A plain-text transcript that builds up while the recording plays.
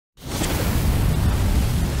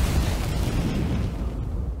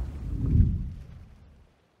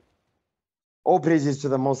All praises to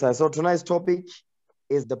the Most High. So tonight's topic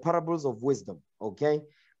is the parables of wisdom, okay?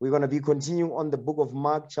 We're going to be continuing on the book of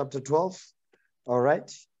Mark chapter 12, all right?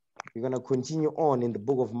 We're going to continue on in the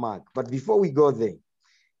book of Mark. But before we go there,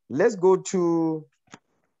 let's go to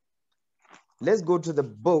the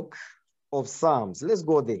book of Psalms. Let's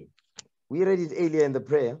go there. We read it earlier in the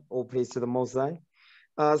prayer. All praise to the Most High.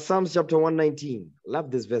 Psalms chapter 119.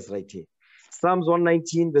 Love this verse right here. Psalms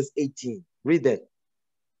 119 verse 18. Read that.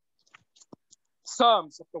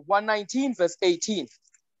 Psalms chapter 119 verse 18.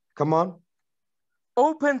 Come on.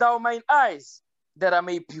 Open thou mine eyes, that I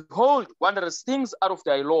may behold wondrous things out of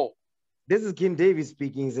thy law. This is King David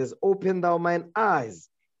speaking. He says, open thou mine eyes,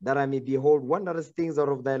 that I may behold wondrous things out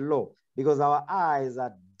of thy law. Because our eyes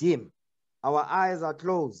are dim. Our eyes are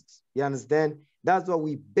closed. You understand? That's why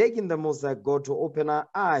we beg in the Most High God to open our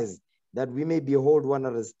eyes, that we may behold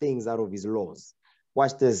wondrous things out of his laws.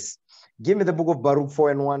 Watch this. Give me the book of Baruch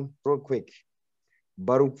 4:1 real quick.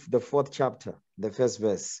 Baruch, the 4th chapter, the first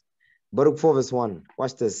verse. Baruch 4 verse 1.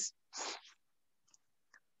 Watch this.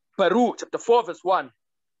 Baruch chapter 4 verse 1.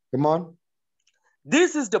 Come on.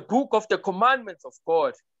 This is the book of the commandments of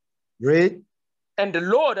God. Read. And the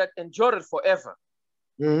law that endureth forever.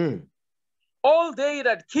 Mm-hmm. All they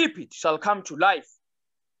that keep it shall come to life,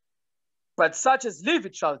 but such as live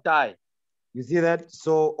it shall die. You see that?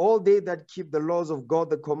 So all they that keep the laws of God,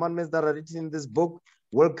 the commandments that are written in this book,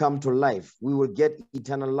 will come to life. We will get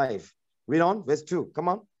eternal life. Read on, verse 2. Come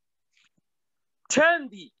on. Turn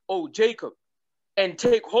thee, O Jacob, and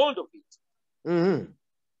take hold of it. Mm-hmm.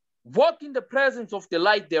 Walk in the presence of the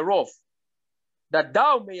light thereof, that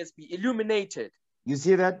thou mayest be illuminated. You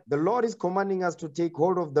see that? The Lord is commanding us to take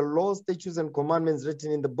hold of the laws, statutes, and commandments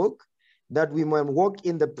written in the book, that we might walk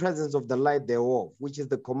in the presence of the light thereof, which is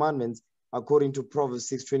the commandments according to Proverbs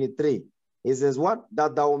 6:23. It says what?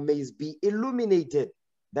 That thou mayest be illuminated,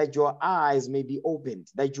 that your eyes may be opened,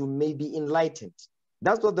 that you may be enlightened.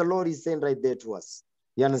 That's what the Lord is saying right there to us.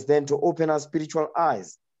 You understand? To open our spiritual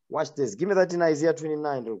eyes. Watch this. Give me that in Isaiah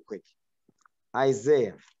 29 real quick.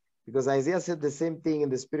 Isaiah. Because Isaiah said the same thing in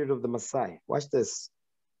the spirit of the Messiah. Watch this.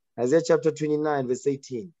 Isaiah chapter 29 verse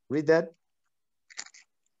 18. Read that.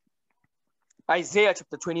 Isaiah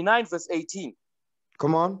chapter 29 verse 18.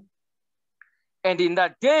 Come on. And in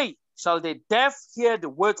that day shall the deaf hear the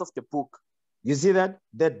words of the book. You see that?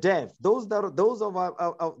 The deaf, those of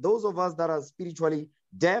us that are spiritually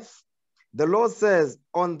deaf, the Lord says,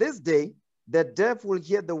 on this day, the deaf will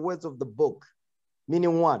hear the words of the book.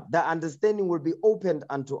 Meaning what? The understanding will be opened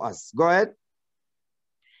unto us. Go ahead.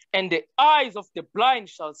 And the eyes of the blind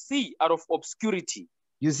shall see out of obscurity.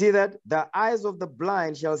 You see that? The eyes of the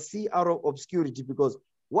blind shall see out of obscurity, because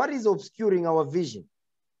what is obscuring our vision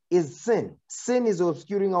is sin. Sin is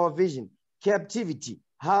obscuring our vision. Captivity,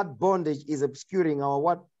 hard bondage is obscuring our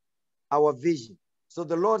what? Our vision. So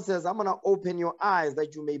the Lord says, I'm going to open your eyes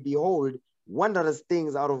that you may behold wondrous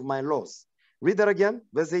things out of my laws. Read that again,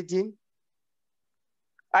 verse 18.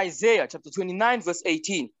 Isaiah chapter 29 verse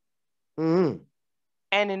 18. Mm-hmm.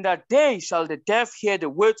 And in that day shall the deaf hear the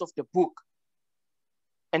words of the book,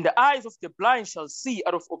 and the eyes of the blind shall see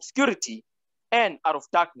out of obscurity and out of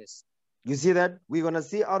darkness. You see that? We're going to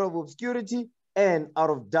see out of obscurity and out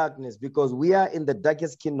of darkness, because we are in the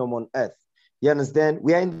darkest kingdom on earth. You understand?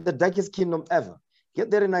 We are in the darkest kingdom ever. Get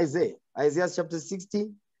there in Isaiah. Isaiah chapter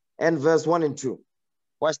 60 and verse 1 and 2.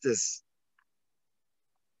 Watch this.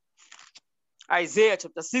 Isaiah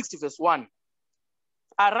chapter 60 verse 1.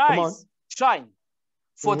 Arise, shine,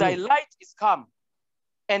 for thy light is come,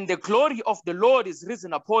 and the glory of the Lord is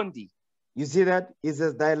risen upon thee. You see that? It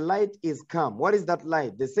says, thy light is come. What is that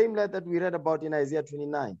light? The same light that we read about in Isaiah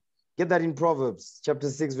 29. Get that in Proverbs chapter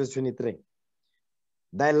 6, verse 23.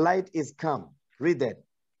 Thy light is come. Read that.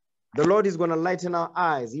 The Lord is going to lighten our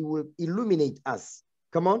eyes. He will illuminate us.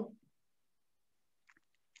 Come on.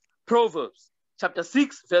 Proverbs chapter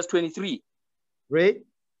 6, verse 23. Read.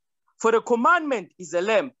 For the commandment is a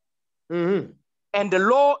lamp, and the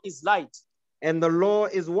law is light. And the law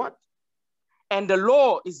is what? And the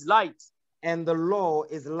law is light. And the law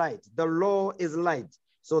is light. The law is light.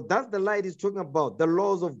 So that's the light he's talking about, the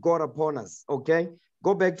laws of God upon us, okay?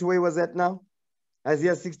 Go back to where was that now?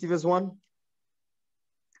 Isaiah 60 verse 1.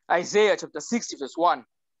 Isaiah chapter 60 verse 1.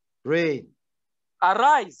 Read.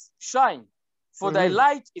 Arise, shine, for thy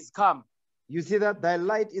light is come. You see that? Thy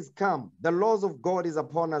light is come. The laws of God is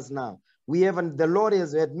upon us now. The Lord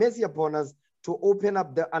has had mercy upon us to open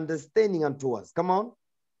up the understanding unto us. Come on.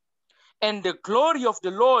 And the glory of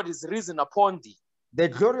the Lord is risen upon thee. The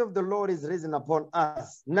glory of the Lord is risen upon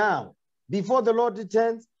us. Now, before the Lord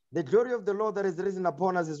returns, the glory of the Lord that is risen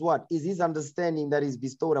upon us is what? Is his understanding that is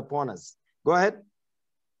bestowed upon us. Go ahead.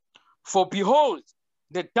 For behold,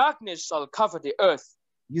 the darkness shall cover the earth.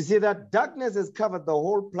 You see that darkness has covered the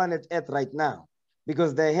whole planet Earth right now,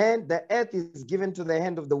 because the earth is given to the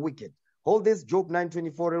hand of the wicked. Hold this Job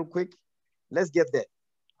 9:24 real quick. Let's get there.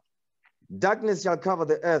 Darkness shall cover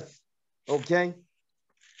the earth. Okay.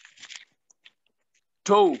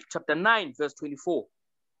 Job chapter 9, verse 24.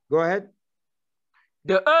 Go ahead.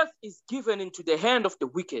 The earth is given into the hand of the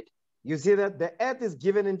wicked. You see that the earth is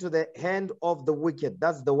given into the hand of the wicked.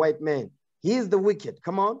 That's the white man. He is the wicked.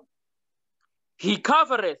 Come on. He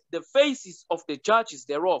covereth the faces of the judges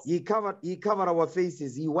thereof. He covered our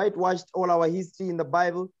faces. He whitewashed all our history in the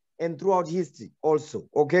Bible and throughout history also.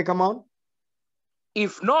 Okay, come on.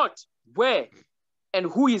 If not, where and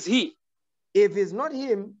who is he? If it's not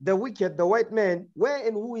him, the wicked, the white man, where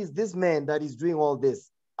and who is this man that is doing all this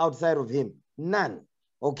outside of him? None.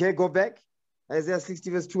 Okay, go back. Isaiah 60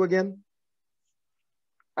 verse 2 again.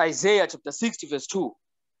 Isaiah chapter 60 verse 2.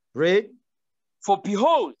 Read. For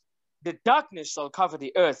behold, the darkness shall cover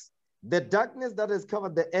the earth. The darkness that has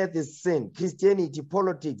covered the earth is sin, Christianity,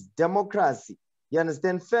 politics, democracy. You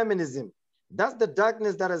understand? Feminism. That's the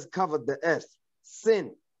darkness that has covered the earth.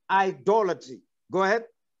 Sin, idolatry. Go ahead.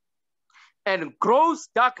 And gross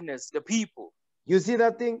darkness the people. You see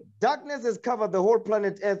that thing? Darkness has covered the whole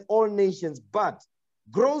planet Earth, all nations, but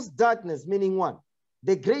gross darkness, meaning what?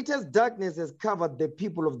 The greatest darkness has covered the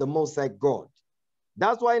people of the Most High God.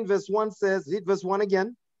 That's why in verse 1 says, read verse 1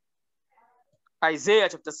 again. Isaiah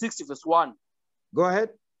chapter 60 verse 1. Go ahead.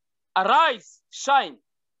 Arise, shine,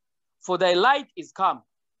 for thy light is come,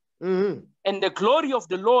 and the glory of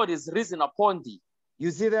the Lord is risen upon thee. You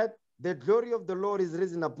see that? The glory of the Lord is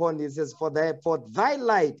risen upon thee. It says, for thy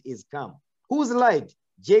light is come. Whose light?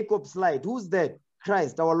 Jacob's light. Who's that?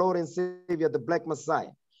 Christ, our Lord and Savior, the Black Messiah.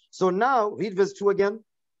 So now, read verse 2 again.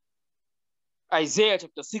 Isaiah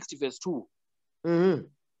chapter 60 verse 2.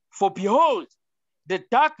 For behold, the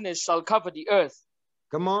darkness shall cover the earth.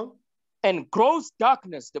 Come on. And gross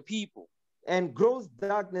darkness the people. And gross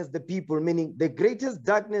darkness the people, meaning the greatest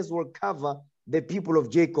darkness will cover the people of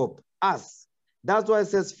Jacob, us. That's why it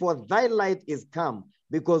says, for thy light is come,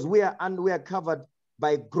 because we are covered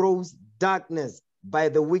by gross darkness, by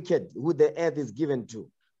the wicked, who the earth is given to.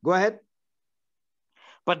 Go ahead.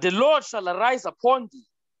 But the Lord shall arise upon thee,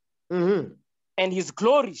 and his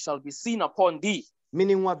glory shall be seen upon thee.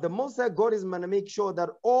 Meaning what? The Most High God is going to make sure that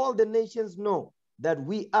all the nations know that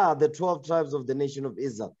we are the 12 tribes of the nation of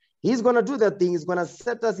Israel. He's going to do that thing. He's going to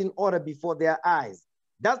set us in order before their eyes.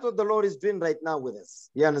 That's what the Lord is doing right now with us.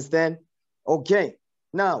 You understand? Okay.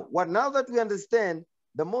 Now that we understand,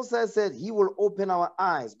 the Most High said he will open our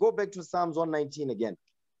eyes. Go back to Psalms 119 again.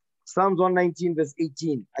 Psalms 119 verse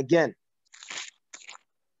 18 again.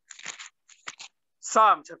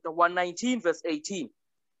 Psalm chapter 119 verse 18.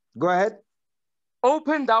 Go ahead.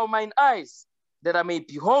 Open thou mine eyes, that I may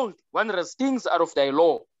behold wondrous things out of thy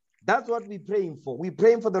law. That's what we're praying for. We're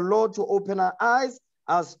praying for the Lord to open our eyes,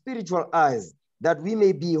 our spiritual eyes, that we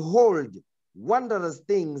may behold wondrous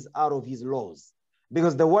things out of his laws.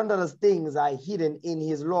 Because the wondrous things are hidden in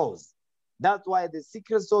his laws. That's why the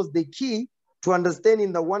secret source, the key to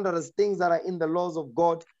understanding the wondrous things that are in the laws of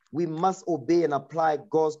God, we must obey and apply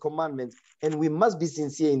God's commandments, and we must be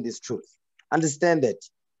sincere in this truth. Understand that.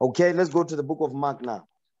 Okay, let's go to the book of Mark now.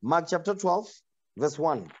 Mark chapter 12, verse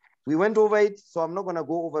 1. We went over it, so I'm not going to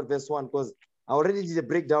go over verse 1 because I already did a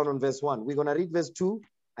breakdown on verse 1. We're going to read verse 2.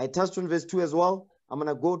 I touched on verse 2 as well. I'm going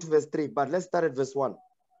to go to verse 3, but let's start at verse 1.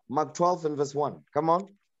 Mark 12 and verse 1. Come on.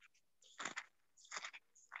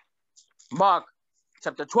 Mark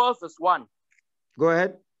chapter 12, verse 1. Go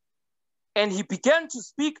ahead. And he began to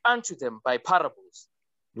speak unto them by parables.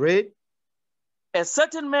 Read. A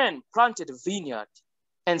certain man planted a vineyard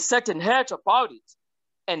and set an hedge about it,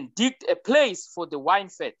 and digged a place for the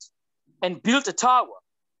winefat, and built a tower,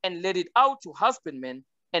 and let it out to husbandmen,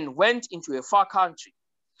 and went into a far country.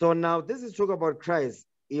 So now this is talking about Christ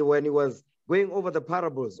when he was going over the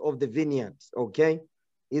parables of the vineyard, okay?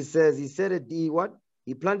 He said what?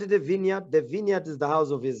 He planted a vineyard. The vineyard is the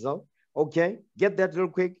house of Israel, okay? Get that real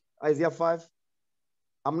quick, Isaiah 5.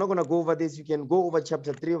 I'm not going to go over this. You can go over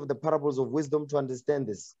chapter 3 of the parables of wisdom to understand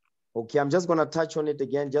this. Okay, I'm just going to touch on it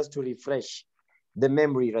again just to refresh the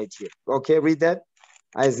memory right here. Okay, read that.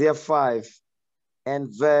 Isaiah 5 and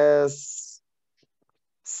verse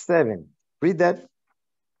 7. Read that.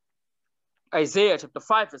 Isaiah chapter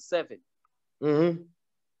 5 verse 7.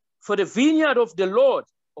 For the vineyard of the Lord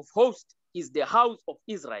of hosts is the house of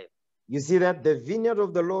Israel. You see that? The vineyard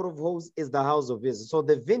of the Lord of hosts is the house of Israel. So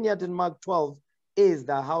the vineyard in Mark 12 is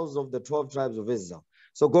the house of the 12 tribes of Israel.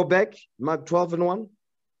 So go back, Mark 12 and 1.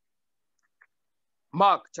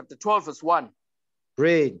 Mark chapter 12 verse 1.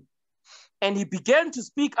 Read. And he began to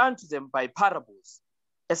speak unto them by parables.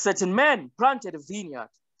 A certain man planted a vineyard.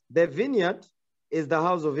 The vineyard is the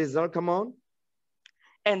house of Israel. Come on.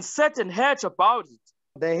 And set an hedge about it.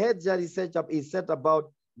 The hedge that is set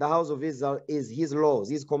about the house of Israel is his laws,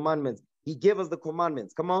 his commandments. He gave us the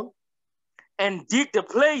commandments. Come on. And digged a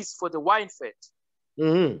place for the wine fat.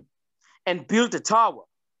 And built a tower.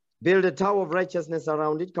 Build a tower of righteousness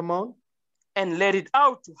around it. Come on. And let it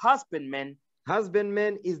out to husbandmen.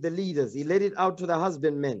 Husbandmen is the leaders. He let it out to the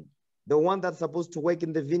husbandmen, the one that's supposed to work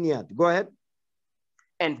in the vineyard. Go ahead.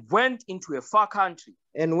 And went into a far country.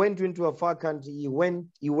 And went into a far country. He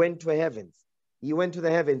went to heavens. He went to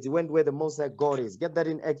the heavens. He went where the Most High God is. Get that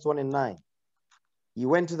in Acts 1 and 9. He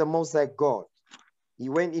went to the Most High God. He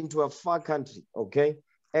went into a far country. Okay.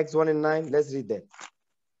 Acts 1 and 9. Let's read that.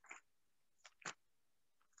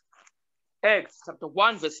 Acts chapter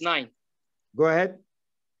 1 verse 9. Go ahead.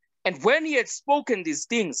 And when he had spoken these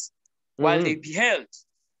things, while they beheld,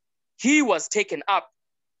 he was taken up,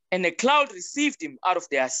 and a cloud received him out of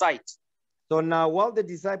their sight. So now while the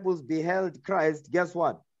disciples beheld Christ, guess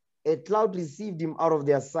what? A cloud received him out of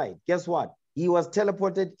their sight. Guess what? He was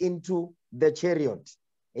teleported into the chariot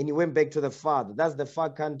and he went back to the Father. That's the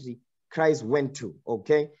far country Christ went to,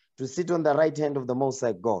 okay? To sit on the right hand of the Most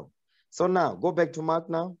High God. So now, go back to Mark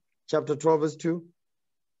now, chapter 12, verse 2.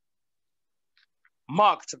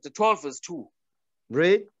 Mark chapter 12, verse 2.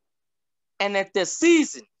 Read. And at the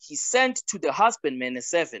season, he sent to the husbandman a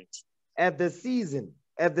servant. At the season,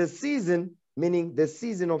 meaning the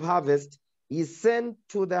season of harvest, he sent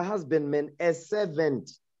to the husbandman a servant.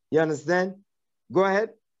 You understand? Go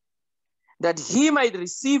ahead. That he might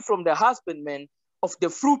receive from the husbandman of the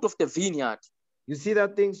fruit of the vineyard. You see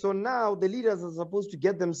that thing? So now the leaders are supposed to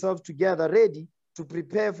get themselves together, ready to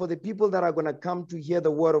prepare for the people that are going to come to hear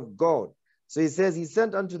the word of God. So he says he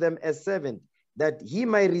sent unto them a servant that he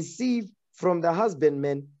might receive from the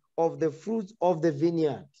husbandman of the fruits of the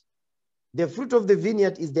vineyard. The fruit of the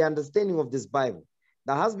vineyard is the understanding of this Bible.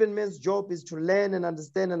 The husbandman's job is to learn and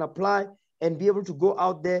understand and apply and be able to go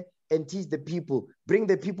out there and teach the people, bring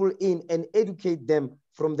the people in and educate them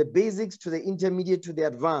from the basics to the intermediate to the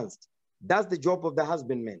advanced. That's the job of the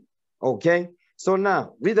husbandman. Okay? So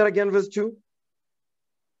now, read that again, verse 2.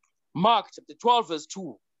 Mark chapter 12, verse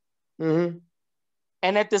 2.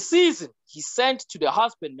 And at the season, he sent to the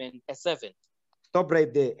husbandman a servant. Stop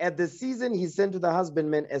right there. At the season, he sent to the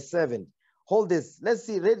husbandman a servant. Hold this. Let's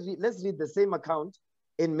see. Let's read the same account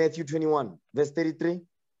in Matthew 21, verse 33.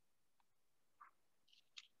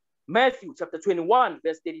 Matthew chapter 21,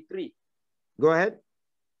 verse 33. Go ahead.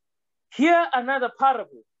 Here another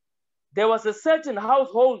parable. There was a certain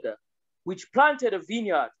householder which planted a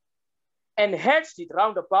vineyard and hedged it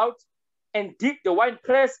round about and digged a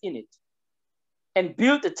winepress in it and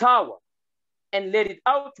built a tower and let it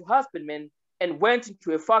out to husbandmen and went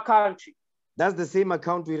into a far country. That's the same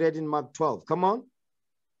account we read in Mark 12. Come on.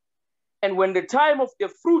 And when the time of the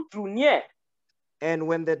fruit drew near. And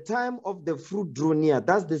when the time of the fruit drew near,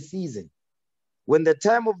 that's the season. When the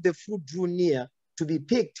time of the fruit drew near to be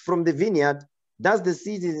picked from the vineyard, that's the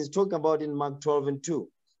season he's talking about in Mark 12 and 2.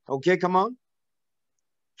 Okay, come on.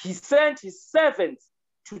 He sent his servants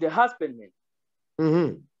to the husbandmen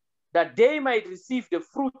that they might receive the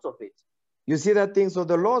fruits of it. You see that thing? So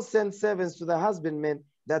the Lord sent servants to the husbandmen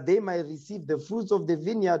that they might receive the fruits of the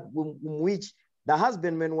vineyard which the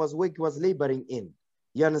husbandman was laboring in.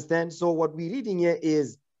 You understand? So what we're reading here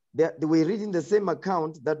is that we're reading the same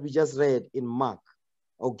account that we just read in Mark.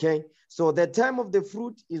 Okay? So the time of the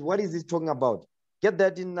fruit is, what is it talking about? Get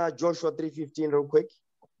that in Joshua 3:15 real quick.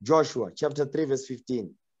 Joshua chapter 3 verse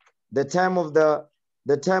 15. The time of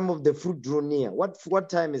the fruit drew near. What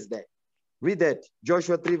time is that? Read that.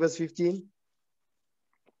 Joshua 3 verse 15.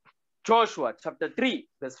 Joshua chapter 3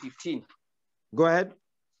 verse 15. Go ahead.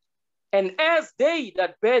 And as they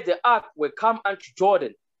that bear the ark were come unto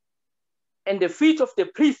Jordan, and the feet of the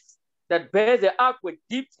priests that bear the ark were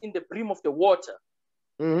dipped in the brim of the water.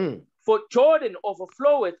 For Jordan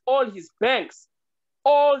overfloweth all his banks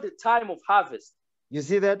all the time of harvest. You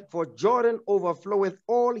see that? For Jordan overfloweth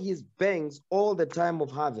all his banks all the time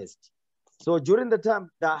of harvest. So during the time,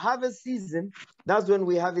 the harvest season, that's when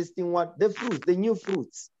we're harvesting what? The fruits, the new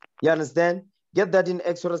fruits. You understand? Get that in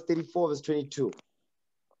Exodus 34 verse 22.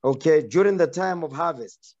 Okay, during the time of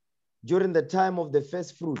harvest, during the time of the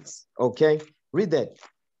first fruits. Okay, read that.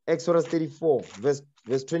 Exodus 34 verse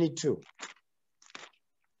 22.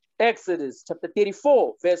 Exodus chapter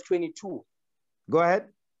 34 verse 22. Go ahead.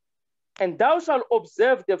 And thou shalt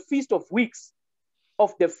observe the feast of weeks,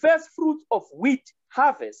 of the first fruit of wheat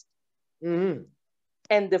harvest, and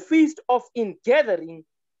the feast of ingathering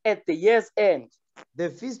at the year's end. The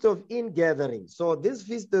feast of ingathering. So this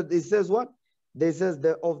feast, it says what? It says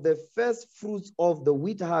of the first fruits of the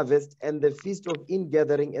wheat harvest and the feast of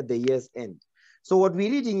ingathering at the year's end. So what we're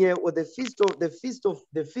reading here with the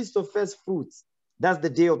feast of first fruits, that's the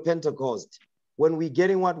day of Pentecost. When we're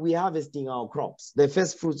getting what we're harvesting our crops, the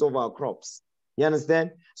first fruits of our crops. You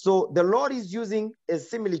understand? So the Lord is using a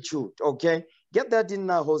similitude, okay? Get that in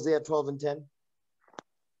Hosea 12 and 10.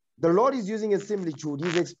 The Lord is using a similitude.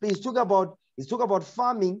 He's talking about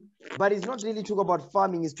farming, but he's not really talking about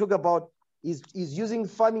farming. He's using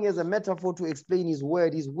farming as a metaphor to explain his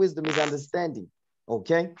word, his wisdom, his understanding.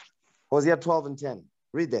 Okay? Hosea 12 and 10.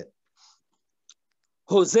 Read that.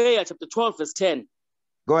 Hosea chapter 12, verse 10.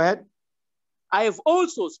 Go ahead. I have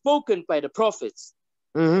also spoken by the prophets,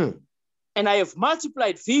 and I have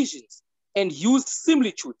multiplied visions and used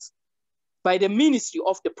similitudes by the ministry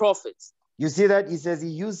of the prophets. You see that? He says he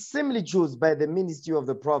used similitudes by the ministry of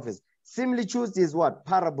the prophets. Similitudes is what?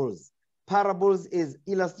 Parables. Parables is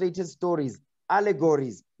illustrated stories,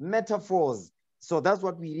 allegories, metaphors. So that's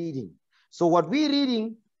what we're reading. So what we're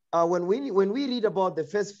reading, when we read about the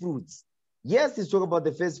first fruits, yes, it's talking about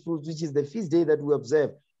the first fruits, which is the feast day that we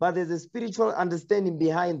observe, but there's a spiritual understanding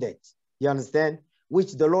behind that. You understand?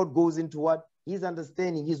 Which the Lord goes into what? His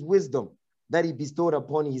understanding, his wisdom that he bestowed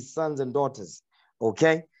upon his sons and daughters.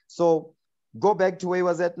 Okay? So go back to where he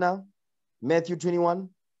was at now. Matthew 21,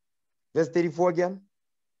 verse 34 again.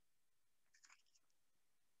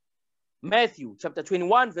 Matthew chapter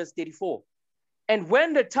 21, verse 34. And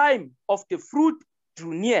when the time of the fruit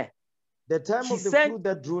drew near, the time of the fruit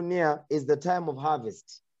that drew near is the time of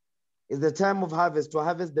harvest. Is the time of harvest, to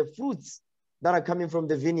harvest the fruits that are coming from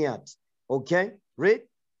the vineyard. Okay, read.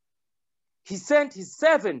 He sent his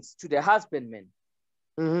servants to the husbandmen,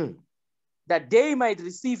 that they might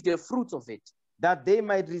receive the fruits of it. That they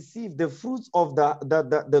might receive the fruits of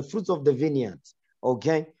the fruits of the vineyard.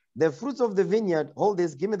 Okay, the fruits of the vineyard. Hold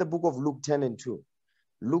this. Give me the book of Luke 10 and 2.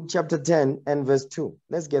 Luke chapter 10 and verse 2.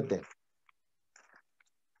 Let's get there.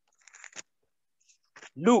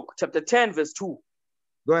 Luke chapter 10, verse 2.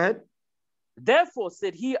 Go ahead. Therefore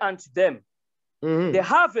said he unto them, the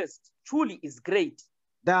harvest truly is great.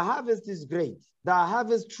 The harvest is great. The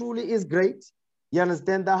harvest truly is great. You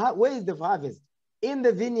understand? Where is the harvest? In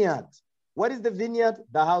the vineyard. What is the vineyard?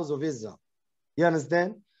 The house of Israel. You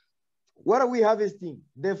understand? What are we harvesting?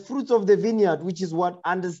 The fruits of the vineyard, which is what?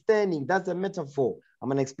 Understanding. That's a metaphor. I'm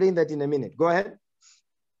going to explain that in a minute. Go ahead.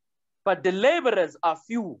 But the laborers are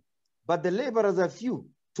few. But the laborers are few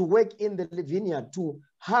to work in the vineyard, to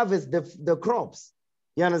harvest the crops.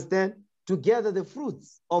 You understand? To gather the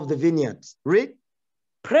fruits of the vineyard. Read.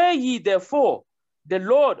 Pray ye therefore the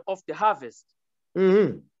Lord of the harvest,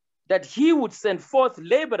 that he would send forth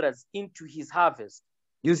laborers into his harvest.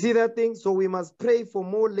 You see that thing? So we must pray for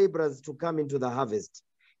more laborers to come into the harvest,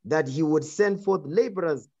 that he would send forth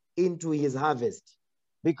laborers into his harvest,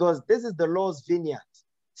 because this is the Lord's vineyard.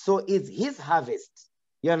 So it's his harvest.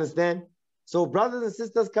 You understand? So brothers and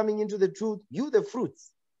sisters coming into the truth, you the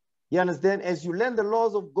fruits. You understand? As you learn the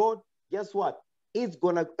laws of God, guess what? It's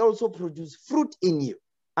going to also produce fruit in you.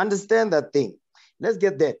 Understand that thing. Let's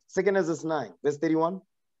get that. 2 Ezra 9, verse 31.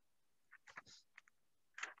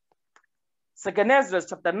 2 Ezra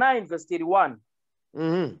chapter 9, verse 31.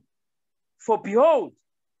 For behold,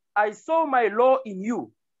 I saw my law in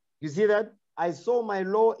you. You see that? I saw my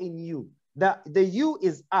law in you. The you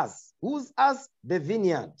is us. Who's us? The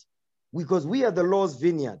vineyard. Because we are the Lord's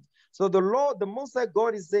vineyard. So the Most High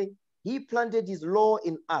God is saying he planted his law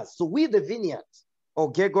in us. So we the vineyard.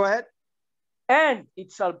 Okay, go ahead. And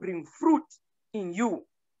it shall bring fruit in you.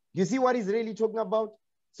 You see what he's really talking about?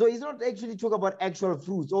 So he's not actually talking about actual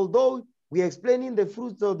fruits. Although we're explaining the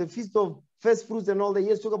fruits of the feast of first fruits and all that,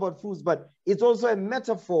 yes, talk about fruits, but it's also a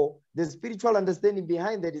metaphor. The spiritual understanding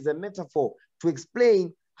behind that is a metaphor to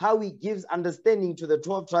explain how he gives understanding to the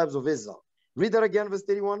 12 tribes of Israel. Read that again, verse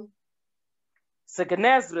 31. 2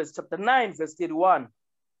 Ezra chapter 9, verse 31.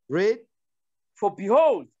 Read. For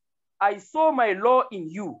behold, I saw my law in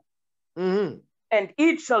you, and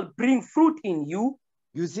it shall bring fruit in you.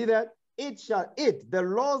 You see that? The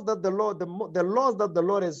laws that the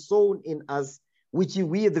Lord has sown in us, which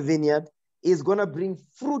we the vineyard, is going to bring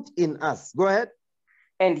fruit in us. Go ahead.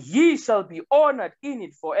 And ye shall be honored in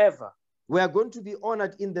it forever. We are going to be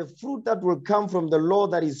honored in the fruit that will come from the law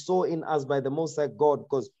that is sown in us by the Most High God,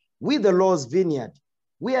 because we the Lord's vineyard,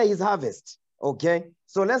 we are his harvest. Okay?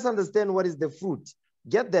 So let's understand what is the fruit.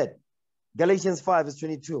 Get that. Galatians 5 verse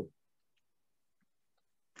 22.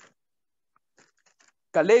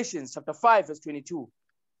 Galatians chapter 5 verse 22.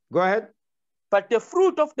 Go ahead. But the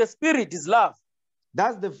fruit of the Spirit is love,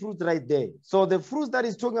 That's the fruit right there. So the fruit that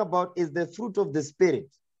he's talking about is the fruit of the Spirit.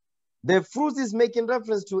 The fruit is making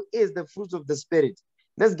reference to is the fruit of the Spirit.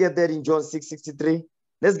 Let's get that in John 6:63.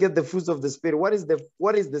 Let's get the fruits of the Spirit. What is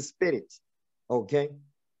the Spirit? Okay.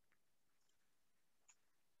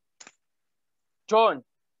 John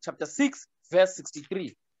chapter 6, verse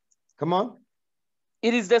 63. Come on.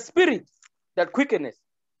 It is the Spirit that quickeneth.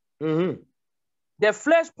 Mm-hmm. The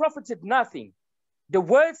flesh profited nothing. The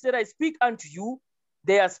words that I speak unto you,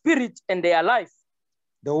 they are spirit and they are life.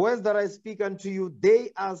 The words that I speak unto you,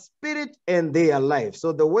 they are spirit and they are life.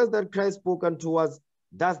 So the words that Christ spoke unto us,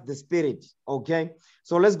 that's the Spirit. Okay.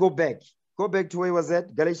 So let's go back. Go back to where he was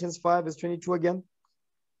at. Galatians 5, verse 22 again.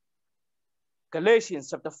 Galatians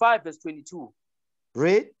chapter 5, verse 22.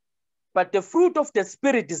 Read. But the fruit of the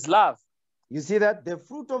Spirit is love. You see that? The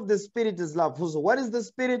fruit of the Spirit is love. So what is the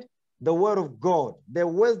Spirit? The word of God. The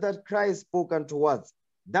words that Christ spoke unto us.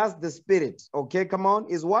 That's the Spirit. Okay, come on.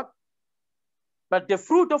 Is what? But the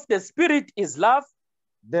fruit of the Spirit is love.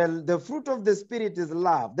 The fruit of the Spirit is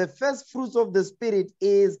love. The first fruits of the Spirit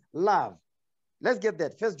is love. Let's get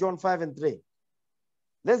that. 1 John 5 and 3.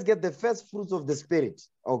 Let's get the first fruits of the Spirit.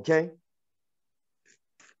 Okay.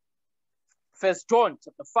 1 John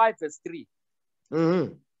chapter 5, verse 3.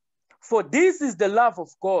 Mm-hmm. For this is the love of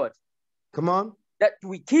God. Come on. That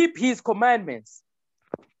we keep his commandments.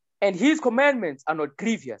 And his commandments are not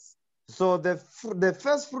grievous. So the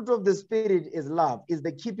first fruit of the Spirit is love, is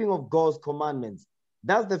the keeping of God's commandments.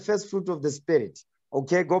 That's the first fruit of the Spirit.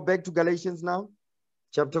 Okay, go back to Galatians now.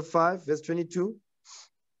 Chapter 5, verse 22.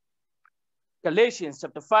 Galatians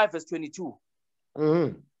chapter 5, verse 22.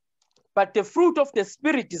 Mm-hmm. But the fruit of the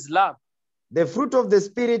Spirit is love. The fruit of the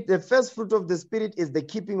Spirit, the first fruit of the Spirit is the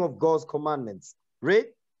keeping of God's commandments. Read.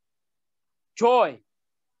 Joy.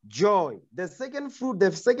 Joy. The second fruit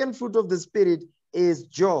of the Spirit is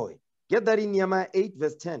joy. Get that in Nehemiah 8,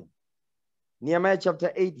 verse 10. Nehemiah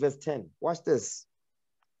chapter 8, verse 10. Watch this.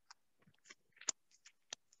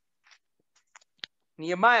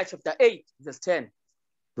 Nehemiah chapter 8, verse 10.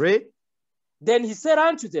 Read. Then he said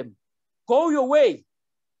unto them, go your way,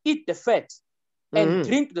 eat the fat, and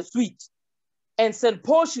drink the sweet, and send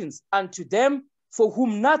portions unto them for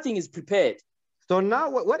whom nothing is prepared. So now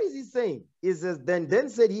what is he saying? He says, then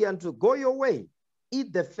said he unto, go your way,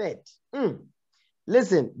 eat the fat.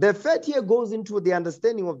 Listen, the fat here goes into the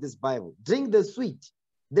understanding of this Bible. Drink the sweet.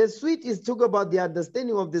 The sweet is talk about the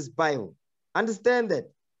understanding of this Bible. Understand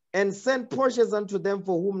that. And send portions unto them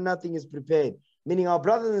for whom nothing is prepared. Meaning our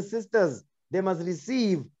brothers and sisters, they must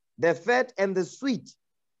receive the fat and the sweet.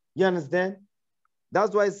 You understand?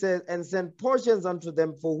 That's why it says, and send portions unto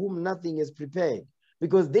them for whom nothing is prepared.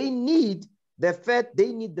 Because they need the fat,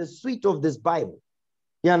 they need the sweet of this Bible.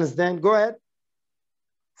 You understand? Go ahead.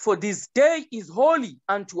 For this day is holy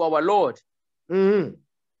unto our Lord.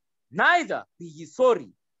 Neither be ye sorry.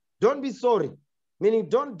 Don't be sorry. Meaning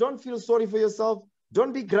don't feel sorry for yourself.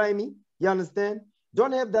 Don't be grimy. You understand?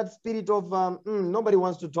 Don't have that spirit of nobody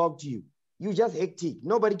wants to talk to you. You just hectic.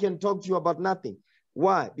 Nobody can talk to you about nothing.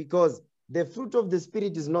 Why? Because the fruit of the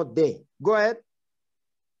Spirit is not there. Go ahead.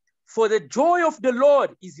 For the joy of the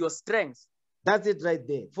Lord is your strength. That's it right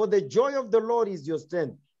there. For the joy of the Lord is your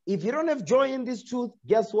strength. If you don't have joy in this truth,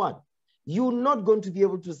 guess what? You're not going to be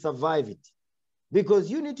able to survive it. Because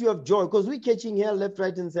you need to have joy. Because we're catching hell left,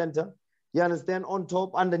 right, and center. You understand? On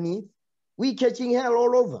top, underneath. We're catching hell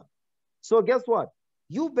all over. So guess what?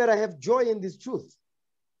 You better have joy in this truth.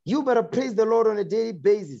 You better praise the Lord on a daily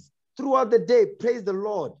basis. Throughout the day, praise the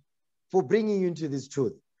Lord for bringing you into this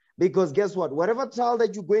truth. Because guess what? Whatever trial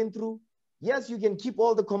that you're going through, yes, you can keep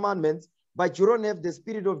all the commandments, but you don't have the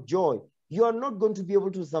spirit of joy. You are not going to be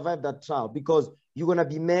able to survive that trial because you're going to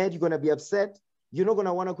be mad, you're going to be upset, you're not going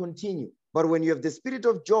to want to continue. But when you have the spirit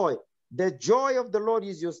of joy, the joy of the Lord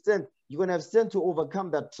is your strength. You're going to have strength to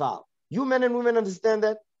overcome that trial. You men and women understand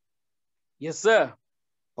that? Yes, sir.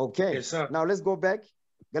 Okay. Yes, sir. Now let's go back.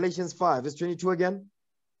 Galatians 5, verse 22 again.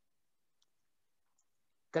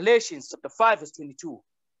 Galatians chapter 5, verse 22.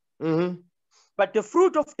 But the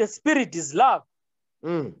fruit of the Spirit is love,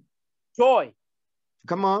 joy.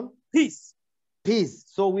 Come on. Peace. Peace.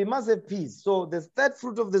 So we must have peace. So the third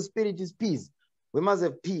fruit of the Spirit is peace. We must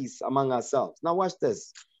have peace among ourselves. Now watch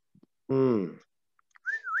this. My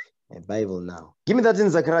Bible now. Give me that in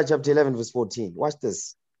Zechariah chapter 11, verse 14. Watch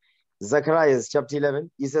this. Zechariah chapter 11.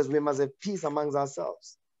 He says we must have peace amongst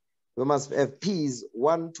ourselves. We must have peace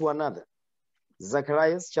one to another.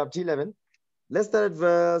 Zechariah chapter 11. Let's start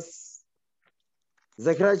at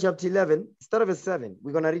Zechariah chapter 11. Start at verse 7.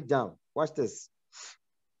 We're going to read down. Watch this.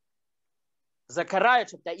 Zechariah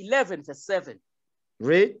chapter 11, verse 7.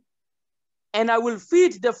 Read. And I will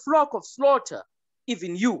feed the flock of slaughter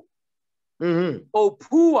even you, Mhm. O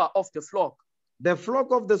poor of the flock. The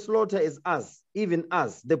flock of the slaughter is us, even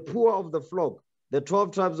us, the poor of the flock, the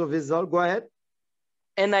 12 tribes of Israel. Go ahead.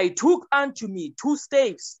 And I took unto me 2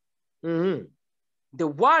 staves. Mhm. The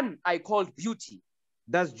one I called beauty,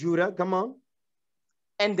 That's Judah. Come on.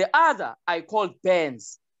 and the other I called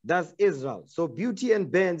bands. That's Israel. So beauty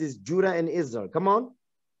and bands is Judah and Israel. Come on.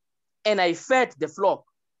 And I fed the flock.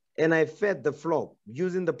 And I fed the flock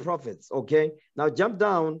using the prophets. Okay. Now jump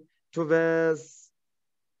down to verse.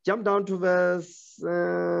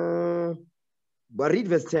 But read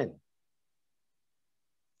verse 10.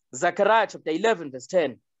 Zechariah chapter 11, verse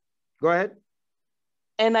 10. Go ahead.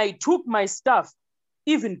 And I took my staff,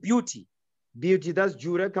 even beauty, Beauty, that's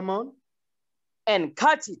Judah. Come on. and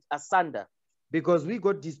cut it asunder. Because we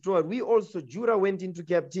got destroyed. We also, Judah went into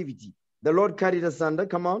captivity. The Lord cut it asunder.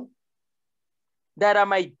 Come on. That I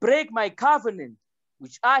might break my covenant,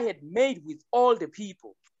 which I had made with all the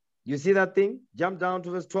people. You see that thing? Jump down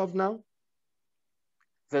to verse 12 now.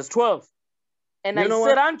 Verse 12. And You I know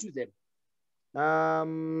said what? unto them,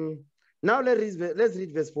 Now let's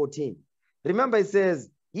read verse 14. Remember, it says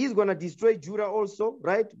he's going to destroy Judah also,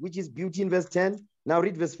 right? Which is beauty in verse 10. Now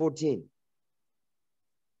read verse 14.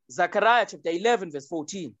 Zechariah chapter 11, verse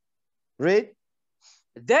 14. Read.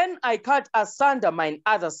 Then I cut asunder mine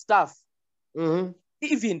other staff,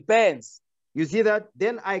 even bands. You see that?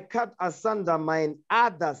 Then I cut asunder mine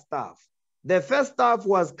other staff. The first staff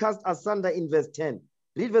was cast asunder in verse 10.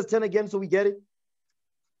 Read verse 10 again so we get it.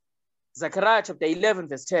 Zechariah chapter 11,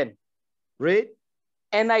 verse 10. Read.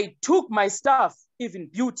 And I took my staff, even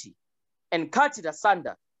beauty, and cut it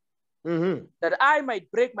asunder, that I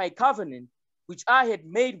might break my covenant, which I had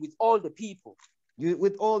made with all the people.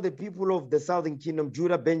 With all the people of the southern kingdom,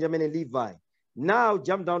 Judah, Benjamin, and Levi. Now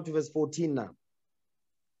jump down to verse 14 now.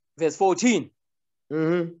 Verse 14.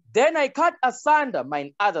 Then I cut asunder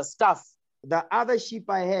mine other staff. The other sheep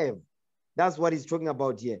I have. That's what he's talking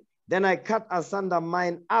about here. Then I cut asunder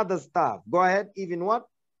mine other staff. Go ahead. Even what?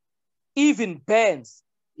 Even bands.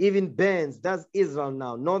 Even bands. That's Israel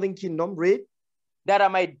now. Northern kingdom. Read. That I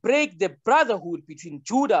might break the brotherhood between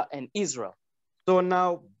Judah and Israel. So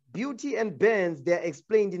now beauty and bands, they're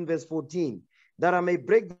explained in verse 14. That I may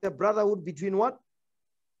break the brotherhood between what?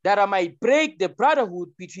 That I might break the brotherhood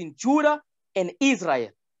between Judah and Israel.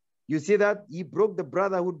 You see that? He broke the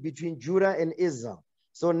brotherhood between Judah and Israel.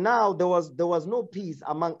 So now there was no peace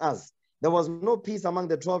among us. There was no peace among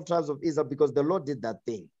the 12 tribes of Israel because the Lord did that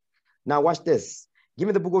thing. Now watch this. Give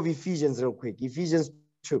me the book of Ephesians real quick. Ephesians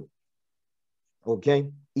 2. Okay.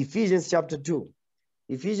 Ephesians chapter 2.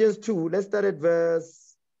 Ephesians 2. Let's start at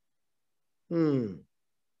verse.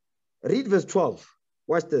 Read verse 12.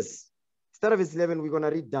 Watch this. Start at verse 11. We're going to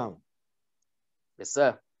read down. Yes,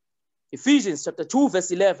 sir. Ephesians chapter 2,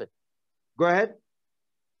 verse 11. Go ahead.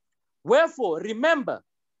 Wherefore, remember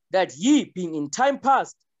that ye, being in time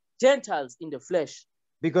past Gentiles in the flesh.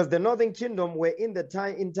 Because the northern kingdom were in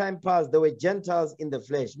time past, they were Gentiles in the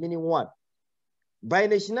flesh. Meaning what? By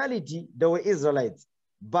nationality, they were Israelites.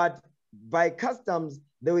 But by customs,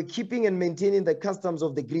 they were keeping and maintaining the customs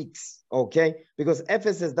of the Greeks. Okay? Because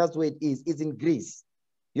Ephesus, that's where it is. It's in Greece.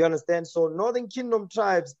 You understand? So northern kingdom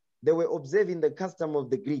tribes, they were observing the custom of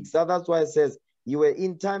the Greeks. So that's why it says, you were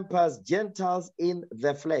in time past Gentiles in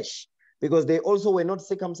the flesh. Because they also were not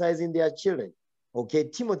circumcising their children. Okay,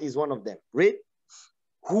 Timothy is one of them. Read.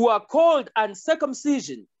 Who are called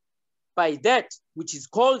uncircumcision by that which is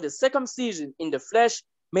called the circumcision in the flesh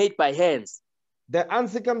made by hands. The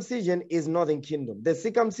uncircumcision is northern kingdom. The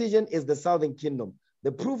circumcision is the southern kingdom.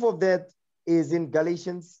 The proof of that is in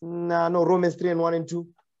Galatians, Romans 3 and 1 and 2.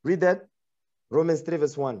 Read that. Romans 3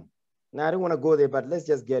 verse 1. Now, I don't want to go there, but let's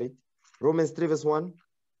just get it. Romans 3 verse 1.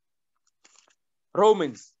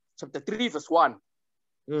 Romans chapter 3 verse 1.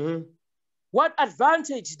 What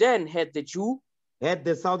advantage then had the Jew? Had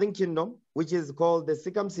the southern kingdom, which is called the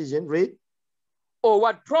circumcision. Read. Or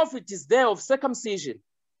what profit is there of circumcision?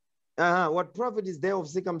 What profit is there of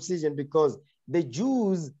circumcision? Because the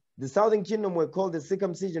Jews, the southern kingdom, were called the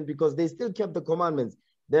circumcision because they still kept the commandments.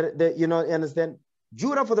 You understand?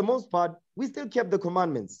 Judah, for the most part, we still kept the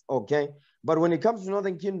commandments, okay? But when it comes to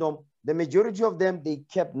northern kingdom, the majority of them, they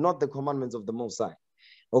kept not the commandments of the Most High.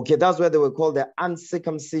 Okay, that's why they were called the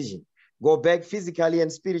uncircumcision. Go back physically and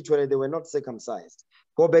spiritually, they were not circumcised.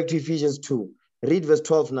 Go back to Ephesians 2. Read verse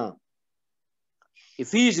 12 now.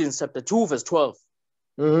 Ephesians chapter 2, verse 12.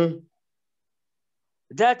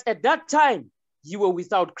 That at that time you were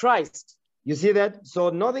without Christ. You see that?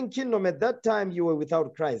 So northern kingdom, at that time you were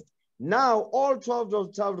without Christ. Now all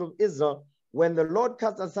 12 tribes of Israel, when the Lord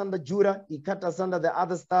cut asunder Judah, he cut asunder the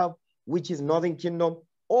other stuff, which is northern kingdom.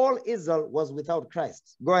 all Israel was without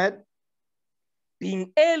Christ. Go ahead.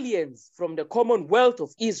 Being aliens from the commonwealth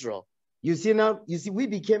of Israel. You see now, we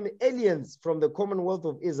became aliens from the commonwealth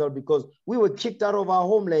of Israel because we were kicked out of our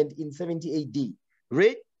homeland in 70 AD.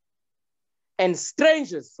 Read. And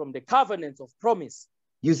strangers from the covenant of promise.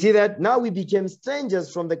 You see that? Now we became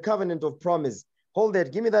strangers from the covenant of promise. Hold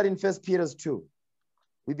that. Give me that in 1 Peter 2.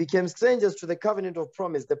 We became strangers to the covenant of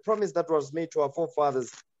promise, the promise that was made to our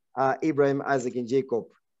forefathers, Abraham, Isaac, and Jacob.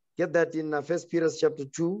 Get that in 1 Peter chapter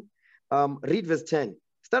 2. Read verse 10.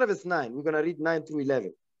 Start at verse 9. We're going to read 9 through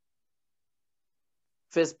 11.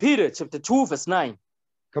 1 Peter chapter 2, verse 9.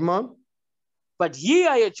 Come on. But ye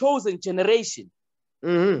are a chosen generation,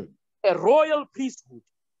 a royal priesthood,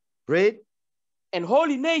 Read. and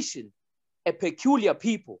holy nation, a peculiar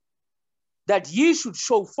people, that ye should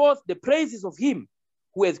show forth the praises of him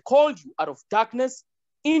who hath called you out of darkness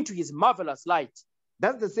into his marvelous light.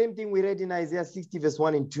 That's the same thing we read in Isaiah 60, verse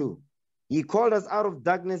 1 and 2. He called us out of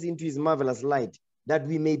darkness into his marvelous light, that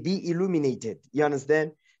we may be illuminated. You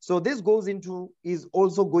understand? So this is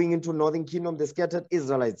also going into Northern Kingdom, the scattered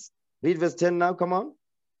Israelites. Read verse 10 now, come on.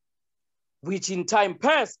 Which in time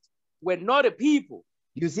past were not a people.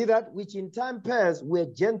 You see that? Which in time past were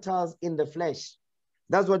Gentiles in the flesh.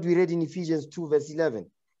 That's what we read in Ephesians 2, verse 11.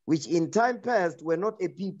 Which in time past were not a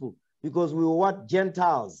people, because we were what?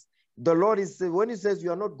 Gentiles. The Lord is, when he says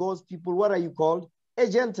you are not God's people, what are you called? A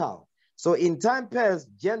Gentile. So in time past,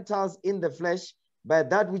 Gentiles in the flesh, by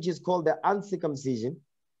that which is called the uncircumcision,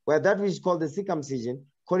 by that which is called the circumcision,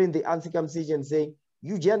 calling the uncircumcision, saying,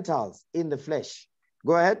 you Gentiles in the flesh.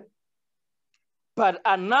 Go ahead. But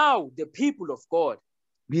are now the people of God.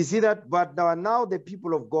 You see that? But are now the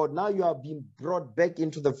people of God. Now you are being brought back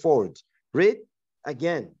into the fold. Read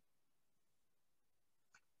again.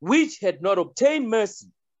 Which had not obtained mercy,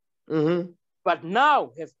 but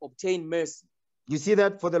now have obtained mercy. You see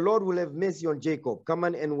that? For the Lord will have mercy on Jacob. Come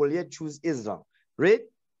on, and will yet choose Israel. Read.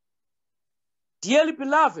 Dearly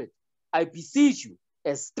beloved, I beseech you,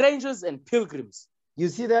 as strangers and pilgrims. You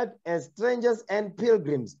see that? As strangers and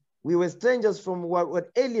pilgrims. We were strangers from what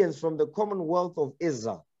aliens from the commonwealth of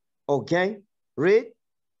Israel. Okay? Read.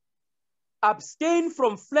 Abstain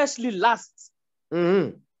from fleshly lusts,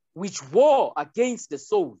 which war against the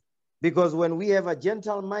soul. Because when we have a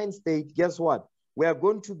Gentile mind state, guess what? We are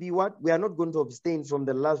going to be what? We are not going to abstain from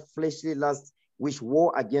the fleshly lusts which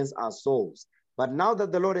war against our souls. But now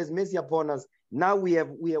that the Lord has mercy upon us, now we have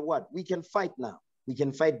what? We can fight now. We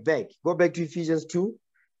can fight back. Go back to Ephesians 2.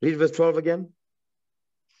 Read verse 12 again.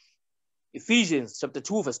 Ephesians chapter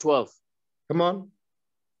 2, verse 12. Come on.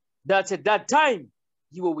 That at that time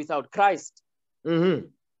you were without Christ,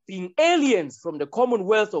 being aliens from the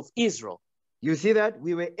commonwealth of Israel. You see that?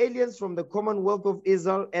 We were aliens from the commonwealth of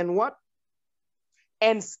Israel and what?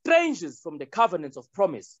 And strangers from the covenants of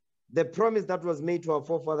promise. The promise that was made to our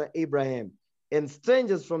forefather Abraham. And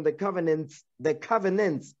strangers from the covenants,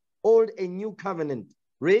 old and new covenant.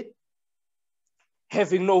 Read.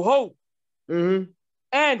 Having no hope.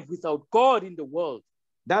 And without God in the world.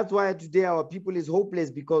 That's why today our people is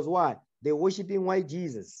hopeless, because why? They're worshiping white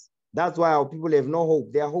Jesus. That's why our people have no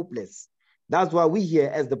hope. They are hopeless. That's why we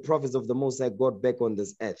here as the prophets of the Most High God back on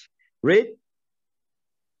this earth. Read.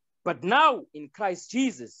 But now in Christ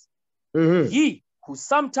Jesus, ye who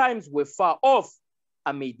sometimes were far off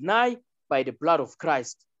are made nigh by the blood of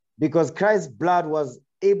Christ. Because Christ's blood was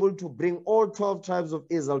able to bring all 12 tribes of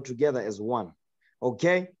Israel together as one.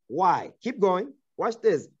 Okay? Why? Keep going. Watch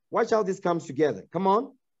this. Watch how this comes together. Come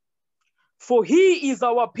on. For he is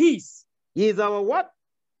our peace. He is our what?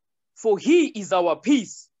 For he is our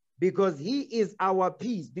peace. Because he is our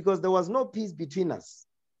peace. Because there was no peace between us,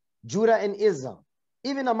 Judah and Israel.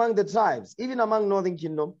 Even among the tribes, even among Northern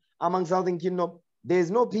Kingdom, among Southern Kingdom, there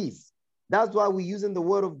is no peace. That's why we're using the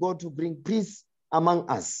word of God to bring peace among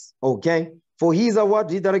us. Okay? For he is our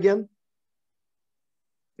what? Read that again.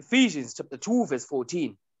 Ephesians chapter 2, verse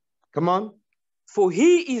 14. Come on. For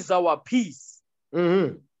he is our peace,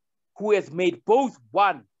 who has made both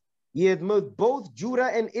one. He has made both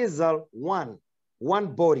Judah and Israel one.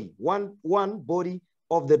 One body. One body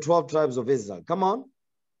of the 12 tribes of Israel. Come on.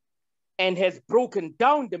 And has broken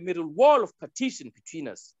down the middle wall of partition between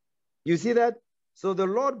us. You see that? So the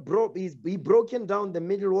Lord he broken down the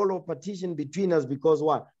middle wall of partition between us, because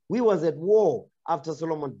what? We was at war after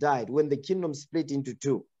Solomon died, when the kingdom split into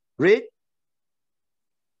two. Read.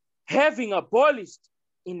 Having abolished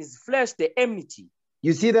in his flesh the enmity.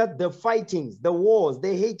 You see that? The fightings, the wars,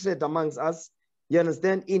 the hatred amongst us, you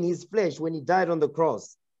understand, in his flesh when he died on the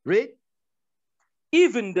cross. Read.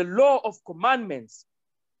 Even the law of commandments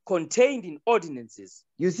contained in ordinances.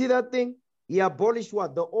 You see that thing? He abolished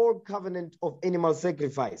what? The old covenant of animal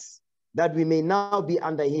sacrifice, that we may now be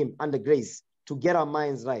under him, under grace, to get our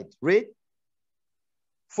minds right. Read.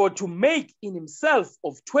 For to make in himself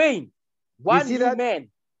of twain one new man.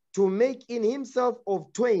 To make in himself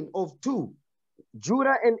of twain, of two,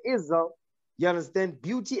 Judah and Israel, you understand,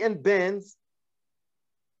 beauty and bands.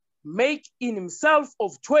 Make in himself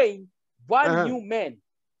of twain one new man.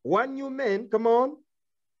 One new man, come on.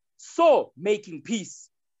 So making peace.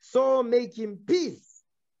 So making peace.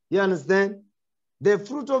 You understand? The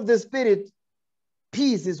fruit of the Spirit,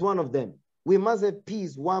 peace is one of them. We must have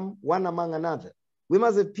peace one among another. We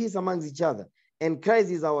must have peace amongst each other. And Christ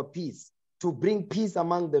is our peace, to bring peace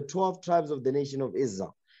among the 12 tribes of the nation of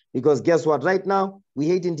Israel. Because guess what? Right now, we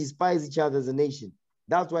hate and despise each other as a nation.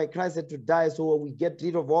 That's why Christ had to die, so we get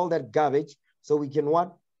rid of all that garbage, so we can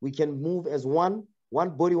what? We can move as one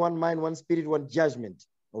body, one mind, one spirit, one judgment.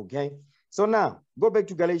 Okay? So now, go back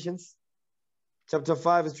to Galatians chapter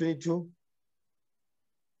 5, verse 22.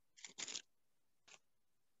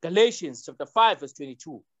 Galatians chapter 5, verse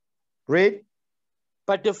 22. Read.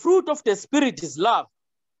 But the fruit of the Spirit is love,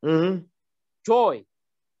 joy,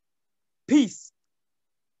 peace,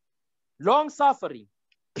 long-suffering,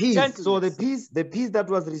 peace. Gentleness. So the peace that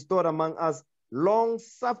was restored among us,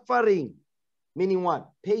 long-suffering, meaning what?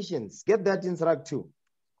 Patience. Get that in Sirach 2.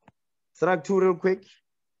 Sirach 2 real quick.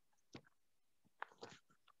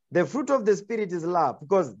 The fruit of the Spirit is love,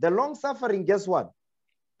 because the long-suffering, guess what?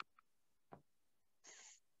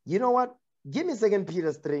 You know what? Give me 2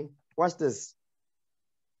 Peter 3. Watch this.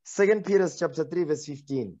 2 Peter chapter 3, verse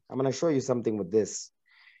 15. I'm going to show you something with this.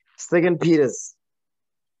 2 Peter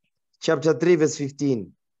chapter 3, verse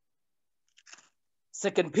 15.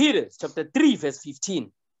 2 Peter chapter 3, verse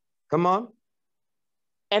 15. Come on.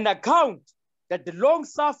 And account that the long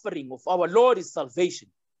suffering of our Lord is salvation.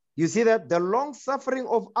 You see that? The long suffering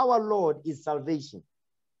of our Lord is salvation.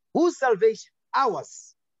 Whose salvation?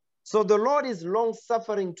 Ours. So the Lord is long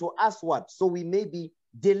suffering to us what? So we may be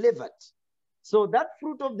delivered. So that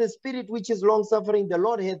fruit of the Spirit, which is long suffering, the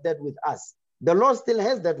Lord had that with us. The Lord still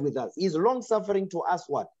has that with us. He's long suffering to us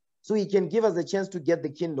what? So he can give us a chance to get the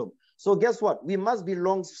kingdom. So guess what? We must be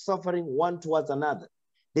long suffering one towards another.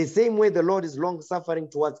 The same way the Lord is long suffering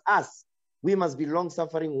towards us, we must be long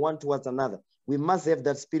suffering one towards another. We must have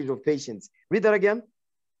that spirit of patience. Read that again.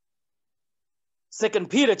 2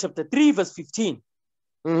 Peter chapter 3, verse 15.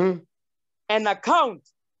 And account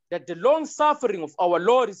that the long suffering of our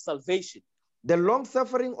Lord is salvation. The long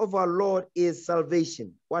suffering of our Lord is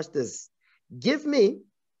salvation. Watch this.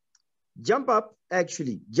 Jump up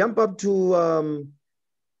to,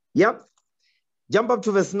 jump up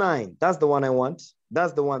to verse 9. That's the one I want.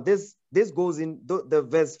 That's the one. This goes in, the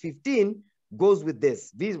verse 15 goes with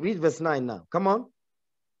this. Read verse 9 now. Come on.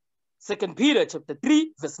 2 Peter chapter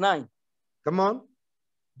 3, verse 9. Come on.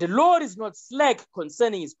 The Lord is not slack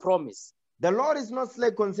concerning his promise. The Lord is not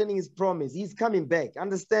slack concerning his promise. He's coming back.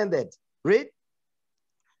 Understand that. Read.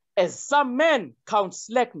 As some men count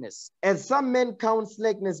slackness. As some men count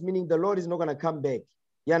slackness, meaning the Lord is not going to come back.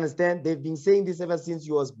 You understand? They've been saying this ever since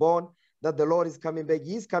you was born, that the Lord is coming back.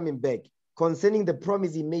 He is coming back concerning the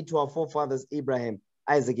promise he made to our forefathers, Abraham,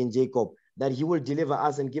 Isaac, and Jacob, that he will deliver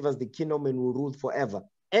us and give us the kingdom and will rule forever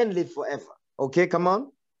and live forever. Okay, come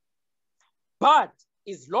on. But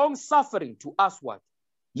is long suffering to us what?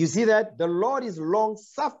 You see that? The Lord is long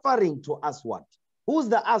suffering to us what? Who's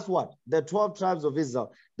the us what? The 12 tribes of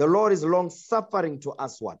Israel. The Lord is long suffering to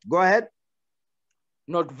us what? Go ahead.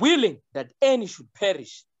 Not willing that any should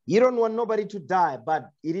perish. You don't want nobody to die, but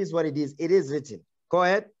it is what it is. It is written. Go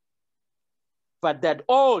ahead. But that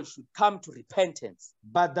all should come to repentance.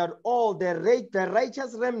 But that all the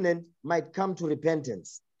righteous remnant might come to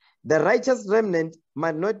repentance. The righteous remnant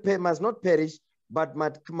must not perish, but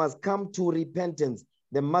must come to repentance.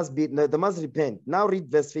 They must repent. Now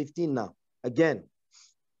read verse 15 now. Again.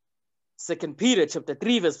 2 Peter chapter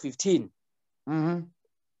 3, verse 15. An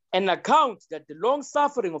account that the long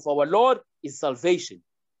suffering of our Lord is salvation.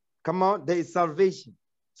 Come on, there is salvation.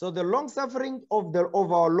 So the long suffering of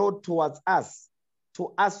our Lord towards us,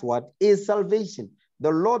 to us what? Is salvation.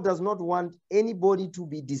 The Lord does not want anybody to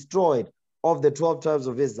be destroyed of the 12 tribes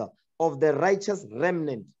of Israel, of the righteous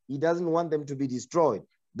remnant. He doesn't want them to be destroyed.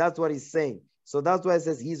 That's what he's saying. So that's why it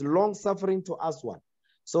says he's long suffering to us what?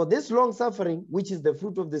 So this long suffering, which is the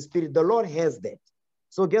fruit of the Spirit, the Lord has that.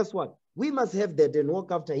 So guess what? We must have that and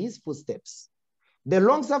walk after his footsteps. The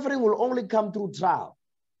long suffering will only come through trial.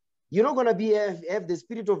 You're not going to have the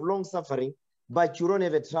spirit of long suffering, but you don't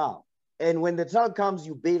have a trial. And when the trial comes,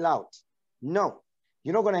 you bail out. No,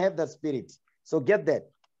 you're not going to have that spirit. So get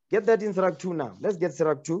that. Get that in Sirach 2 now. Let's get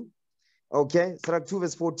Sirach 2. Okay, Sirach 2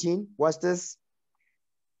 verse 14. Watch this.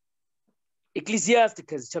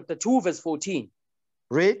 Ecclesiasticus chapter 2 verse 14.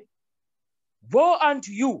 Read. Woe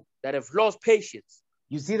unto you that have lost patience.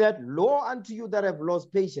 You see that? Woe unto you that have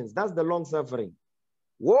lost patience. That's the long suffering.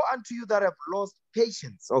 Woe unto you that have lost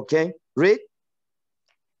patience. Okay, read.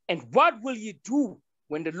 And what will ye do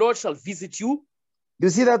when the Lord shall visit you? You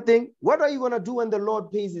see that thing? What are you going to do when the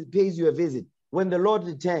Lord pays you a visit? When the Lord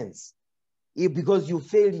returns? Because you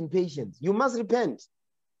failed in patience. You must repent.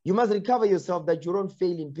 You must recover yourself that you don't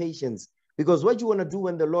fail in patience. Because what you want to do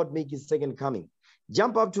when the Lord makes his second coming?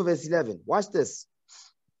 Jump up to verse 11. Watch this.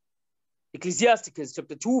 Ecclesiasticus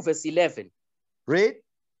chapter 2 verse 11. Read.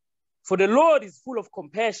 For the Lord is full of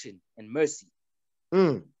compassion and mercy.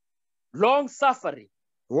 Long suffering.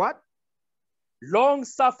 What? Long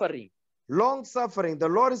suffering. Long suffering. The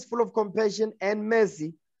Lord is full of compassion and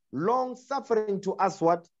mercy. Long suffering to us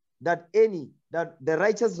what? That the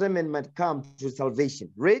righteous remnant might come to salvation.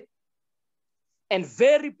 Read. And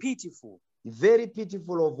very pitiful. Very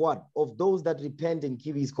pitiful of what? Of those that repent and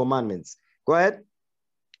keep his commandments. Go ahead.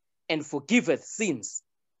 And forgiveth sins.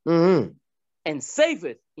 And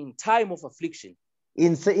saveth in time of affliction.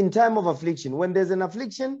 In time of affliction. When there's an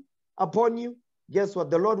affliction upon you, guess what?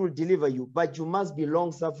 The Lord will deliver you, but you must be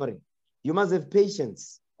long suffering. You must have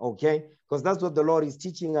patience, okay? Because that's what the Lord is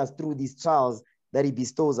teaching us through these trials that he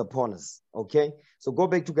bestows upon us, okay? So go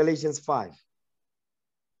back to Galatians 5.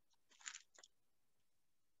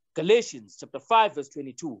 Galatians chapter 5 verse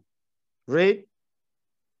 22. Read.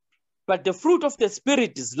 But the fruit of the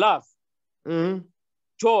Spirit is love,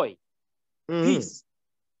 joy, peace,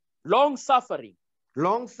 long suffering.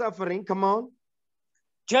 Long suffering, come on.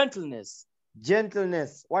 Gentleness.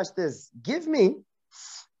 Gentleness. Watch this. Give me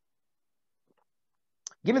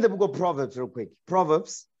the book of Proverbs real quick.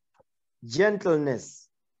 Proverbs. Gentleness.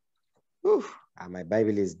 My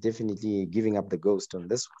Bible is definitely giving up the ghost on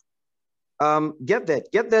this one. Get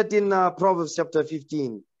that in Proverbs chapter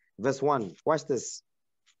 15, verse 1. Watch this.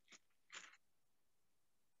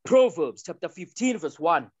 Proverbs chapter 15, verse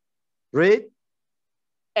 1. Read.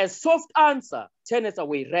 A soft answer turneth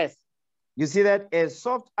away wrath. You see that? A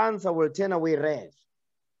soft answer will turn away wrath.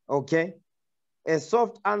 Okay? A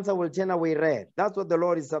soft answer will turn away wrath. That's what the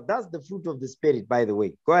Lord is. That's the fruit of the Spirit, by the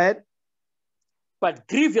way. Go ahead. But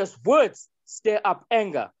grievous words stir up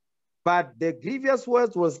anger. But the grievous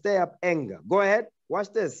words will stir up anger. Go ahead.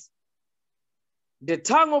 Watch this. The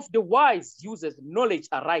tongue of the wise uses knowledge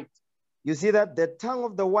aright. You see that? The tongue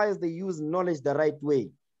of the wise, they use knowledge the right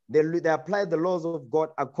way. They apply the laws of God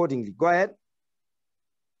accordingly. Go ahead.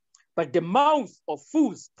 But the mouth of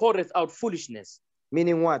fools poureth out foolishness.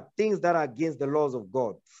 Meaning what? Things that are against the laws of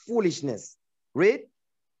God. Foolishness. Read.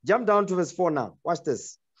 Jump down to verse 4 now. Watch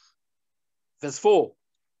this. Verse 4.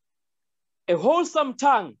 A wholesome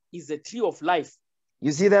tongue is a tree of life.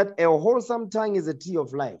 You see that? A wholesome tongue is a tree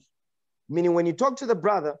of life. Meaning when you talk to the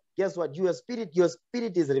brother, guess what? Your spirit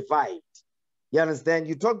is revived. You understand?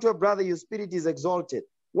 You talk to a brother, your spirit is exalted.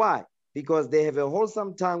 Why? Because they have a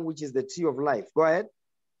wholesome tongue, which is the tree of life. Go ahead.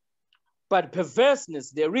 But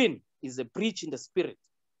perverseness therein is a breach in the spirit.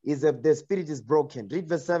 The spirit is broken. Read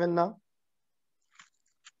verse 7 now.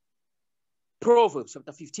 Proverbs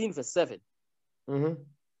chapter 15, verse 7.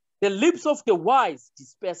 The lips of the wise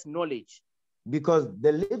disperse knowledge. Because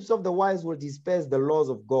the lips of the wise will disperse the laws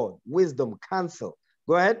of God, wisdom, counsel.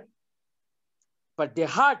 Go ahead. But the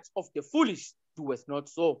heart of the foolish doeth not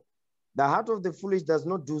so. The heart of the foolish does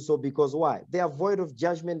not do so because why? They are void of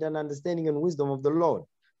judgment and understanding and wisdom of the Lord.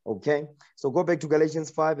 Okay, so go back to Galatians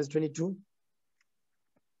 5 verse 22.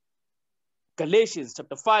 Galatians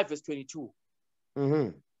chapter 5 verse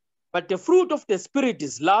 22. But the fruit of the Spirit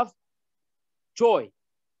is love, joy,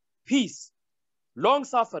 peace, long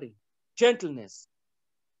suffering, gentleness,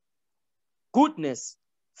 goodness,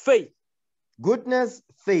 faith. Goodness,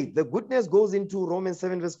 faith. The goodness goes into Romans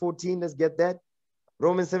 7 verse 14. Let's get that.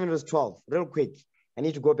 Romans 7 verse 12. Real quick. I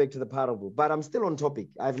need to go back to the parable, but I'm still on topic.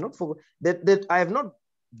 I have not forgotten that I have not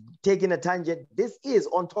taken a tangent. This is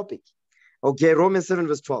on topic. Okay, Romans 7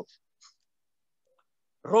 verse 12.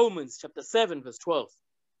 Romans chapter 7 verse 12.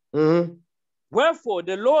 Wherefore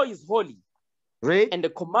the law is holy, right? And the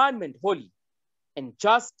commandment holy, and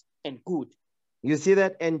just and good. You see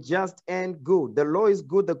that? And just and good. The law is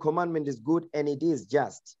good, the commandment is good, and it is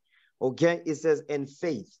just. Okay, it says, and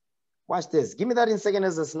faith. Watch this. Give me that in 2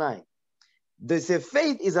 Ezra 9. They say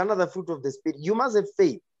faith is another fruit of the Spirit. You must have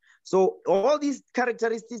faith. So all these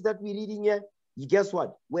characteristics that we're reading here, you guess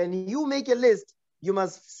what? When you make a list, you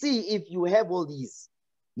must see if you have all these.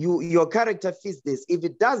 Your character fits this. If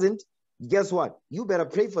it doesn't, guess what? You better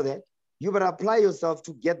pray for that. You better apply yourself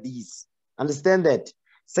to get these. Understand that?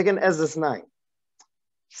 Second Ezra 9.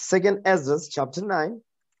 Second Ezra chapter 9.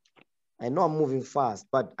 I know I'm moving fast,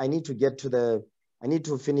 but I need to get to I need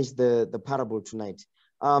to finish the parable tonight.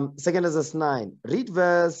 Second Ezra 9. Read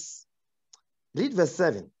verse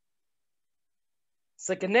 7.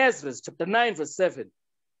 Second Ezra chapter 9, verse 7.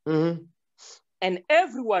 Mm-hmm. And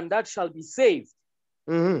everyone that shall be saved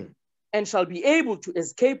Mm-hmm. and shall be able to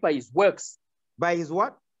escape by his works. By his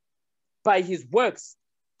what? By his works.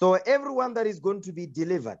 So everyone that is going to be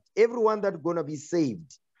delivered, everyone that's going to be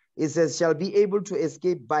saved, it says, shall be able to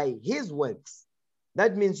escape by his works.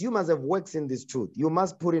 That means you must have works in this truth. You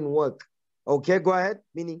must put in work. Okay, go ahead.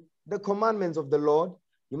 Meaning the commandments of the Lord.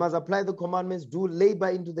 You must apply the commandments, do labor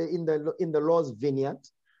in the Lord's vineyard.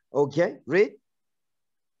 Okay, read.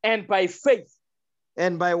 And by faith.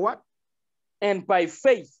 And by what? And by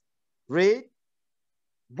faith. Read.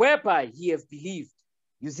 Whereby ye have believed.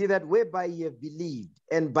 You see that? Whereby ye have believed,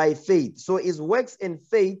 and by faith. So it's works and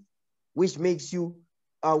faith which makes you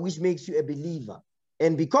a believer.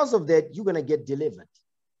 And because of that, you're gonna get delivered.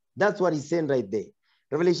 That's what he's saying right there.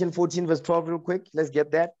 Revelation 14, verse 12, real quick. Let's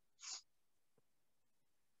get that.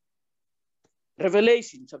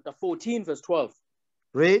 Revelation chapter 14, verse 12.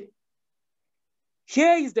 Read.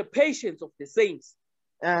 Here is the patience of the saints.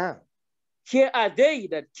 Uh-huh. Here are they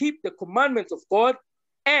that keep the commandments of God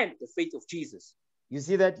and the faith of Jesus. You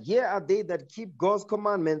see that? Here are they that keep God's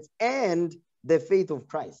commandments and the faith of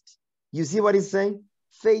Christ. You see what he's saying?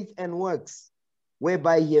 Faith and works,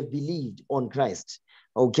 whereby ye have believed on Christ.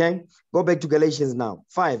 Okay? Go back to Galatians now.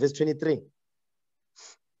 5, verse 23.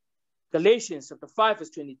 Galatians chapter 5, verse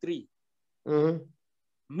 23. Mm-hmm.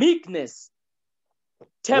 Meekness,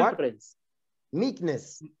 temperance. What?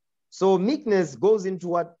 Meekness. So meekness goes into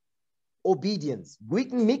what? Obedience.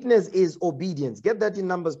 Meekness is obedience. Get that in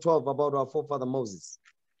Numbers 12 about our forefather Moses.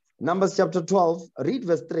 Numbers chapter 12, read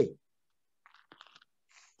verse 3.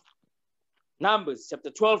 Numbers chapter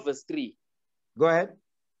 12, verse 3. Go ahead.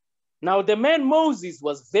 Now the man Moses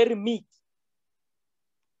was very meek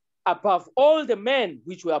above all the men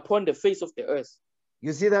which were upon the face of the earth.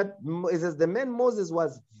 You see that? It says the man Moses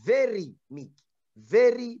was very meek.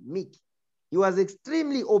 Very meek. He was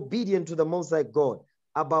extremely obedient to the Most High God,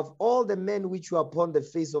 above all the men which were upon the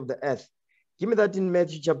face of the earth. Give me that in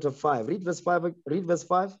Matthew chapter 5. Read verse 5. Read verse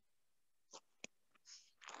 5.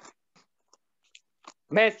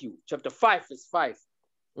 Matthew chapter 5, verse 5.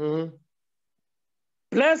 Mm-hmm.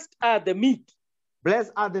 Blessed are the meek.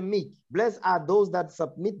 Blessed are the meek. Blessed are those that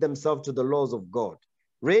submit themselves to the laws of God.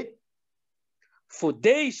 Read. For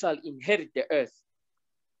they shall inherit the earth.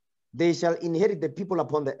 They shall inherit the people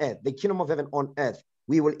upon the earth, the kingdom of heaven on earth.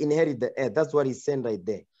 We will inherit the earth. That's what he's saying right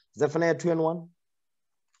there. Zephaniah 2 and 1.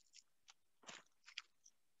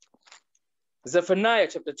 Zephaniah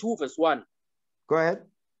chapter 2, verse 1. Go ahead.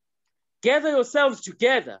 Gather yourselves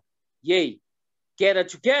together, yea, gather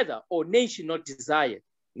together, O nation not desired.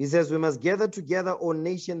 He says we must gather together, O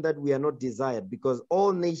nation that we are not desired, because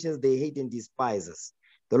all nations, they hate and despise us.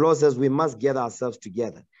 The Lord says we must gather ourselves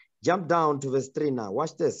together. Jump down to verse 3 now.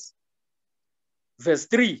 Watch this. Verse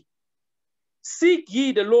 3. Seek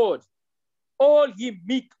ye the Lord, all ye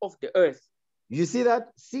meek of the earth. You see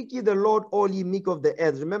that? Seek ye the Lord, all ye meek of the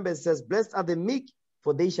earth. Remember, it says, blessed are the meek,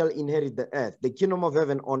 for they shall inherit the earth, the kingdom of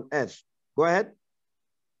heaven on earth. Go ahead.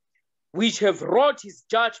 Which have wrought his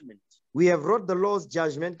judgment. We have wrought the Lord's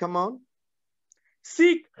judgment. Come on.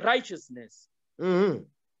 Seek righteousness. Mm-hmm.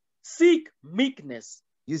 Seek meekness.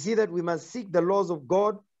 You see that we must seek the laws of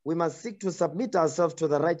God. We must seek to submit ourselves to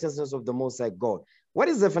the righteousness of the Most High God. What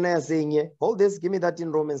is Zephaniah saying here? Hold this. Give me that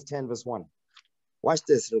in Romans 10, verse 1. Watch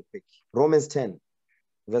this real quick. Romans 10,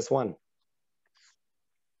 verse 1.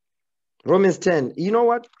 Romans 10. You know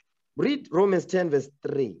what? Read Romans 10, verse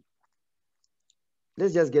 3.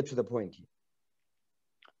 Let's just get to the point here.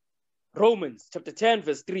 Romans chapter 10,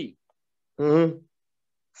 verse 3. Mm-hmm.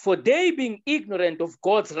 For they being ignorant of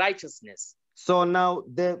God's righteousness. So now,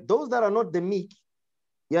 those that are not the meek,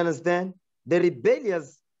 you understand? The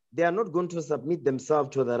rebellious, they are not going to submit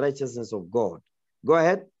themselves to the righteousness of God. Go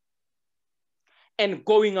ahead. And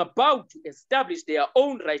going about to establish their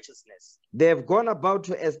own righteousness. They have gone about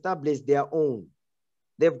to establish their own.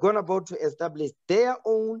 They've gone about to establish their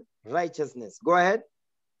own righteousness. Go ahead.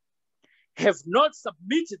 Have not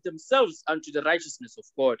submitted themselves unto the righteousness of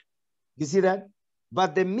God. You see that?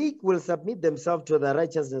 But the meek will submit themselves to the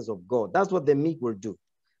righteousness of God. That's what the meek will do.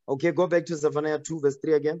 Okay, go back to Zephaniah 2, verse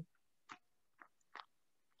 3 again.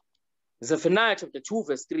 Zephaniah chapter 2,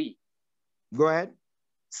 verse 3. Go ahead.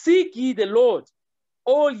 Seek ye the Lord,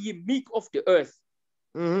 all ye meek of the earth,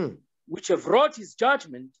 which have wrought his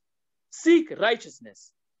judgment. Seek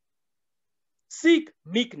righteousness. Seek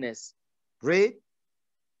meekness. Read.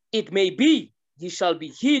 It may be ye shall be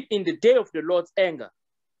hid in the day of the Lord's anger.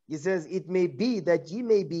 He says, it may be that ye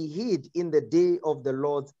may be hid in the day of the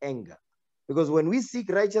Lord's anger. Because when we seek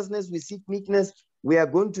righteousness, we seek meekness, we are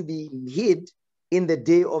going to be hid in the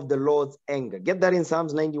day of the Lord's anger. Get that in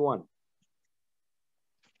Psalms 91.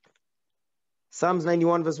 Psalms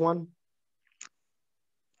 91 verse 1.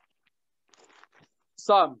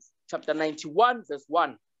 Psalms chapter 91 verse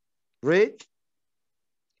 1. Read.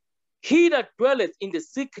 He that dwelleth in the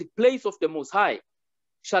secret place of the Most High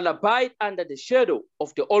shall abide under the shadow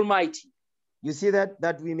of the Almighty. You see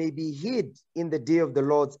that we may be hid in the day of the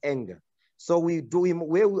Lord's anger. So we do him.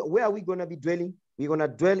 Where are we going to be dwelling? We're going to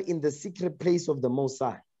dwell in the secret place of the Most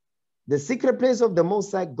High. The secret place of the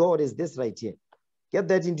Most High God is this right here. Get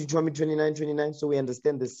that in Deuteronomy 29:29, so we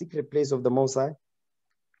understand the secret place of the Most High.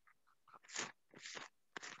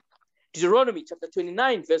 Deuteronomy chapter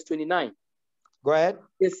 29 verse 29. Go ahead.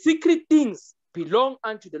 The secret things belong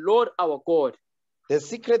unto the Lord our God. The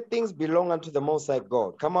secret things belong unto the Most High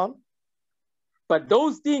God. Come on. But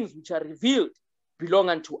those things which are revealed belong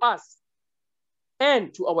unto us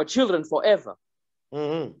and to our children forever.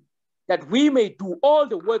 Mm-hmm. That we may do all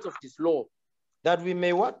the words of this law. That we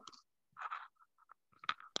may what?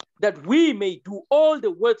 That we may do all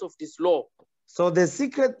the words of this law. So the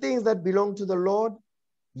secret things that belong to the Lord,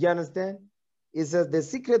 you understand? It says the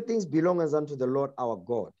secret things belong as unto the Lord our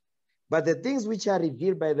God. But the things which are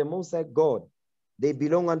revealed by the Most High God, they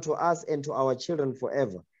belong unto us and to our children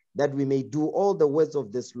forever, that we may do all the words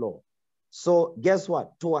of this law. So guess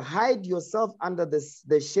what? To hide yourself under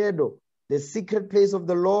the shadow, the secret place of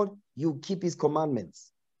the Lord, you keep his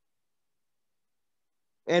commandments.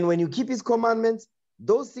 And when you keep his commandments,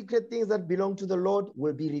 those secret things that belong to the Lord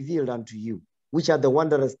will be revealed unto you, which are the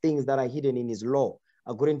wondrous things that are hidden in his law,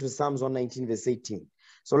 according to Psalms 119 verse 18.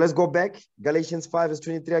 So let's go back. Galatians 5 verse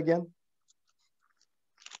 23 again.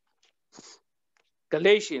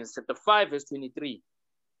 Galatians chapter 5 verse 23.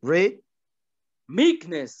 Read.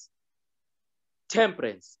 Meekness,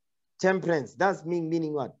 temperance. Temperance, that's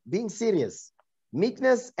meaning what? Being serious.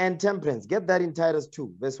 Meekness and temperance. Get that in Titus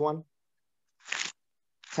 2 verse 1.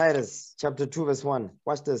 Titus chapter 2 verse 1.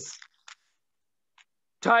 Watch this.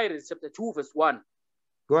 Titus chapter 2 verse 1.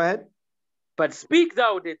 Go ahead. But speak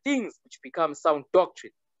thou the things which become sound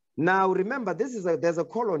doctrine. Now remember, there's a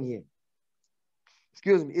colon here.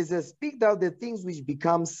 Excuse me. It says, speak thou the things which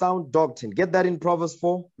become sound doctrine. Get that in Proverbs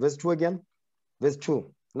 4 verse 2 again. Verse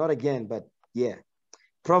 2. Not again, but yeah.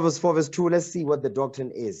 Proverbs 4 verse 2. Let's see what the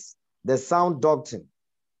doctrine is. The sound doctrine.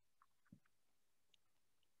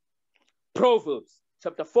 Proverbs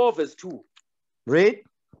chapter 4 verse 2. Read.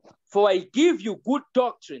 For I give you good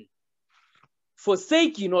doctrine.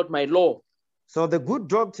 Forsake ye not my law. So the good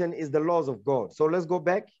doctrine is the laws of God. So let's go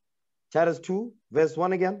back. Titus 2 verse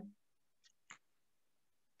 1 again.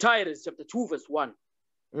 Titus chapter 2 verse 1.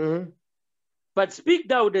 Mm-hmm. But speak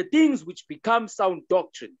thou the things which become sound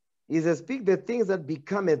doctrine. He says, speak the things that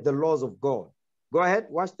becometh the laws of God. Go ahead,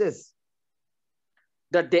 watch this.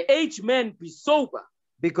 That the aged man be sober.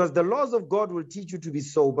 Because the laws of God will teach you to be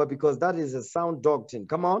sober, because that is a sound doctrine.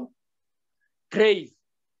 Come on. Grave.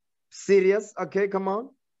 Serious. Okay, come on.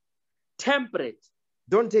 Temperate.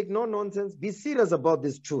 Don't take no nonsense. Be serious about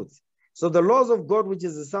this truth. So the laws of God, which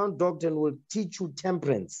is a sound doctrine, will teach you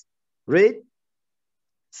temperance. Read.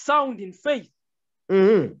 Sound in faith.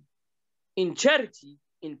 Mm-hmm. In charity,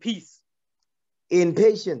 in peace. In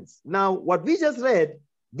patience. Now, what we just read,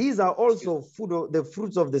 these are also the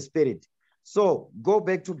fruits of the Spirit. So go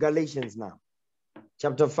back to Galatians now.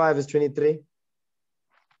 Chapter 5 verse 23.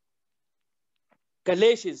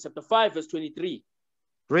 Galatians chapter 5 verse 23.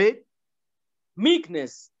 Read.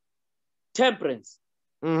 Meekness, temperance.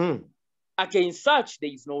 Mm-hmm. Against such there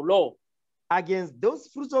is no law. Against those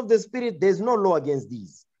fruits of the Spirit, there's no law against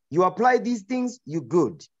these. You apply these things, you're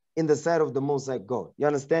good in the sight of the Most High God. You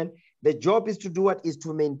understand? The job is to do what? Is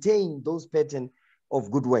to maintain those patterns of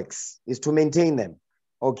good works. Is to maintain them.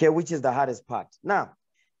 Okay, which is the hardest part. Now,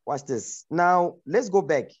 watch this. Now, let's go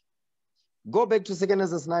back. Go back to 2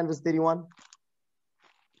 Ezra 9 verse 31.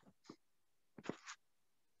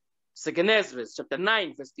 2 Ezra chapter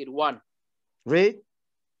 9 verse 31. Read.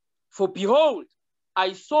 For behold,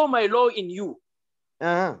 I saw my law in you,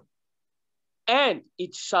 and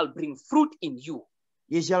it shall bring fruit in you.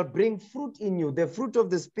 It shall bring fruit in you, the fruit of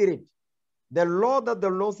the Spirit. The law that the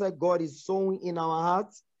Lord Thy God is sowing in our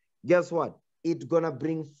hearts, guess what? It's going to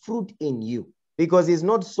bring fruit in you, because it's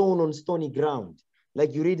not sown on stony ground,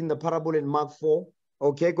 like you read in the parable in Mark 4.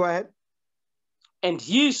 Okay, go ahead. And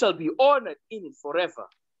ye shall be honored in it forever.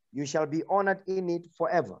 You shall be honored in it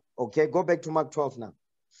forever. Okay, go back to Mark 12 now.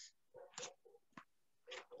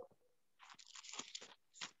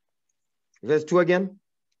 Verse 2 again.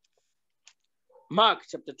 Mark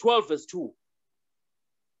chapter 12, verse 2.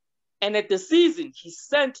 And at the season he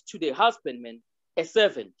sent to the husbandman a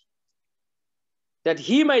servant, that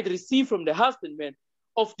he might receive from the husbandman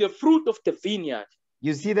of the fruit of the vineyard.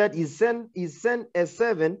 You see that he sent a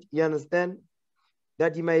servant, you understand,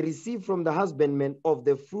 that he might receive from the husbandman of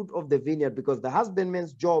the fruit of the vineyard, because the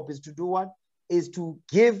husbandman's job is to do what? Is to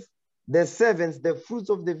give the servants the fruits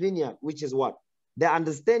of the vineyard, which is what? The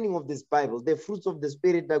understanding of this Bible, the fruits of the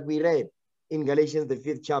Spirit that we read in Galatians, the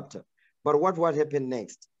 5th chapter. But what happened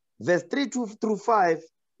next? Verse 3 through 5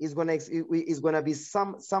 is gonna be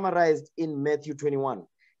summarized in Matthew 21.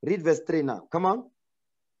 Read verse 3 now. Come on.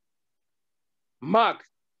 Mark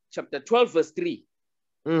chapter 12, verse 3.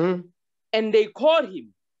 Mm-hmm. And they caught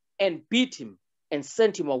him and beat him and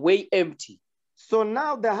sent him away empty. So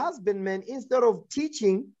now the husbandman, instead of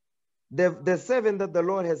teaching the servant that the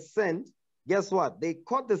Lord has sent, guess what? They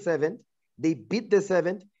caught the servant, they beat the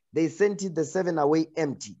servant, they sent the servant away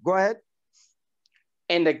empty. Go ahead.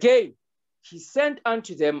 And again, he sent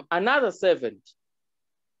unto them another servant,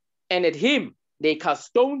 and at him they cast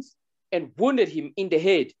stones and wounded him in the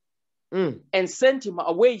head, and sent him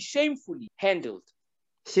away shamefully handled.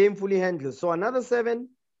 Shamefully handled. So another servant,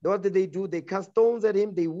 what did they do? They cast stones at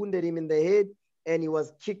him, they wounded him in the head, and he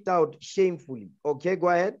was kicked out shamefully. Okay, go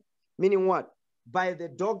ahead. Meaning what? By the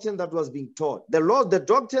doctrine that was being taught. The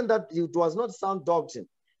doctrine that it was not sound doctrine.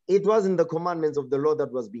 It was in the commandments of the Lord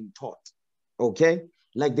that was being taught. Okay?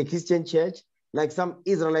 Like the Christian church, like some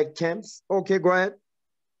Israelite camps. Okay, go ahead.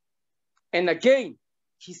 And again,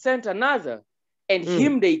 he sent another, and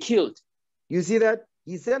him they killed. You see that?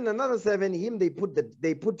 He sent another servant, him they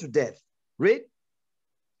put to death. Read.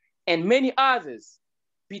 And many others,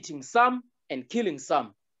 beating some and killing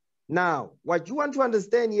some. Now, what you want to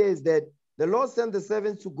understand here is that the Lord sent the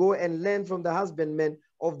servants to go and learn from the husbandmen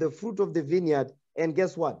of the fruit of the vineyard. And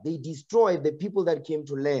guess what? They destroyed the people that came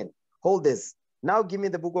to learn. Hold this. Now give me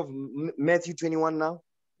the book of Matthew 21 now,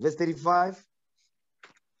 verse 35.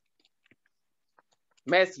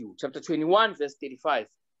 Matthew chapter 21, verse 35.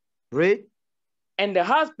 Read. And the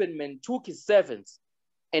husbandman took his servants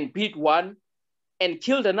and beat one and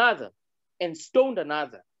killed another and stoned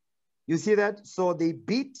another. You see that? So they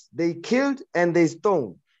beat, they killed, and they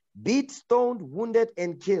stoned. Beat, stoned, wounded,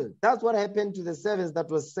 and killed. That's what happened to the servants that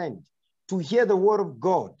was sent to hear the word of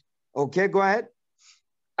God. Okay, go ahead.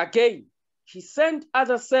 Again, he sent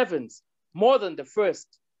other servants more than the first.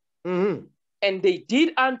 And they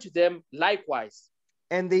did unto them likewise.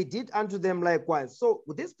 And they did unto them likewise. So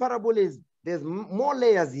this parable there's more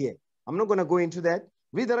layers here. I'm not going to go into that.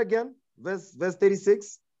 Read that again. Verse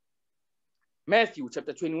 36. Matthew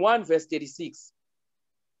chapter 21, verse 36.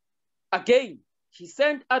 Again, he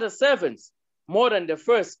sent other servants more than the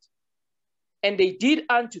first, and they did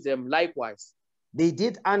unto them likewise. They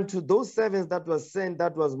did unto those servants that was sent,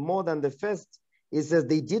 that was more than the first. It says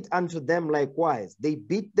they did unto them likewise. They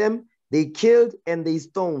beat them, they killed, and they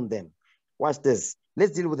stoned them. Watch this.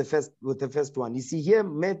 Let's deal with the first one. You see here,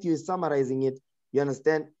 Matthew is summarizing it. You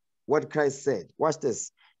understand what Christ said. Watch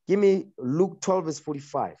this. Give me Luke 12, verse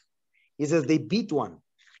 45. He says they beat one.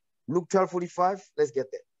 Luke 12, 45. Let's get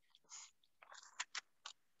there.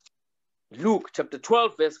 Luke chapter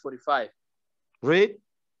 12, verse 45. Read.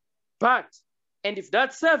 But, and if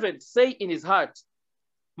that servant say in his heart,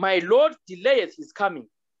 my Lord delayeth his coming,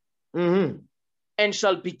 and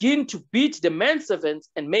shall begin to beat the menservants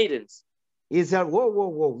and maidens. He said,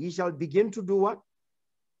 whoa. He shall begin to do what?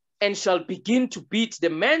 And shall begin to beat the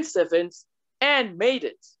menservants and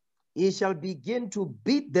maidens. He shall begin to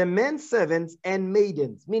beat the menservants and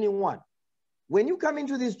maidens. Meaning what? When you come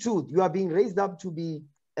into this truth, you are being raised up to be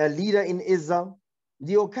a leader in Israel.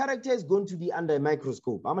 Your character is going to be under a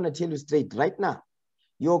microscope. I'm going to tell you straight right now.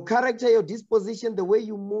 Your character, your disposition, the way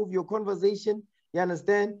you move, your conversation, you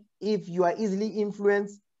understand? If you are easily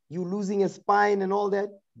influenced, you losing a spine and all that,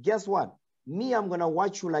 guess what? Me, I'm going to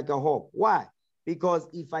watch you like a hawk. Why? Because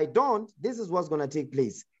if I don't, this is what's going to take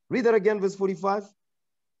place. Read that again, verse 45.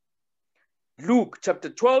 Luke chapter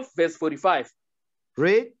 12, verse 45.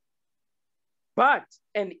 Read. But,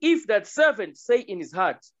 and if that servant say in his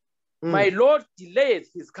heart, my Lord delayeth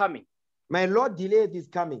his coming. My Lord delayeth his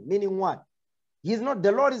coming. Meaning what?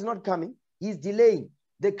 The Lord is not coming. He's delaying.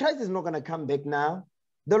 The Christ is not going to come back now.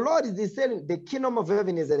 The Lord is saying the kingdom of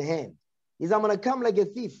heaven is at hand. I'm going to come like a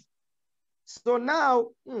thief. So now,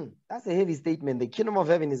 that's a heavy statement. The kingdom of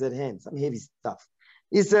heaven is at hand. Some heavy stuff.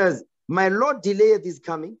 It says, my Lord delayeth his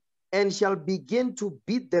coming and shall begin to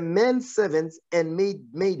beat the men servants and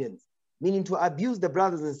maidens, meaning to abuse the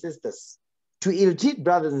brothers and sisters, to ill-treat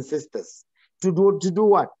brothers and sisters, to do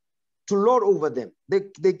what? To lord over them.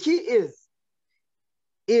 The key is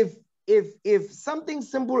if something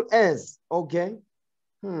simple as, okay,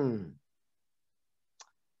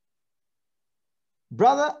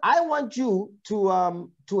 brother, I want you to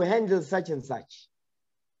handle such and such.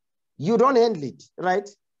 You don't handle it, right?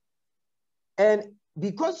 And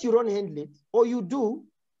because you don't handle it, or you do,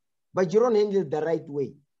 but you don't handle it the right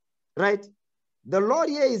way, right? The Lord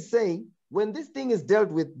here is saying, when this thing is dealt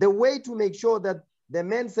with, the way to make sure that the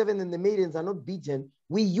men-servant and the maidens are not beaten,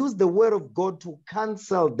 we use the word of God to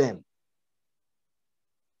counsel them.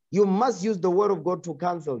 You must use the word of God to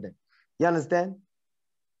counsel them. You understand?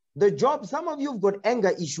 The job, some of you have got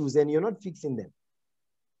anger issues and you're not fixing them.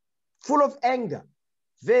 Full of anger,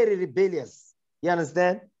 very rebellious. You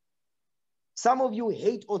understand? Some of you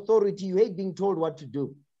hate authority. You hate being told what to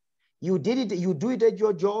do. You did it. You do it at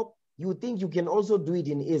your job. You think you can also do it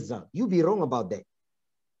in Israel. You be wrong about that.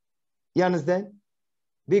 You understand?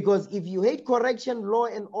 Because if you hate correction, law,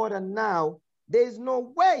 and order now, there's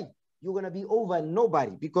no way you're going to be over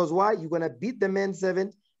nobody. Because why? You're going to beat the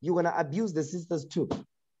man-servant. You're going to abuse the sisters too.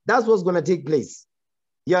 That's what's going to take place.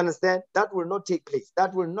 You understand? That will not take place.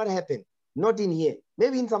 That will not happen. Not in here.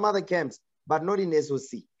 Maybe in some other camps, but not in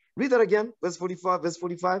SOC. Read that again. Verse 45. Verse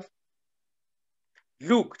 45.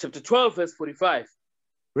 Luke chapter 12, verse 45.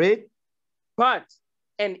 Read. But,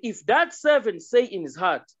 and if that servant say in his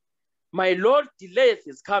heart, my Lord delayeth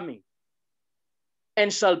his coming,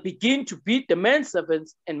 and shall begin to beat the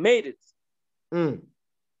manservants and maidens,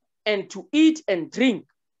 and to eat and drink,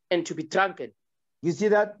 and to be drunken. You see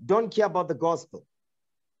that? Don't care about the gospel.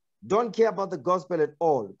 Don't care about the gospel at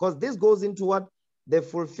all. Because this goes into what? The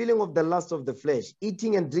fulfilling of the lust of the flesh.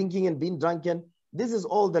 Eating and drinking and being drunken. This is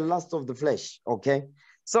all the lust of the flesh. Okay?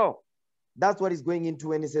 So, that's what he's going into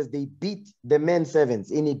when he says they beat the men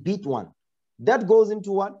servants. And he beat one. That goes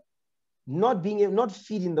into what? Not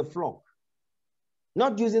feeding the flock.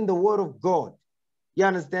 Not using the word of God. You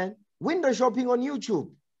understand? Window shopping on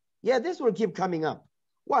YouTube. Yeah, this will keep coming up.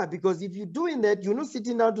 Why? Because if you're doing that, you're not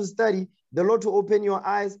sitting down to study the Lord to open your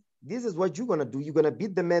eyes. This is what you're going to do. You're going to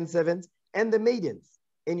beat the men servants and the maidens.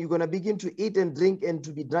 And you're going to begin to eat and drink and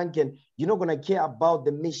to be drunken. You're not going to care about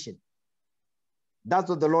the mission. That's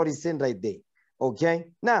what the Lord is saying right there. Okay?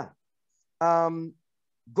 Now,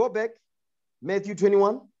 go back. Matthew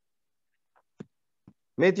 21.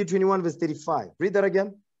 Matthew 21, verse 35. Read that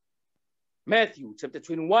again. Matthew chapter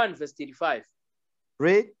 21, verse 35.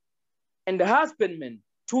 Read. And the husbandman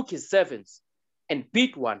took his servants and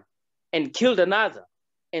beat one and killed another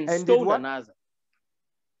and stoned another.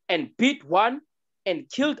 And beat one and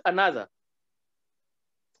killed another.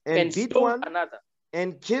 And beat one another.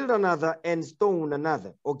 And killed another and stoned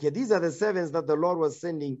another. Okay, these are the servants that the Lord was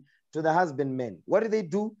sending to the husbandmen. What did they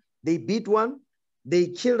do? They beat one, they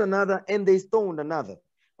killed another, and they stoned another.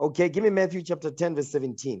 Okay, give me Matthew chapter 10, verse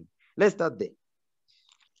 17. Let's start there.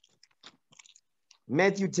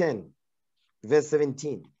 Matthew 10, verse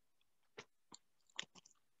 17.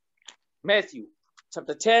 Matthew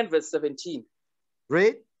chapter 10, verse 17.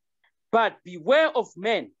 Read. But beware of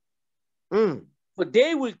men, for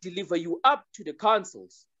they will deliver you up to the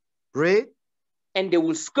councils. Read. And they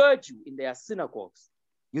will scourge you in their synagogues.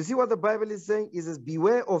 You see what the Bible is saying? It says,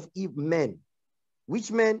 beware of evil men.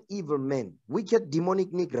 Which men? Evil men. Wicked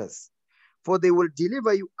demonic niggers. For they will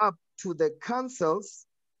deliver you up to the councils.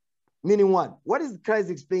 Meaning what? What is Christ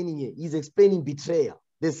explaining here? He's explaining betrayal.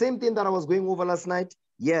 The same thing that I was going over last night.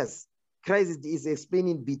 Yes, Christ is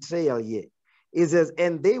explaining betrayal here. It says,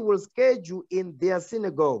 and they will scourge you in their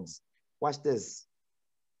synagogues. Watch this.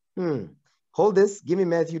 Hold this. Give me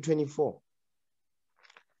Matthew 24.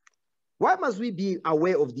 Why must we be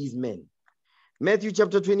aware of these men? Matthew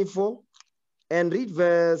chapter 24 and read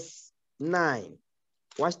verse 9.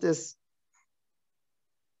 Watch this.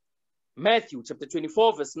 Matthew chapter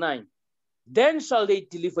 24, verse 9. Then shall they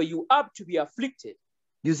deliver you up to be afflicted.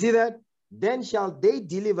 You see that? Then shall they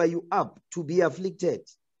deliver you up to be afflicted.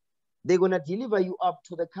 They're going to deliver you up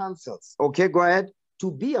to the councils. Okay, go ahead.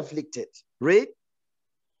 To be afflicted. Read.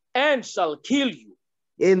 And shall kill you.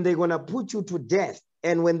 And they're going to put you to death.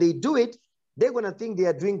 And when they do it, they're going to think they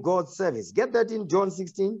are doing God's service. Get that in John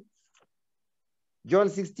 16. John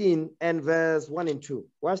 16 and verse 1 and 2.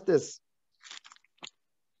 Watch this.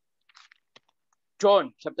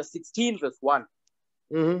 John chapter 16, verse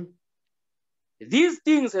 1. These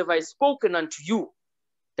things have I spoken unto you,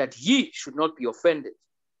 that ye should not be offended.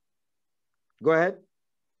 Go ahead.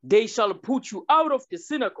 They shall put you out of the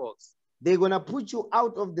synagogues. They're going to put you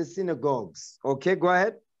out of the synagogues. Okay, go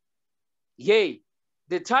ahead. Yea,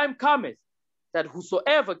 the time cometh that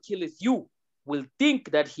whosoever killeth you will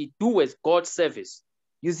think that he doeth God's service.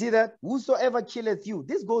 You see that? Whosoever killeth you.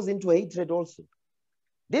 This goes into hatred also.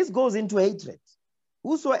 This goes into hatred.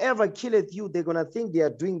 Whosoever killeth you, they're going to think they are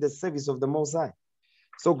doing the service of the Most High.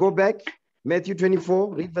 So go back, Matthew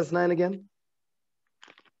 24, read verse 9 again.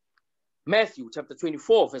 Matthew chapter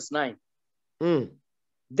 24, verse 9.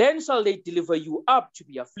 Then shall they deliver you up to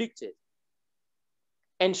be afflicted,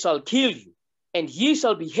 and shall kill you, and ye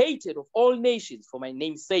shall be hated of all nations for my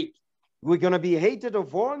name's sake. We're going to be hated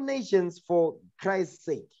of all nations for Christ's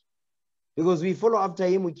sake. Because we follow after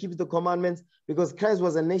him, we keep the commandments, because Christ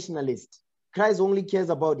was a nationalist. Christ only cares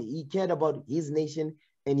about it. He cared about his nation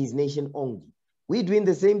and his nation only. We're doing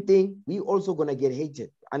the same thing. We also going to get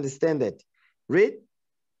hated. Understand that. Read.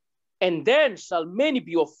 And then shall many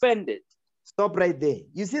be offended. Stop right there.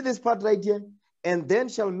 You see this part right here? And then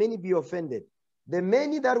shall many be offended. The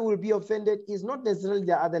many that will be offended is not necessarily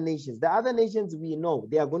the other nations. The other nations, we know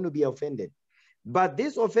they are going to be offended. But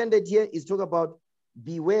this offended here is talking about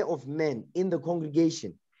beware of men in the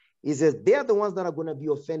congregation. He says they are the ones that are going to be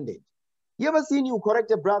offended. You ever seen you correct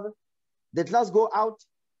a brother? The class go out.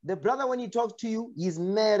 The brother, when he talks to you, he's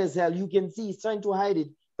mad as hell. You can see he's trying to hide it,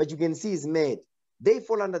 but you can see he's mad. They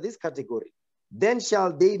fall under this category. Then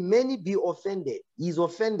shall they many be offended. He's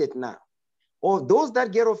offended now. Or those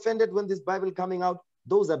that get offended when this Bible coming out,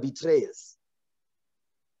 those are betrayers.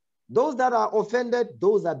 Those that are offended,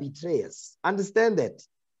 those are betrayers. Understand that.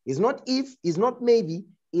 It's not if, it's not maybe,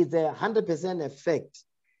 it's 100% effect.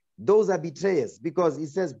 Those are betrayers, because it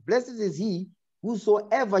says, blessed is he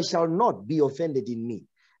whosoever shall not be offended in me.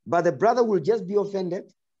 But the brother will just be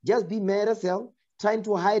offended, just be mad as hell, trying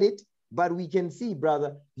to hide it. But we can see,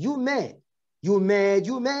 brother, you mad, you mad,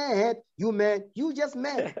 you mad, you mad, you just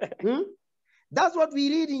mad. That's what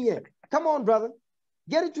we're reading here. Come on, brother,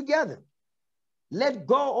 get it together. Let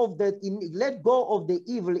go of the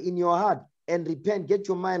evil in your heart and repent. Get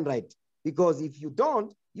your mind right, because if you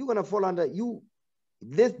don't, you're gonna fall under you.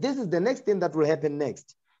 This is the next thing that will happen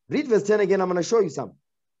next. Read verse 10 again. I'm gonna show you some.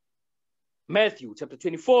 Matthew chapter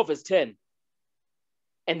 24, verse 10.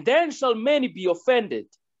 And then shall many be offended,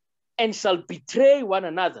 and shall betray one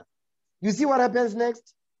another. You see what happens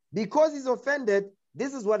next? Because he's offended,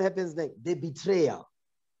 this is what happens next. The betrayal.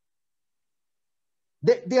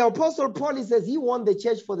 The Apostle Paul, he says he won the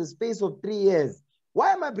church for the space of 3 years.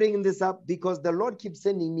 Why am I bringing this up? Because the Lord keeps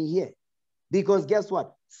sending me here. Because guess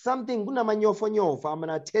what? Something, I'm going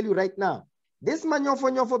to tell you right now. This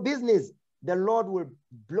manyofo business, the Lord will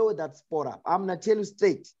blow that spot up. I'm going to tell you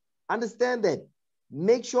straight. Understand that.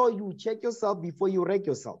 Make sure you check yourself before you wreck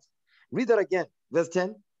yourself. Read that again. Verse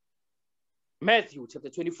 10. Matthew chapter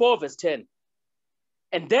 24, verse 10.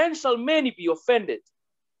 And then shall many be offended,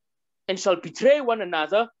 and shall betray one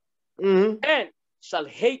another, and shall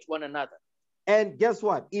hate one another. And guess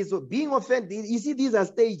what? Is being offended. You see, these are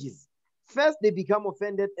stages. First, they become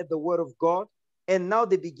offended at the word of God, and now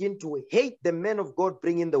they begin to hate the men of God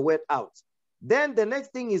bringing the word out. Then the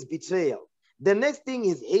next thing is betrayal. The next thing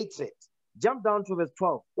is hatred. Jump down to verse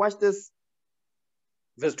 12. Watch this.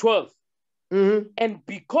 Verse 12. And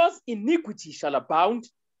because iniquity shall abound.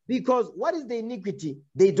 Because what is the iniquity?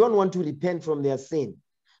 They don't want to repent from their sin.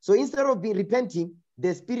 So instead of repenting,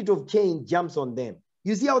 the spirit of Cain jumps on them.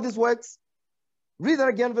 You see how this works? Read that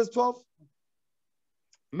again, verse 12.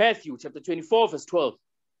 Matthew chapter 24, verse 12.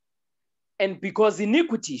 And because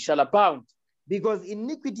iniquity shall abound. Because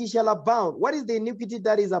iniquity shall abound. What is the iniquity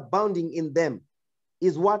that is abounding in them?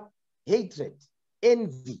 Is what? Hatred,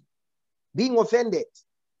 envy, being offended.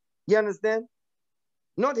 You understand?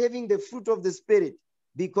 Not having the fruit of the spirit.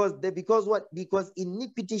 Because what? Because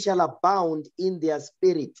iniquity shall abound in their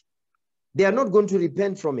spirit. They are not going to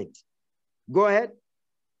repent from it. Go ahead.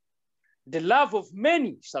 The love of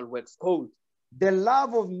many shall wax cold. The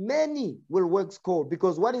love of many will wax cold.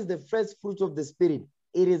 Because what is the first fruit of the spirit?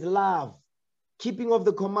 It is love, keeping of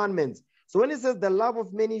the commandments. So when it says the love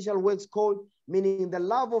of many shall wax cold, meaning the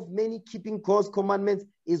love of many keeping God's commandments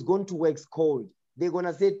is going to wax cold. They're going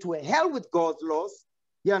to say, to hell with God's laws.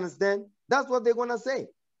 You understand? That's what they're going to say.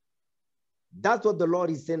 That's what the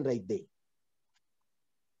Lord is saying right there.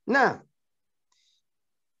 Now,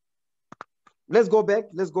 let's go back.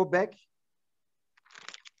 Let's go back.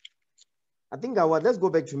 I think let's go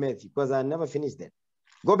back to Matthew, because I never finished that.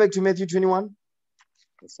 Go back to Matthew 21.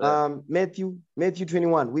 Yes, Matthew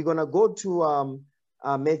 21. We're going to go to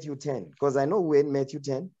Matthew 10, because I know we're in Matthew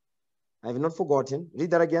 10. I have not forgotten.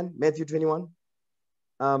 Read that again. Matthew 21,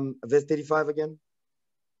 verse 35 again.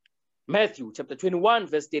 Matthew chapter 21,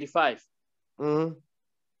 verse 35. And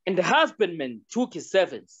the husbandman took his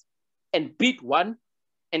servants and beat one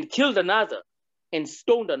and killed another and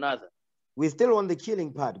stoned another. We're still on the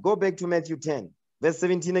killing part. Go back to Matthew 10, verse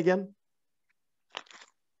 17 again.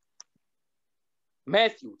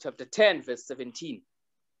 Matthew chapter 10, verse 17.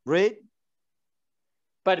 Read.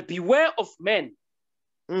 But beware of men,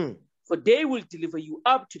 for they will deliver you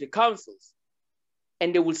up to the councils,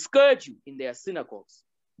 and they will scourge you in their synagogues.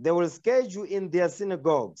 They will scourge you in their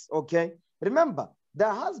synagogues, okay? Remember, the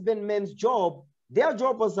husbandman's job, their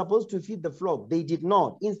job was supposed to feed the flock. They did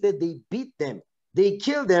not. Instead, they beat them. They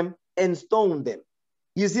killed them and stoned them.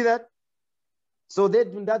 You see that? So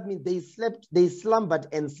that means they slumbered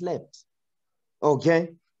and slept.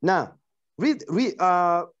 Okay? Now, read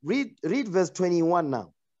verse 21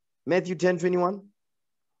 now. Matthew 10:21.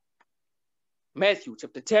 Matthew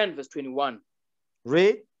chapter 10, verse 21.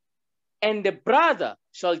 Read. And the brother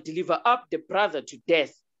shall deliver up the brother to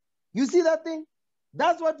death. You see that thing?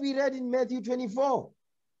 That's what we read in Matthew 24.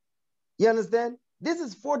 You understand? This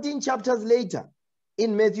is 14 chapters later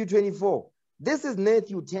in Matthew 24. This is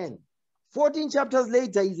Matthew 10. 14 chapters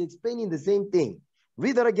later, he's explaining the same thing.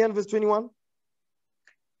 Read that again, verse 21.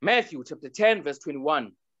 Matthew chapter 10, verse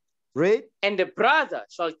 21. Read. And the brother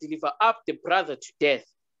shall deliver up the brother to death.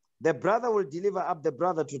 The brother will deliver up the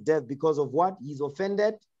brother to death because of what? He's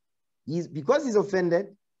offended. Because he's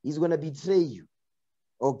offended, he's going to betray you.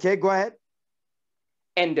 Okay, go ahead.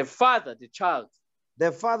 And the father, the child.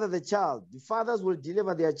 The father, the child. The fathers will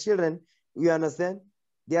deliver their children, you understand?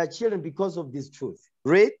 Their children because of this truth.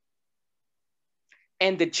 Read.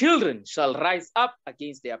 And the children shall rise up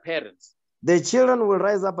against their parents. The children will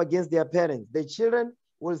rise up against their parents. The children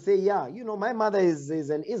will say, yeah, you know, my mother is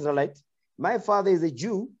an Israelite. My father is a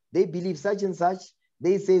Jew. They believe such and such.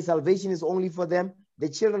 They say salvation is only for them. The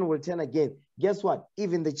children will turn again. Guess what?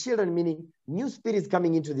 Even the children, meaning new spirits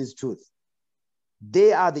coming into this truth.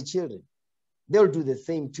 They are the children. They'll do the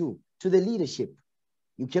same too, to the leadership.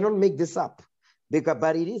 You cannot make this up.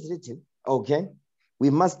 But it is written, okay? We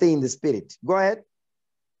must stay in the spirit. Go ahead.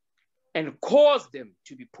 And cause them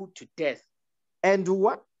to be put to death. And do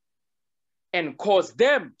what? And cause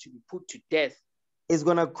them to be put to death. It's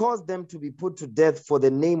going to cause them to be put to death for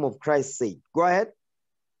the name of Christ's sake. Go ahead.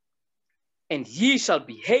 And ye shall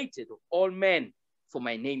be hated of all men for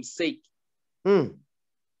my name's sake.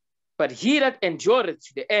 But he that endureth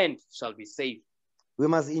to the end shall be saved. We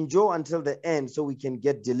must endure until the end so we can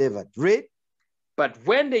get delivered. Read. But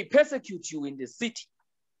when they persecute you in the city,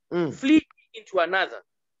 flee into another.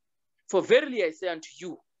 For verily I say unto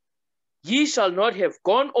you, ye shall not have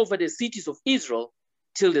gone over the cities of Israel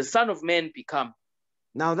till the Son of Man be come.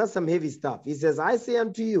 Now that's some heavy stuff. He says, I say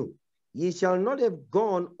unto you, ye shall not have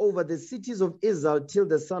gone over the cities of Israel till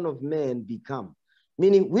the Son of Man be come.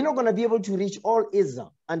 Meaning, we're not going to be able to reach all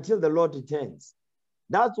Israel until the Lord returns.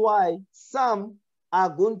 That's why some are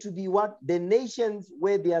going to be what? The nations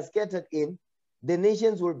where they are scattered in, the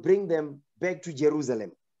nations will bring them back to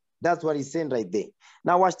Jerusalem. That's what he's saying right there.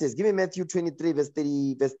 Now watch this. Give me Matthew 23, verse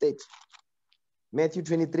 30, verse 30. Matthew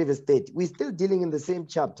 23, verse 30. We're still dealing in the same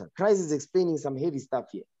chapter. Christ is explaining some heavy stuff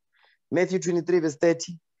here. Matthew 23, verse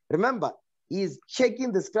 30. Remember, he's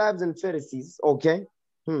checking the scribes and Pharisees, okay?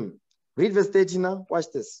 Read verse 30 now.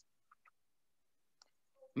 Watch this.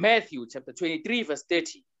 Matthew chapter 23, verse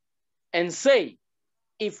 30. And say,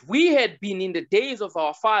 if we had been in the days of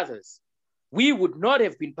our fathers, we would not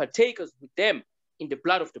have been partakers with them in the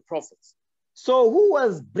blood of the prophets. So who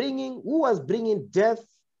was bringing death?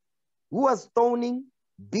 Who was stoning,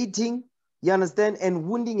 beating, you understand, and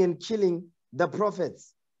wounding and killing the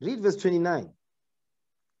prophets? Read verse 29.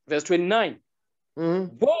 Verse 29.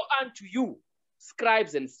 Woe unto you,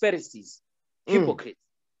 scribes and Pharisees, hypocrites.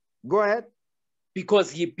 Go ahead.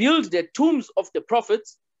 Because ye build the tombs of the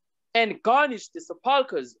prophets and garnish the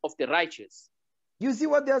sepulchres of the righteous. You see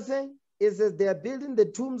what they're saying? It says they are building the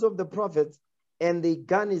tombs of the prophets and they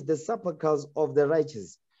garnish the sepulchres of the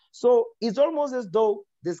righteous. So it's almost as though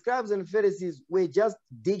the scribes and Pharisees were just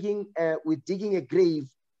digging a grave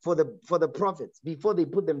for the prophets before they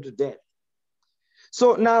put them to death.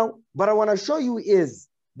 So now, what I want to show you is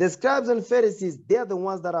the scribes and Pharisees, they're the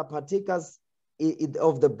ones that are partakers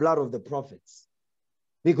of the blood of the prophets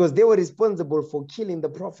because they were responsible for killing the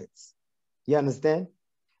prophets. You understand?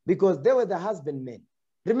 Because they were the husbandmen.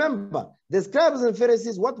 Remember, the scribes and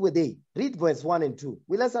Pharisees, what were they? Read verse 1 and 2.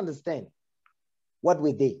 Well, let's understand. What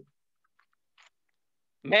were they?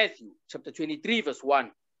 Matthew chapter 23, verse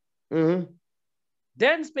 1.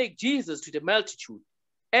 Then spake Jesus to the multitude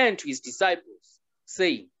and to his disciples,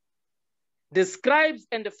 saying, the scribes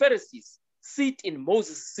and the Pharisees sit in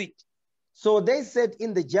Moses' seat. So they sat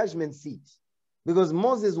in the judgment seat because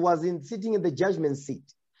Moses was sitting in the judgment seat.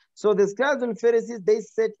 So the scribes and Pharisees, they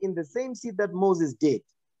sat in the same seat that Moses did.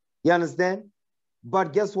 You understand?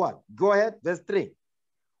 But guess what? Go ahead, verse 3.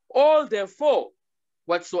 All therefore,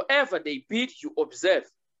 whatsoever they bid you observe,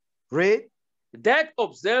 read, that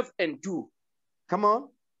observe and do. Come on.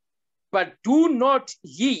 But do not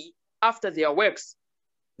ye after their works,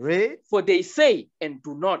 Read. for they say and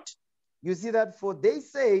do not. You see that? For they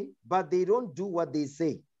say, but they don't do what they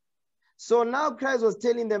say. So now Christ was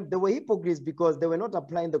telling them they were hypocrites because they were not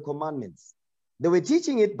applying the commandments. They were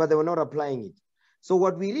teaching it, but they were not applying it. So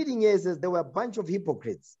what we're reading here is there were a bunch of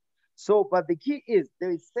hypocrites. So, but the key is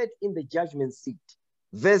they set in the judgment seat.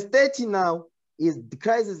 Verse 30 now is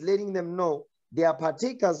Christ is letting them know they are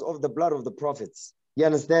partakers of the blood of the prophets. You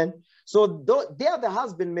understand? So they are the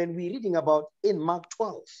husbandmen we're reading about in Mark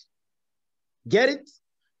 12. Get it?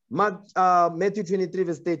 Matthew 23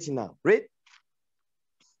 verse 30 now. Read.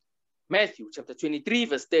 Matthew chapter 23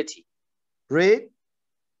 verse 30. Read.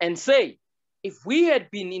 And say, if we had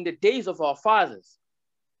been in the days of our fathers,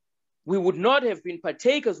 we would not have been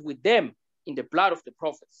partakers with them in the blood of the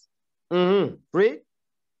prophets. Read.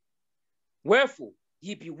 Wherefore,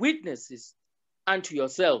 ye be witnesses unto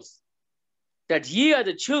yourselves, that ye are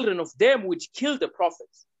the children of them which killed the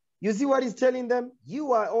prophets. You see what he's telling them?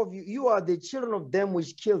 You are the children of them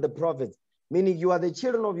which killed the prophets. Meaning you are the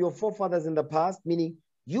children of your forefathers in the past. Meaning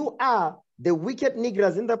you are the wicked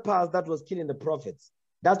Negroes in the past that was killing the prophets.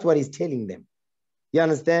 That's what he's telling them. You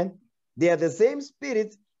understand? They are the same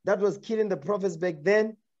spirits that was killing the prophets back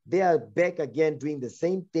then. They are back again doing the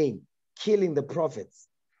same thing, killing the prophets,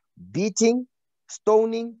 beating,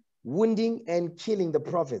 stoning, wounding, and killing the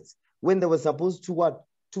prophets when they were supposed to what?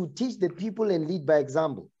 To teach the people and lead by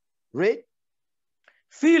example. Read.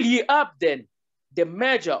 Fill ye up then the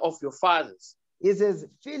measure of your fathers. It says,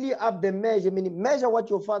 fill ye up the measure, meaning measure what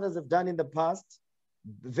your fathers have done in the past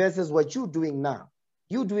versus what you're doing now.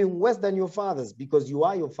 You're doing worse than your fathers because you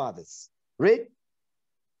are your fathers. Read.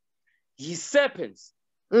 Ye serpents,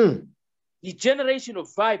 ye generation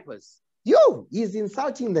of vipers. He's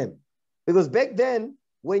insulting them. Because back then,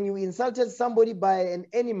 when you insulted somebody by an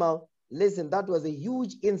animal, listen, that was a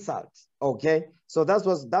huge insult. Okay? So that's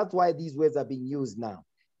why these words are being used now.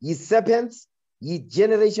 Ye serpents, ye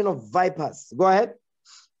generation of vipers. Go ahead.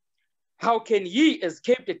 How can ye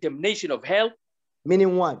escape the damnation of hell?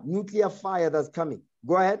 Meaning what? Nuclear fire that's coming.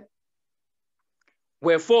 Go ahead.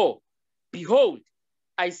 Wherefore, behold,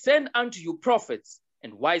 I send unto you prophets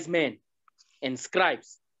and wise men and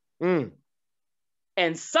scribes. And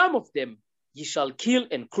some of them ye shall kill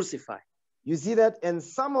and crucify. You see that? And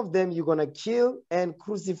some of them you're going to kill and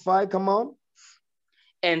crucify. Come on.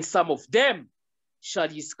 And some of them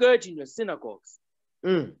shall ye scourge in your synagogues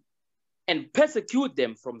and persecute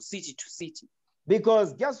them from city to city.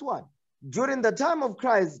 Because guess what? During the time of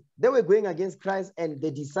Christ, they were going against Christ and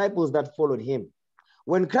the disciples that followed him.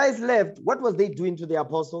 When Christ left, what was they doing to the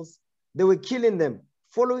apostles? They were killing them,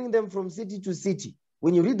 following them from city to city.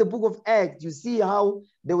 When you read the book of Acts, you see how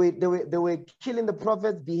they were killing the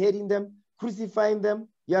prophets, beheading them, crucifying them,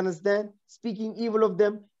 you understand? Speaking evil of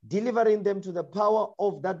them, delivering them to the power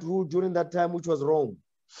of that rule during that time, which was Rome.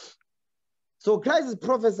 So Christ is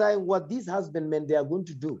prophesying what these husbandmen they are going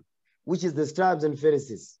to do, which is the scribes and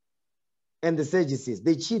Pharisees and the Sadducees,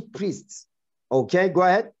 the chief priests. Okay, go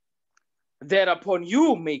ahead. That upon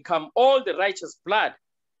you may come all the righteous blood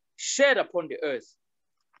shed upon the earth,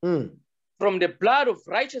 from the blood of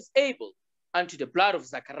righteous Abel unto the blood of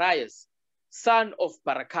Zacharias, son of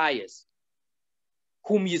Barachias,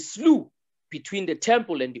 whom ye slew between the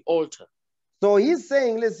temple and the altar. So he's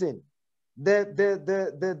saying, listen,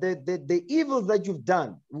 the evils that you've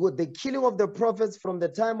done with the killing of the prophets from the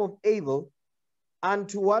time of Abel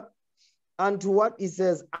unto what? Unto what? He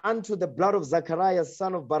says, unto the blood of Zacharias,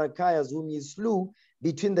 son of Barachias, whom ye slew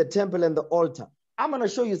between the temple and the altar. I'm going to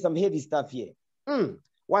show you some heavy stuff here.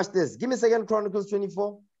 Watch this. Give me 2 Chronicles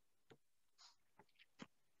 24.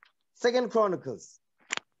 2 Chronicles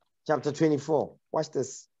chapter 24. Watch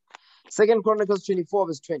this. 2 Chronicles 24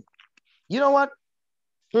 verse 20. You know what?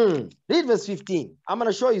 Read verse 15. I'm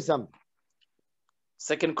going to show you something.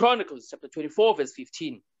 2 Chronicles chapter 24 verse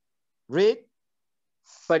 15. Read.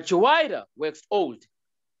 But Jehoiada waxed old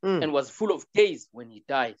and was full of days when he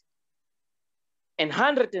died. And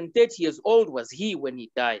 130 years old was he when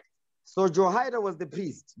he died. So Jehoiada was the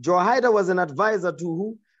priest. Jehoiada was an advisor to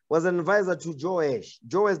who? Was an advisor to Joash.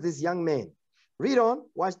 Joash, this young man. Read on.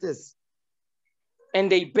 Watch this.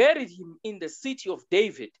 And they buried him in the city of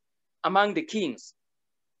David among the kings,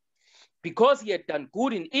 because he had done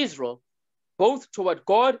good in Israel, both toward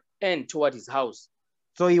God and toward his house.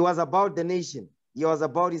 So he was about the nation. He was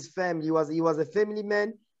about his family. He was a family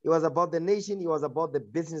man. He was about the nation. He was about the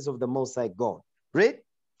business of the Most High God. Read.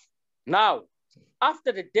 Now,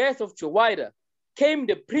 after the death of Jehoiada, came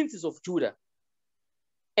the princes of Judah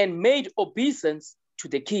and made obeisance to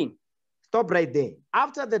the king. Stop right there.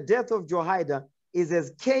 After the death of Jehoiada, it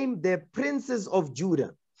says, came the princes of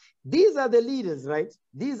Judah These are the leaders, right?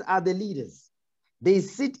 These are the leaders. They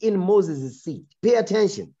sit in Moses' seat. Pay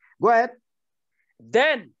attention. Go ahead.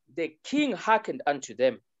 Then the king hearkened unto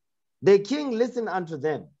them. The king listened unto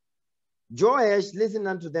them. Joash listened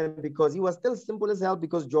unto them because he was still simple as hell,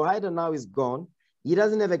 because Jehoiada now is gone. He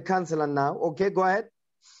doesn't have a counselor now. Okay, go ahead.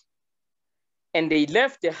 And they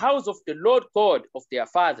left the house of the Lord God of their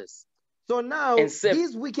fathers. So now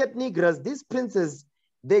these wicked Negroes, these princes,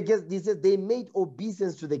 they made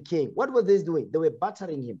obeisance to the king. What were they doing? They were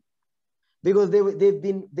battering him, because they've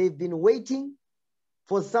been waiting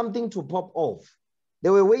for something to pop off. They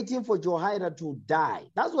were waiting for Jehoiada to die.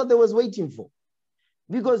 That's what they was waiting for.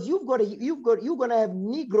 Because you're gonna have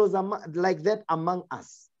Negroes like that among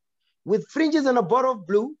us, with fringes and a bottle of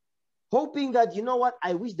blue, hoping that, you know what,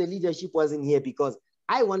 I wish the leadership wasn't here because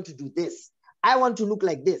I want to do this. I want to look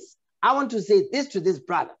like this. I want to say this to this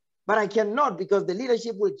brother, but I cannot because the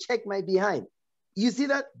leadership will check my behind. You see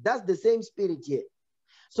that? That's the same spirit here.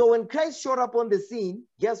 So when Christ showed up on the scene,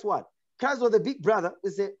 guess what? Christ was the big brother. We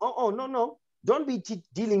say, no, don't be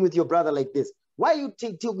dealing with your brother like this. Why are you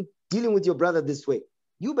dealing with your brother this way?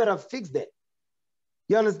 You better fix that.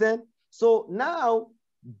 You understand? So now,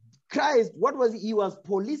 Christ, what was he? He was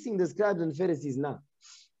policing the scribes and Pharisees now.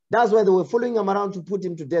 That's why they were following him around to put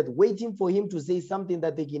him to death, waiting for him to say something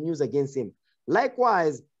that they can use against him.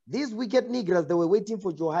 Likewise, these wicked Negroes, they were waiting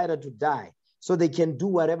for Jehoiada to die so they can do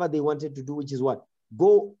whatever they wanted to do, which is what?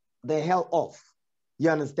 Go the hell off.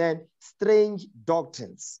 You understand? Strange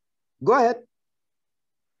doctrines. Go ahead.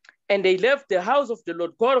 And they left the house of the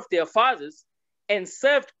Lord God of their fathers and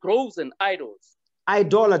served groves and idols.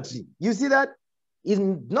 Idolatry. You see that? It's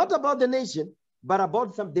not about the nation, but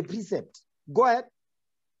about the precept. Go ahead.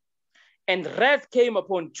 And wrath came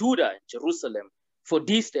upon Judah and Jerusalem for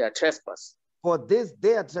this their trespass. For this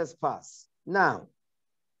their trespass. Now,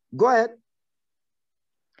 go ahead.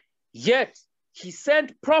 Yet he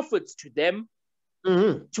sent prophets to them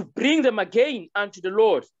to bring them again unto the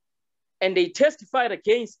Lord, and they testified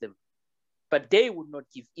against them, but they would not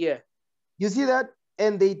give ear. You see that?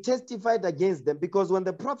 And they testified against them, because when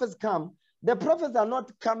the prophets come, the prophets are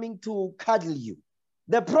not coming to cuddle you.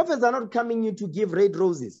 The prophets are not coming you to give red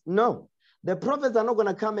roses. No. The prophets are not going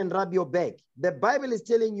to come and rub your back. The Bible is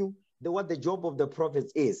telling you what the job of the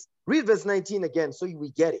prophets is. Read verse 19 again so we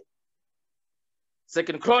get it.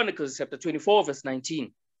 2 Chronicles chapter 24, verse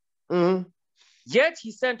 19. Yet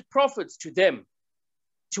he sent prophets to them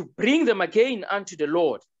to bring them again unto the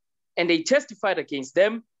Lord, and they testified against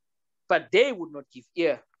them, but they would not give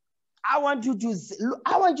ear. I want you to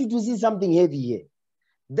see something heavy here.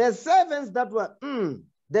 The servants that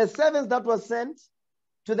were sent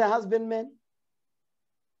to the husbandmen.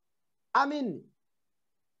 I mean,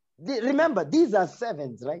 remember, these are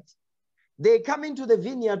servants, right? They come into the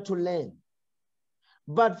vineyard to learn.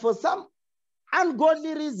 But for some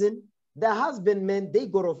ungodly reason, the husbandmen, they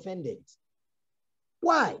got offended.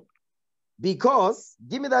 Why? Because,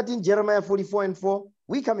 give me that in Jeremiah 44:4.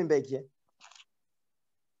 We coming back here.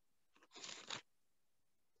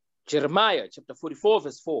 Jeremiah chapter 44,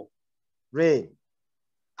 verse 4. Read.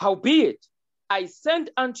 Howbeit, I sent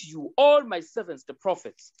unto you all my servants, the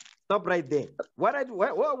prophets. Stop right there. What did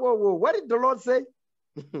the Lord say?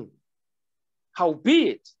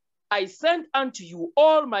 Howbeit, I sent unto you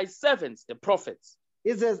all my servants, the prophets.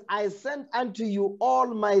 It says, I sent unto you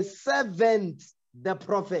all my servants, the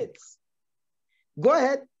prophets. Go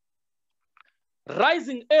ahead.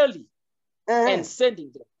 Rising early and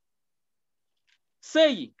sending them,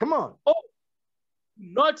 saying, come on. Oh,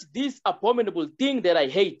 not this abominable thing that I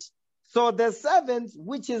hate. So the servants,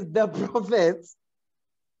 which is the prophets,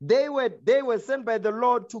 they were sent by the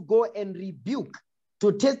Lord to go and rebuke,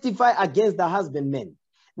 to testify against the husbandmen.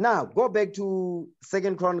 Now, go back to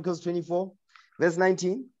 2 Chronicles 24, verse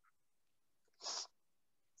 19.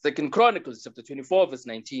 2 Chronicles chapter 24, verse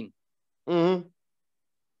 19.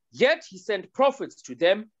 Yet he sent prophets to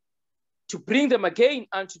them to bring them again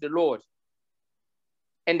unto the Lord,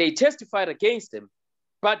 and they testified against them,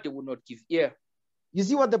 but they would not give ear. You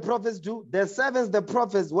see what the prophets do? The servants, the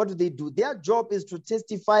prophets, what do? Their job is to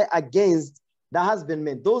testify against the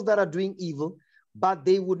husbandmen, those that are doing evil, but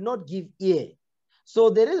they would not give ear. So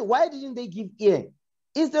why didn't they give ear?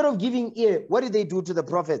 Instead of giving ear, what did they do to the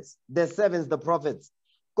prophets? The servants, the prophets.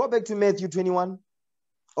 Go back to Matthew 21.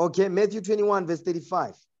 Okay, Matthew 21, verse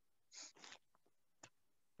 35.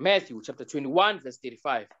 Matthew chapter 21, verse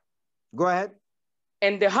 35. Go ahead.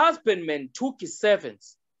 And the husbandman took his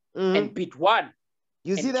servants and beat one,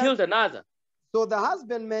 you see and that? Killed another. So the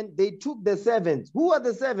husbandmen, they took the servants. Who are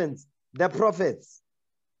the servants? The prophets.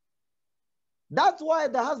 That's why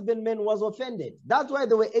the husbandman was offended. That's why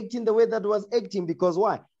they were acting the way that was acting. Because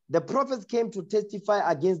why? The prophets came to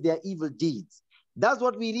testify against their evil deeds. That's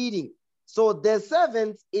what we're reading. So the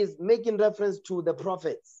servants is making reference to the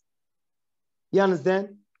prophets. You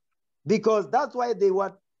understand? Because that's why they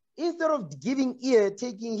were, instead of giving ear,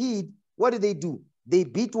 taking heed, what did they do? They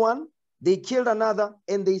beat one, they killed another,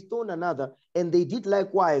 and they stoned another, and they did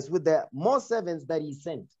likewise with the more servants that he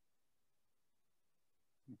sent.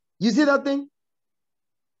 You see that thing?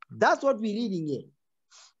 That's what we're reading here.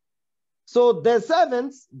 So the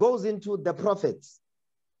servants goes into the prophets.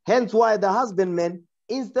 Hence why the husbandmen,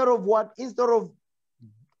 instead of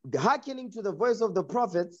hearkening to the voice of the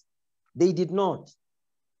prophets, they did not.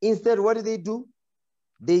 Instead, what did they do?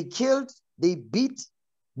 They killed, they beat,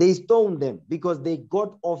 they stoned them because they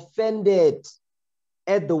got offended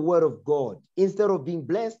at the word of God. Instead of being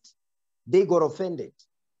blessed, they got offended.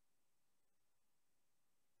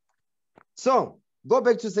 So, go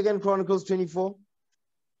back to 2 Chronicles 24.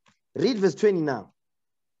 Read verse 20 now.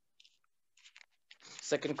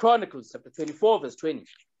 2 Chronicles chapter 24, verse 20.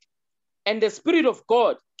 And the Spirit of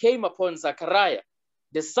God came upon Zechariah,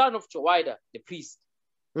 the son of Joiada, the priest,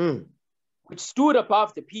 which stood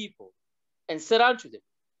above the people, and said unto them,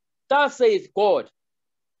 Thus saith God,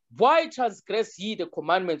 why transgress ye the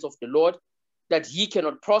commandments of the Lord, that ye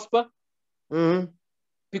cannot prosper?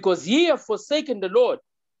 Because ye have forsaken the Lord,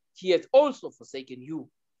 he hath also forsaken you.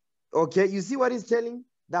 Okay, you see what he's telling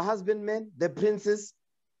the husbandmen, the princes?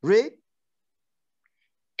 Read.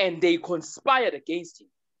 And they conspired against him.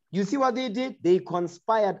 You see what they did? They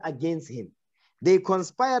conspired against him. They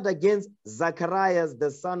conspired against Zacharias, the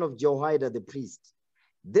son of Jehoiada, the priest.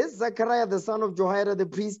 This Zechariah, the son of Jehoiada, the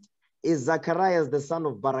priest, is Zacharias, the son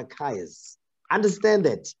of Barachias. Understand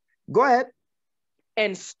that. Go ahead.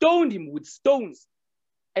 And stoned him with stones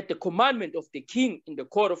at the commandment of the king in the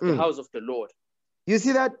court of the house of the Lord. You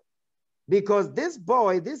see that? Because this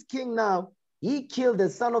boy, this king now, he killed the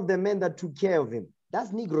son of the man that took care of him.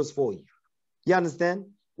 That's Negroes for you. You understand?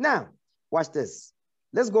 Now, watch this.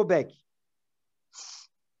 Let's go back.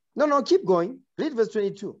 No, keep going. Read verse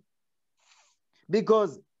 22.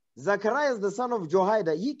 Because Zacharias, the son of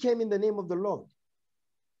Jehoiada, he came in the name of the Lord.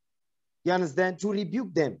 You understand? To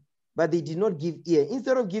rebuke them. But they did not give ear.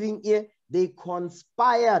 Instead of giving ear, they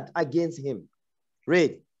conspired against him.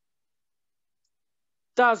 Read.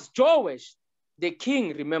 Thus Joash, the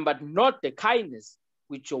king, remembered not the kindness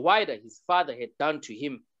which Jehoiada his father had done to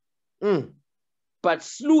him, but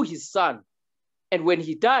slew his son. And when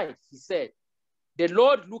he died, he said, the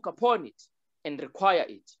Lord look upon it and require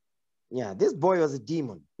it. Yeah, this boy was a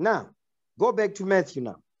demon. Now, go back to Matthew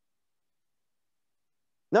now.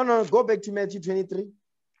 No, go back to Matthew 23.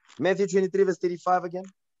 Matthew 23, verse 35 again.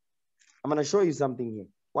 I'm going to show you something here.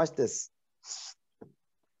 Watch this.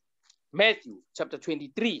 Matthew chapter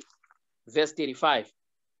 23, verse 35.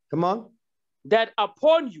 Come on. That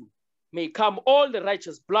upon you may come all the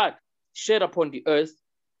righteous blood shed upon the earth.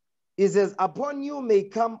 It says, upon you may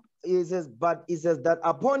come, it says, but it says that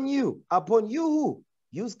upon you who?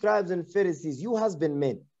 You scribes and Pharisees, you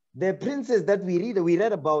husbandmen, the princes that we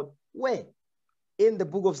read about, where? In the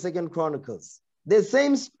book of 2 Chronicles. The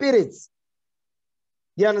same spirits.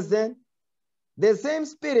 You understand? The same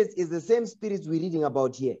spirits is the same spirits we're reading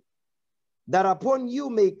about here. That upon you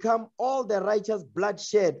may come all the righteous blood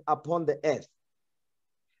shed upon the earth.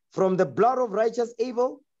 From the blood of righteous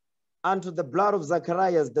Abel unto the blood of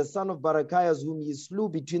Zacharias, the son of Barachias, whom ye slew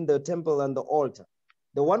between the temple and the altar.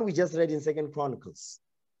 The one we just read in 2 Chronicles.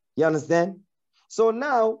 You understand? So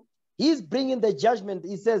now he's bringing the judgment.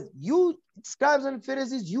 He says, you scribes and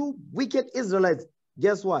Pharisees, you wicked Israelites,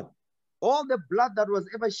 guess what? All the blood that was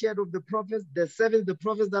ever shed of the prophets, the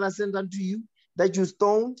prophets that I sent unto you, that you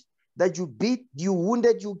stoned, that you beat, you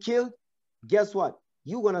wounded, you killed, guess what?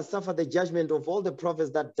 You're going to suffer the judgment of all the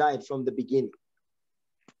prophets that died from the beginning.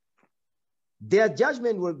 Their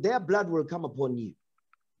judgment their blood will come upon you.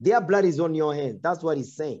 Their blood is on your hands. That's what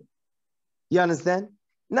he's saying. You understand?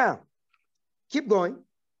 Now, keep going.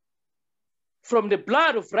 From the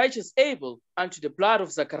blood of righteous Abel unto the blood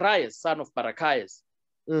of Zacharias, son of Barachias,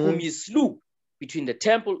 whom ye slew between the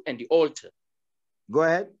temple and the altar. Go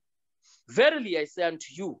ahead. Verily I say unto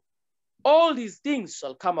you, all these things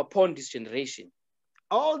shall come upon this generation.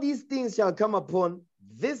 All these things shall come upon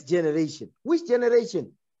this generation. Which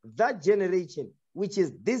generation? That generation, which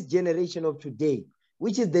is this generation of today,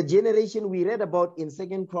 which is the generation we read about in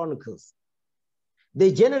 2 Chronicles.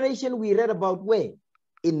 The generation we read about where?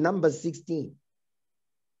 In Numbers 16.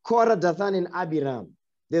 Korah, Dathan, and Abiram,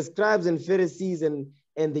 the scribes and Pharisees and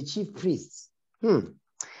the chief priests.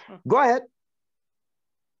 Go ahead.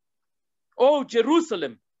 Oh,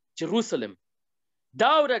 Jerusalem, Jerusalem,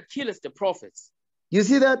 thou that killest the prophets You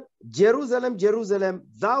see that? Jerusalem, Jerusalem,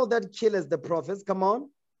 thou that killest the prophets, come on.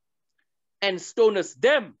 And stonest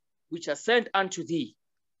them which are sent unto thee.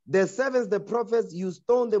 The servants, the prophets, you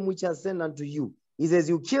stone them which are sent unto you. He says,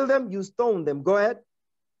 you kill them, you stone them. Go ahead.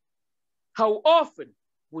 How often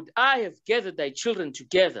would I have gathered thy children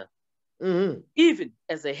together, even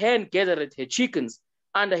as a hen gathereth her chickens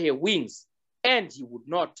under her wings, and you would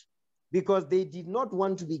not. Because they did not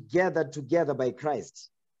want to be gathered together by Christ.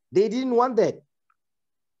 They didn't want that.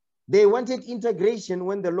 They wanted integration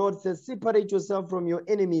when the Lord says, separate yourself from your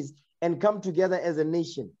enemies and come together as a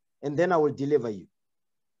nation, and then I will deliver you.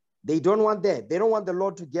 They don't want that. They don't want the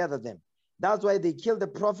Lord to gather them. That's why they kill the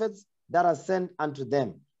prophets that are sent unto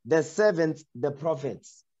them. The servants, the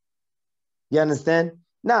prophets. You understand?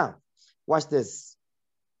 Now, watch this.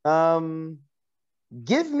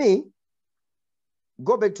 Give me,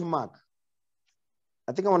 go back to Mark.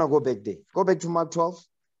 I think I want to go back there. Go back to Mark 12.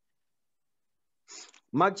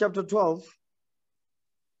 Mark chapter 12,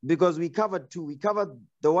 because we covered two. We covered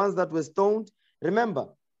the ones that were stoned. Remember,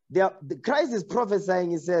 Christ is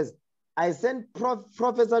prophesying. He says, I sent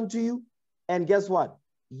prophets unto you, and guess what?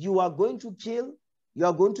 You are going to kill, you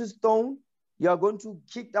are going to stone, you are going to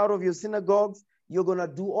kick out of your synagogues, you're going to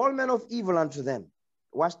do all manner of evil unto them.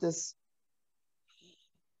 Watch this.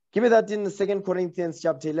 Give me that in 2 Corinthians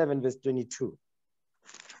chapter 11, verse 22.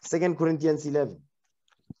 2 Corinthians 11.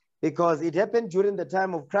 Because it happened during the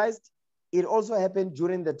time of Christ. It also happened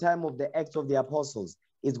during the time of the Acts of the Apostles.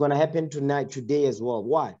 It's going to happen today as well.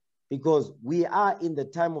 Why? Because we are in the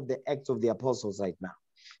time of the Acts of the Apostles right now.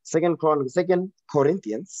 2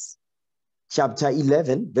 Corinthians chapter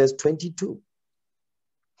 11, verse 22.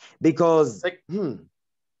 Because,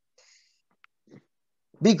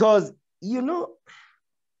 you know,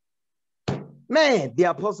 man, the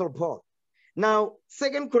Apostle Paul. Now,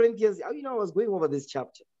 2 Corinthians, you know, I was going over this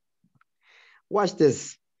chapter. Watch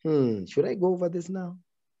this. Should I go over this now?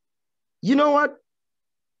 You know what?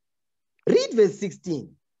 Read verse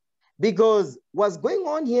 16. Because what's going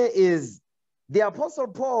on here is the Apostle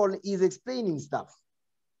Paul is explaining stuff.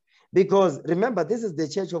 Because remember, this is the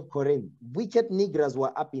church of Corinth. Wicked Negroes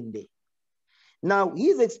were up in there. Now,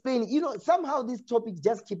 he's explaining, you know, somehow these topics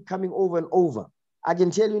just keep coming over and over. I can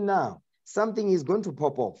tell you now, something is going to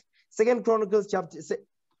pop off.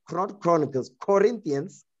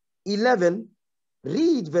 Corinthians 11,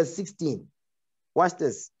 read verse 16. Watch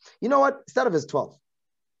this. You know what? Start at verse 12.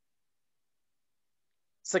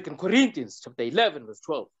 2 Corinthians chapter 11, verse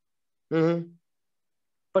 12.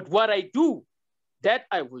 But what I do, that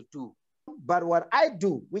I will do. But what I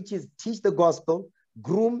do, which is teach the gospel,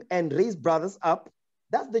 groom and raise brothers up.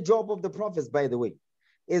 That's the job of the prophets, by the way.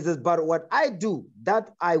 Is this, but what I do,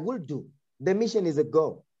 that I will do. The mission is a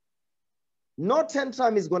go. No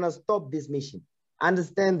tantrum is going to stop this mission.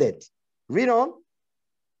 Understand that. Read on.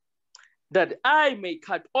 That I may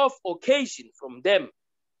cut off occasion from them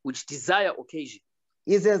which desire occasion.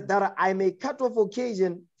 He says that I may cut off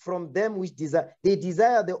occasion from them which desire. They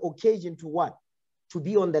desire the occasion to what? To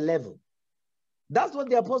be on the level. That's what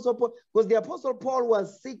the Apostle Paul, because the Apostle Paul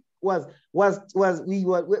was sick, what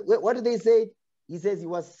did they say? He says he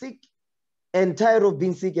was sick and tired of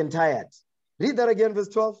being sick and tired. Read that again, verse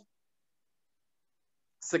 12.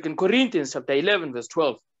 2 Corinthians chapter 11, verse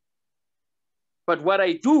 12. But what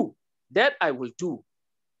I do, that I will do,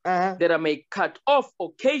 that I may cut off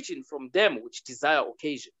occasion from them which desire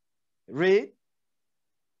occasion. Read.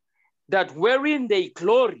 That wherein they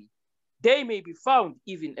glory, they may be found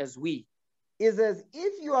even as we. It says,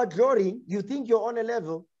 if you are glorying, you think you're on a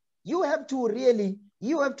level, you have to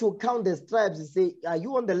count the stripes and say, are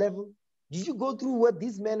you on the level? Did you go through what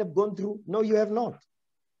these men have gone through? No, you have not.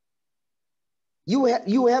 You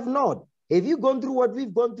have not. Have you gone through what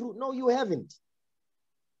we've gone through? No, you haven't.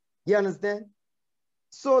 You understand?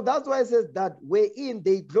 So that's why it says that wherein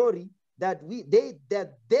they glory, because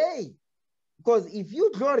if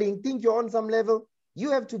you glorying, think you're on some level,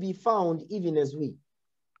 you have to be found even as we.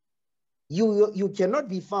 You cannot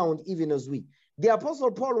be found even as we. The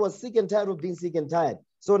Apostle Paul was sick and tired of being sick and tired.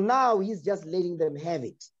 So now he's just letting them have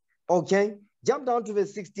it. Okay? Jump down to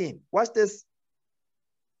verse 16. Watch this.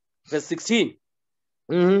 Verse 16.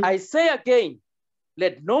 I say again,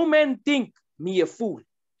 let no man think me a fool.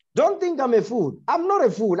 Don't think I'm a fool. I'm not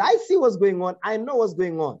a fool. I see what's going on. I know what's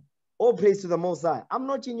going on. All praise to the Most High. I'm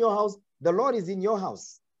not in your house. The Lord is in your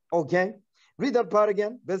house. Okay? Read that part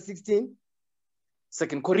again. Verse 16.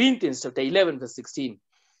 2 Corinthians chapter 11, verse 16.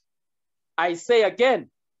 I say again,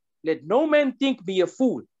 let no man think me a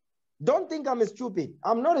fool. Don't think I'm a stupid.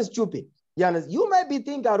 I'm not a stupid. You might be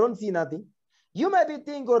thinking I don't see nothing. You might be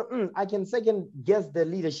thinking, I can second guess the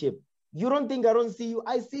leadership. You don't think I don't see you.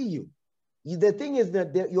 I see you. The thing is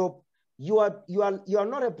that you are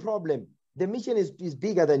not a problem. The mission is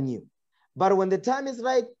bigger than you. But when the time is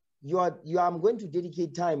right, I'm going to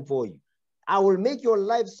dedicate time for you. I will make your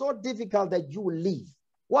life so difficult that you will leave.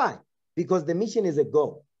 Why? Because the mission is a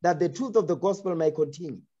goal, that the truth of the gospel may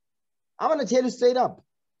continue. I want to tell you straight up,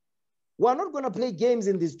 we're not going to play games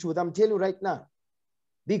in this truth. I'm telling you right now.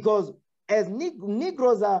 Because as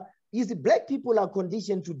Negroes are, you see, black people are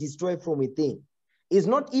conditioned to destroy from within. It's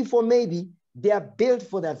not if or maybe, they are built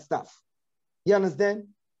for that stuff. You understand?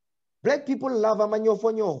 Black people love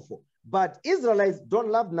amanyofo, but Israelites don't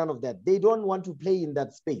love none of that. They don't want to play in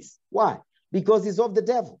that space. Why? Because it's of the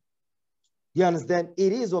devil. You understand?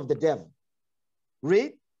 It is of the devil.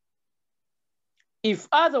 Read. If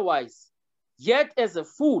otherwise, yet as a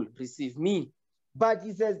fool receive me. But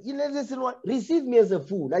he says, listen, receive me as a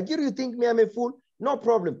fool. Like, you think me I'm a fool? No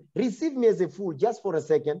problem. Receive me as a fool just for a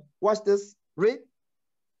second. Watch this. Read.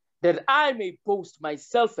 That I may boast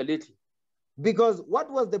myself a little. Because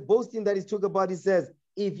what was the boasting that he talked about? He says,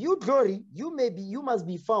 if you glory, you must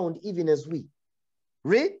be found even as we.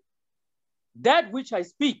 Read. That which I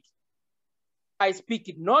speak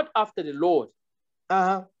it not after the Lord,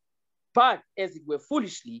 but as it were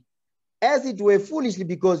foolishly. As it were foolishly,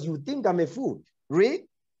 because you think I'm a fool. Read.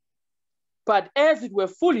 But as it were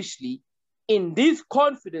foolishly, in this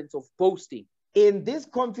confidence of boasting. In this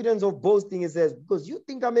confidence of boasting, it says, because you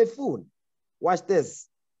think I'm a fool. Watch this.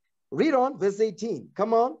 Read on, verse 18.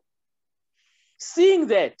 Come on. Seeing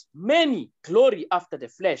that many glory after the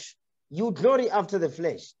flesh. You glory after the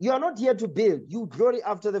flesh. You are not here to build. You glory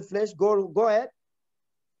after the flesh. Go ahead.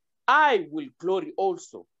 I will glory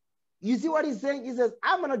also. You see what he's saying? He says,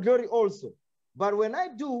 I'm going to glory also. But when I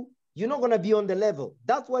do, you're not going to be on the level.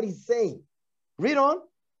 That's what he's saying. Read on.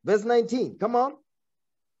 Verse 19. Come on.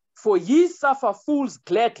 For ye suffer fools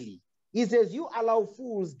gladly. He says, you allow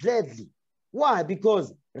fools gladly. Why?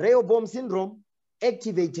 Because Rehoboam syndrome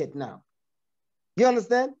activated now. You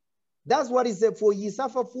understand? That's what he said. For ye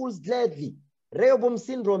suffer fools gladly. Rehoboam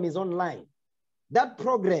syndrome is online. That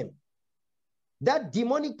program, that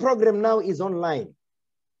demonic program now is online.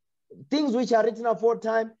 Things which are written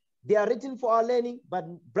aforetime, they are written for our learning, but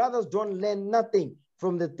brothers don't learn nothing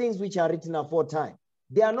from the things which are written aforetime.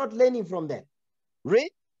 They are not learning from that.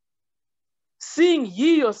 Read. Seeing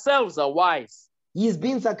ye yourselves are wise. He's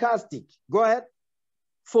being sarcastic. Go ahead.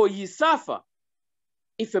 For ye suffer,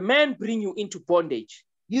 if a man bring you into bondage.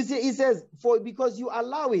 You see, he says, because you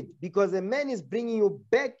allow it, because a man is bringing you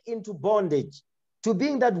back into bondage, to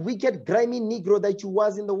being that wicked, grimy Negro that you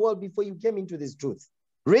was in the world before you came into this truth.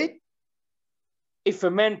 Read. If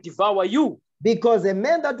a man devour you. Because a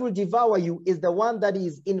man that will devour you is the one that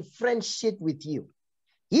is in friendship with you.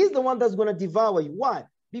 He's the one that's going to devour you. Why?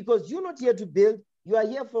 Because you're not here to build. You are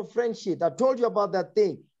here for friendship. I told you about that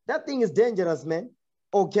thing. That thing is dangerous, man.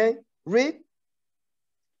 Okay? Read.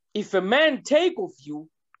 If a man take of you,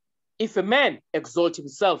 if a man exalt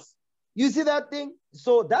himself. You see that thing?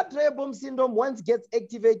 So that Rehoboam syndrome once gets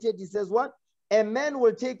activated, he says what? A man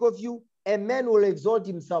will take of you, a man will exalt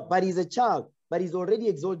himself, but he's a child, but he's already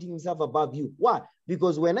exalting himself above you. Why?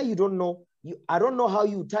 Because when you don't know, I don't know how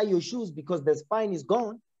you tie your shoes because the spine is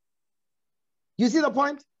gone. You see the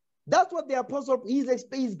point? That's what the apostle,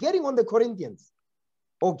 he's getting on the Corinthians.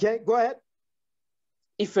 Okay, go ahead.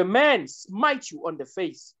 If a man smite you on the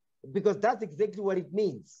face. Because that's exactly what it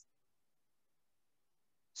means.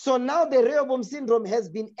 So now the Rehoboam syndrome has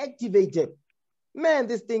been activated. Man,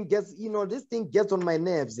 this thing gets, this thing gets on my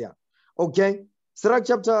nerves here. Okay? Sirach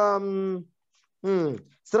chapter,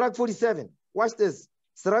 Sirach 47. Watch this.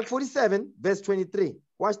 Sirach 47, verse 23.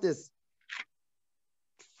 Watch this.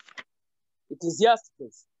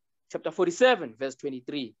 Ecclesiastes, chapter 47, verse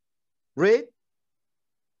 23. Read.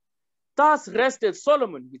 Thus rested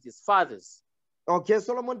Solomon with his fathers. Okay,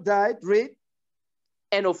 Solomon died. Read.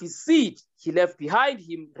 And of his seed, he left behind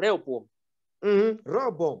him Rehoboam.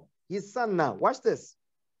 Rehoboam, his son now. Watch this.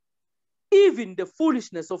 Even the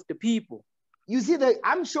foolishness of the people. You see,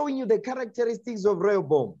 I'm showing you the characteristics of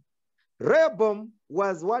Rehoboam. Rehoboam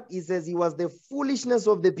was what? He says he was the foolishness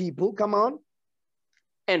of the people. Come on.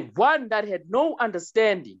 And one that had no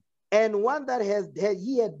understanding. And one that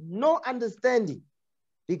he had no understanding.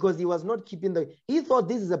 Because he was not keeping he thought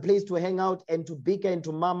this is a place to hang out and to bicker and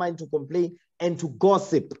to murmur and to complain and to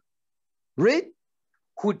gossip. Read.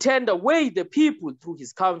 Who turned away the people through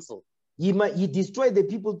his counsel. He destroyed the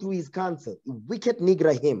people through his counsel. Wicked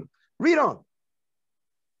Negro him. Read on.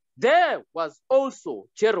 There was also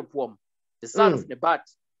Jeroboam, the son of Nebat.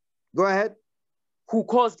 Go ahead. Who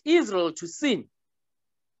caused Israel to sin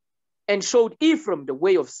and showed Ephraim the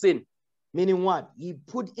way of sin. Meaning what? He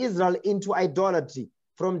put Israel into idolatry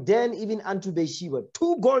from Dan even unto Beersheba,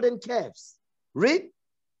 2 golden calves. Read.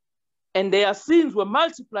 And their sins were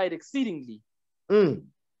multiplied exceedingly,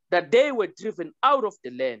 that they were driven out of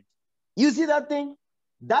the land. You see that thing?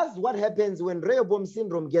 That's what happens when Rehoboam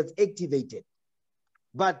syndrome gets activated.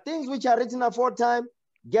 But things which are written aforetime,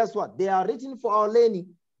 guess what? They are written for our learning.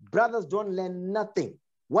 Brothers don't learn nothing.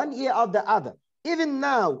 One ear out the other. Even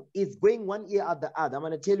now, it's going one ear out the other. I'm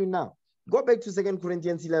going to tell you now. Go back to 2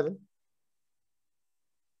 Corinthians 11.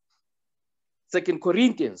 2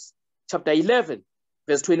 Corinthians chapter 11,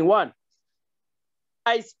 verse 21.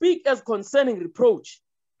 I speak as concerning reproach.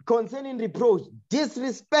 Concerning reproach,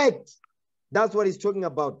 disrespect. That's what he's talking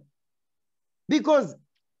about. Because,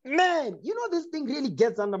 man, you know, this thing really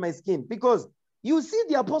gets under my skin. Because you see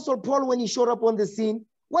the Apostle Paul, when he showed up on the scene,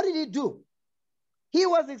 what did he do? He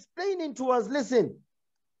was explaining to us, listen,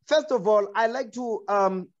 first of all, I like to,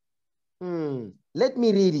 let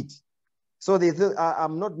me read it. So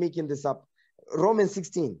I'm not making this up. Romans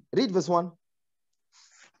 16, read verse 1.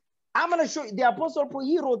 I'm going to show you, the Apostle Paul,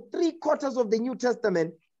 he wrote 3/4 of the New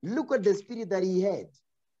Testament. Look at the spirit that he had.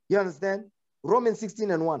 You understand? Romans 16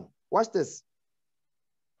 and 1. Watch this.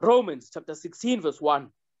 Romans chapter 16, verse 1.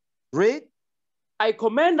 Read. I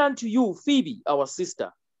commend unto you Phoebe, our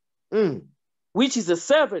sister, which is a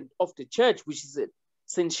servant of the church, which is at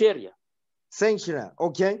Cenchrea. Cenchrea,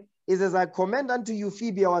 okay. It says, I commend unto you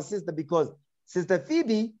Phoebe, our sister, because Sister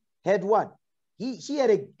Phoebe had what? She had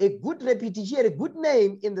a good reputation, she had a good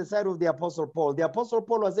name in the sight of the Apostle Paul. The Apostle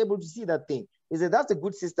Paul was able to see that thing. He said, that's a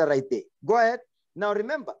good sister right there. Go ahead. Now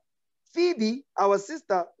remember, Phoebe, our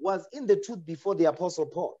sister, was in the truth before the Apostle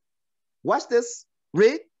Paul. Watch this.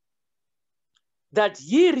 Read. That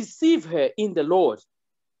ye receive her in the Lord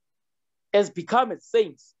as becometh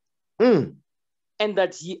saints, and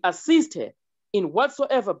that ye assist her in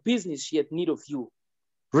whatsoever business she hath need of you.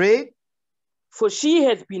 Read. For she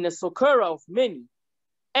hath been a succorer of many,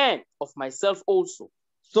 and of myself also.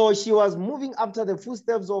 So she was moving after the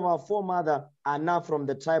footsteps of her foremother, Anna from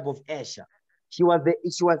the tribe of Asher. She was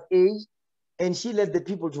aged, and she led the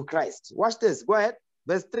people to Christ. Watch this. Go ahead.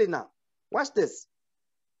 Verse 3 now. Watch this.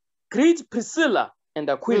 Greet Priscilla and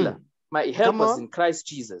Aquila, my helpers in Christ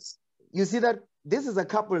Jesus. You see that? This is a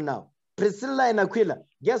couple now. Priscilla and Aquila.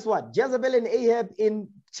 Guess what? Jezebel and Ahab in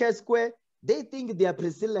Church Square, they think they are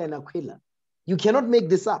Priscilla and Aquila. You cannot make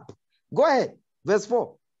this up. Go ahead. Verse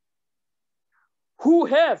 4. Who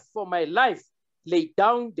have for my life laid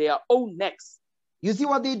down their own necks. You see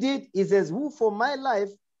what they did? He says, who for my life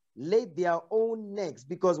laid their own necks.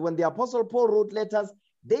 Because when the Apostle Paul wrote letters,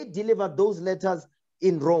 they delivered those letters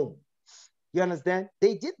in Rome. You understand?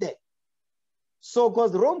 They did that. So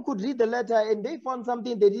because Rome could read the letter and they found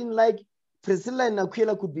something they didn't like, Priscilla and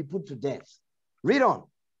Aquila could be put to death. Read on.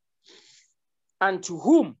 And to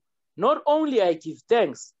whom not only I give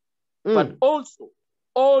thanks, but also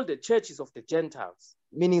all the churches of the Gentiles.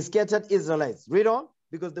 Meaning scattered Israelites. Read on.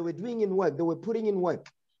 Because they were doing in work. They were putting in work.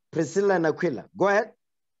 Priscilla and Aquila. Go ahead.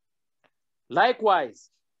 Likewise,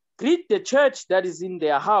 greet the church that is in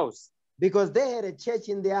their house. Because they had a church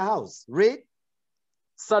in their house. Read.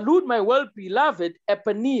 Salute my well-beloved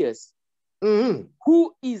Epaenetus,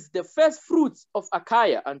 who is the first fruits of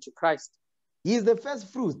Achaia unto Christ. He is the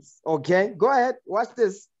first fruits. Okay, go ahead. Watch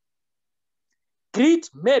this. Greet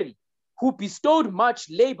Mary, who bestowed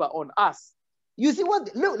much labor on us. You see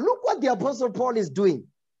what? Look what the Apostle Paul is doing.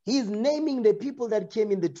 He's naming the people that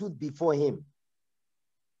came in the truth before him.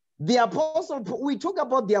 The Apostle, we talk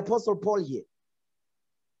about the Apostle Paul here.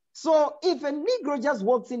 So if a Negro just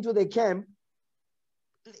walks into the camp,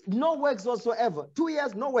 no works whatsoever. 2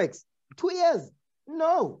 years, no works. 2 years,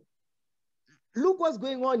 no. Look what's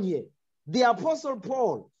going on here. The Apostle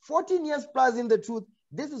Paul, 14 years plus in the truth,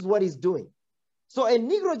 this is what he's doing. So a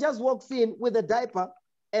Negro just walks in with a diaper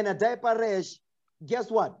and a diaper rash.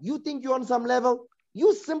 Guess what? You think you're on some level?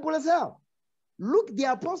 You simple as hell. Look, the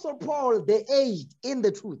Apostle Paul, the aged in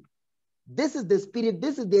the truth. This is the spirit.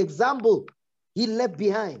 This is the example he left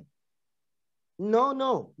behind.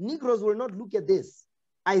 No. Negroes will not look at this.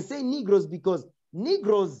 I say Negroes because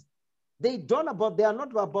Negroes, they are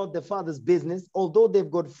not about the Father's business, although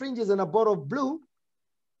they've got fringes and a bottle of blue.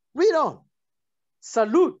 Read on.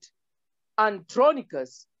 Salute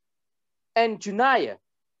Andronicus and Juniah,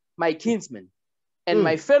 my kinsmen, and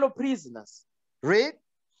my fellow prisoners. Read.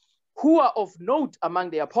 Who are of note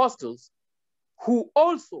among the apostles, who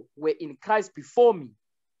also were in Christ before me.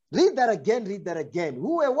 Read that again.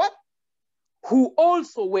 Who were what? Who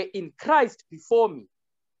also were in Christ before me.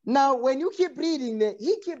 Now, when you keep reading,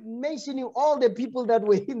 he kept mentioning all the people that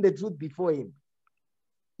were in the truth before him.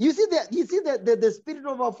 You see the spirit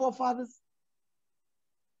of our forefathers?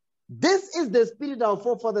 This is the spirit our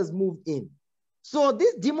forefathers moved in. So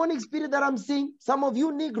this demonic spirit that I'm seeing, some of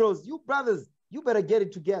you Negroes, you brothers, you better get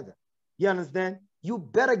it together. You understand? You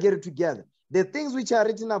better get it together. The things which are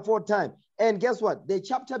written aforetime. And guess what? The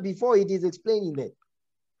chapter before it is explaining that.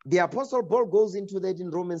 The Apostle Paul goes into that in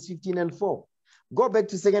Romans 15 and 4. Go back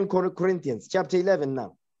to 2 Corinthians chapter 11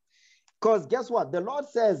 now. Because guess what? The Lord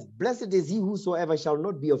says, blessed is he whosoever shall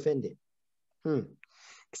not be offended. 2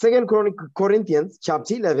 Corinthians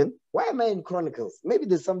chapter 11. Why am I in Chronicles? Maybe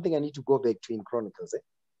there's something I need to go back to in Chronicles.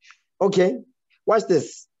 Okay, watch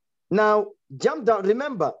this. Now, jump down.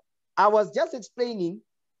 Remember, I was just explaining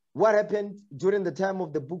what happened during the time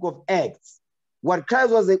of the book of Acts. What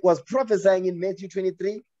Christ was prophesying in Matthew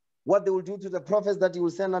 23, what they will do to the prophets that he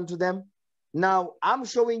will send unto them. Now, I'm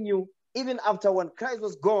showing you, even after when Christ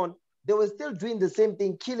was gone, they were still doing the same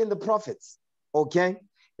thing, killing the prophets. Okay?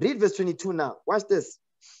 Read verse 22 now. Watch this.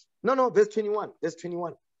 No, verse 21. Verse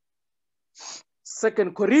 21. 2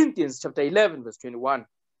 Corinthians chapter 11, verse 21.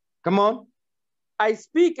 Come on. I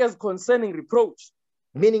speak as concerning reproach.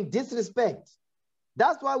 Meaning disrespect.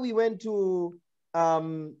 That's why we went to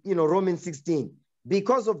Romans 16.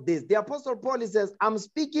 Because of this, the Apostle Paul says, I'm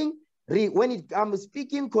speaking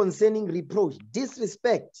concerning reproach,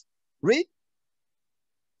 disrespect. Read.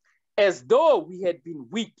 As though we had been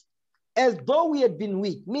weak. As though we had been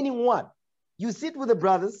weak. Meaning what? You sit with the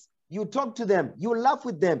brothers, you talk to them, you laugh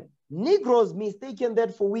with them. Negroes mistaken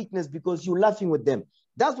that for weakness because you're laughing with them.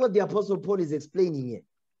 That's what the Apostle Paul is explaining here.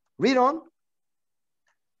 Read on.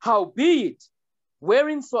 Howbeit,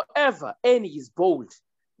 whereinsoever any is bold.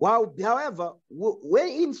 Wow, however,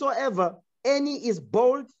 whereinsoever any is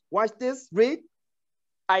bold, watch this, read.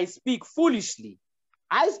 I speak foolishly.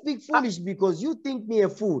 I speak foolish because you think me a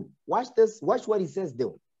fool. Watch this, watch what he says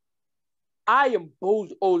though. I am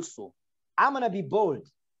bold also. I'm going to be bold.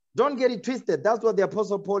 Don't get it twisted. That's what the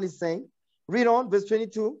Apostle Paul is saying. Read on, verse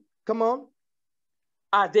 22. Come on.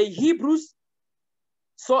 Are they Hebrews?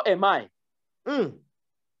 So am I.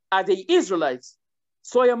 Are they Israelites?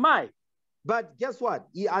 So am I. But guess what?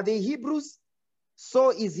 Are they Hebrews? So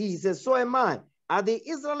is he. He says, so am I. Are they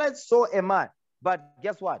Israelites? So am I. But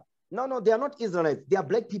guess what? No, they are not Israelites. They are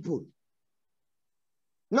black people.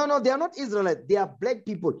 No, they are not Israelites. They are black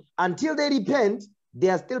people. Until they repent, they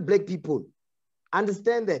are still black people.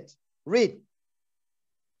 Understand that. Read.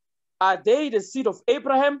 Are they the seed of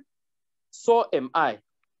Abraham? So am I.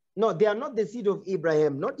 No, they are not the seed of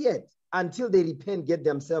Abraham. Not yet. Until they repent, get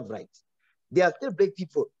themselves right. They are still black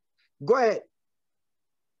people. Go ahead.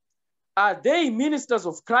 Are they ministers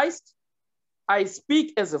of Christ? I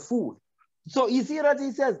speak as a fool. So you see what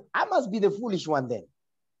he says? I must be the foolish one then.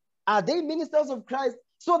 Are they ministers of Christ?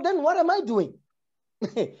 So then what am I doing?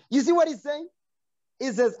 You see what he's saying?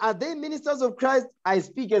 He says, are they ministers of Christ? I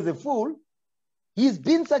speak as a fool. He's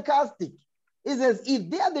been sarcastic. He says, if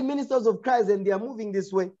they are the ministers of Christ and they are moving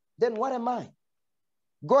this way, then what am I?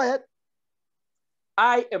 Go ahead.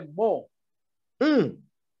 I am more. In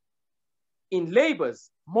labors,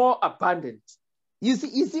 more abundant. You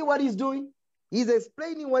see what he's doing? He's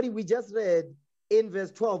explaining what we just read in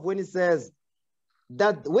verse 12 when he says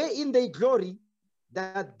that wherein they glory,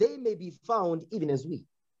 that they may be found even as we.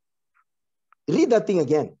 Read that thing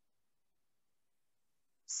again.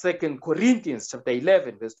 2 Corinthians chapter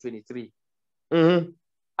 11, verse 23.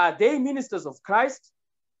 Are they ministers of Christ?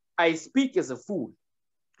 I speak as a fool.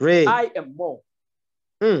 Read. I am more.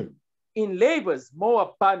 In labors, more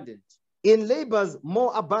abundant. In labors,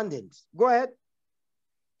 more abundant. Go ahead.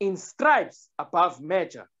 In stripes, above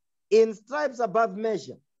measure. In stripes, above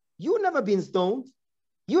measure. You've never been stoned.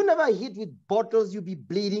 You never hit with bottles, you be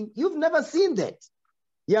bleeding. You've never seen that.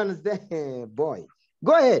 You understand? Boy.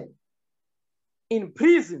 Go ahead. In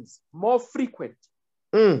prisons, more frequent.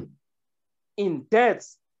 In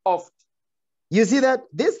deaths, oft. You see that?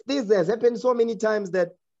 This has happened so many times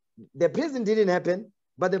that the prison didn't happen,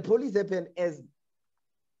 but the police happened as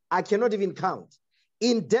I cannot even count.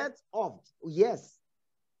 In deaths, oft. Yes.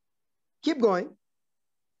 Keep going.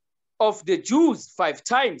 Of the Jews, 5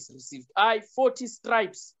 times received I 40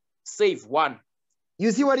 stripes, save one.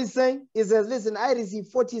 You see what he's saying? He says, listen, I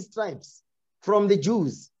received 40 stripes from the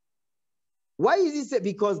Jews. Why is he saying?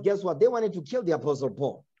 Because guess what? They wanted to kill the Apostle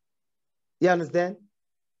Paul. You understand?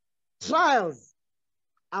 Trials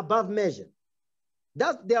above measure.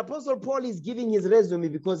 That's the Apostle Paul is giving his resume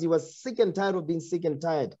because he was sick and tired of being sick and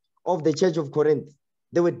tired of the church of Corinth.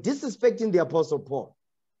 They were disrespecting the Apostle Paul.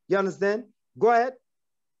 You understand? Go ahead.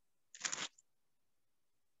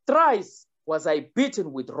 Thrice was I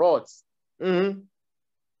beaten with rods.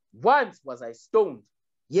 Once was I stoned.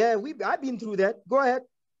 Yeah, I've been through that. Go ahead.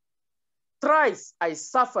 Thrice I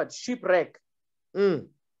suffered shipwreck.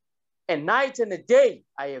 And night and a day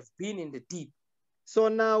I have been in the deep. So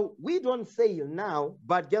now we don't sail now,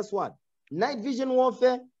 but guess what? Night vision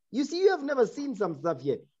warfare, you see, you have never seen some stuff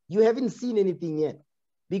yet. You haven't seen anything yet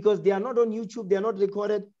because they are not on YouTube. They are not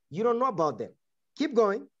recorded. You don't know about them. Keep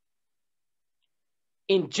going.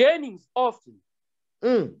 In journeyings often,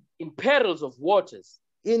 in perils of waters.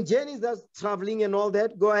 In journeys, that's traveling and all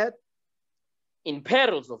that. Go ahead. In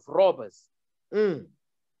perils of robbers.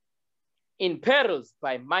 In perils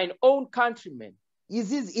by mine own countrymen. Is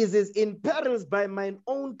this in perils by mine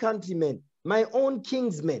own countrymen, my own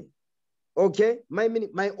kingsmen, okay?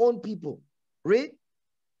 My own people. Read.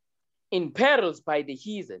 In perils by the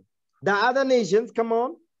heathen. The other nations, come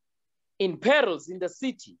on. In perils in the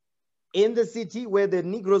city. In the city where the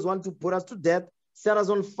Negroes want to put us to death, set us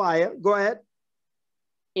on fire. Go ahead.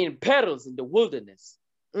 In perils in the wilderness.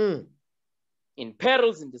 In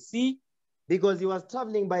perils in the sea. Because he was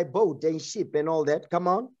traveling by boat and ship and all that. Come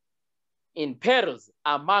on. In perils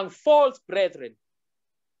among false brethren.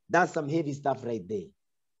 That's some heavy stuff right there.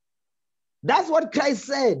 That's what Christ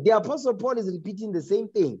said. The Apostle Paul is repeating the same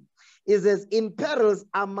thing. He says, in perils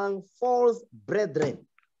among false brethren.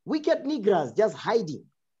 Wicked Negroes just hiding.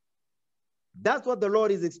 That's what the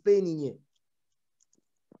Lord is explaining here.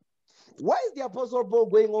 Why is the Apostle Paul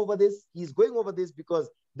going over this? He's going over this because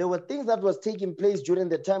there were things that was taking place during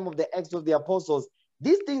the time of the Acts of the Apostles.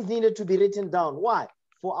 These things needed to be written down. Why?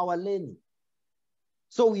 For our learning.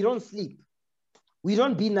 So we don't sleep. We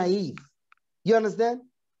don't be naive. You understand?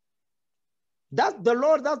 That's the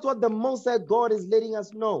Lord, that's what the Most High God is letting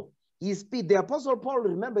us know. He speaks. The Apostle Paul,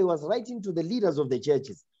 remember, he was writing to the leaders of the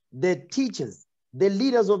churches, the teachers, the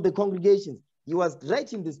leaders of the congregations. He was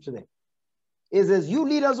writing this to them. He says, you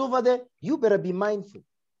leaders over there, you better be mindful.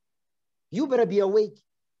 You better be awake.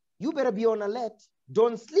 You better be on alert.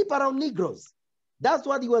 Don't sleep around Negroes. That's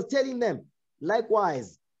what he was telling them.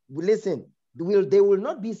 Likewise, listen, there will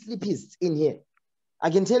not be sleepists in here. I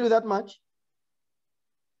can tell you that much.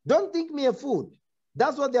 Don't think me a fool.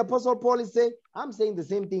 That's what the Apostle Paul is saying. I'm saying the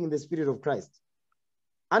same thing in the Spirit of Christ.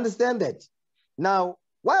 Understand that. Now,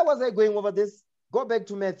 why was I going over this? Go back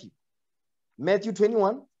to Matthew. Matthew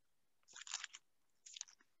 21.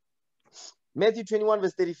 Matthew 21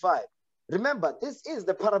 verse 35. Remember, this is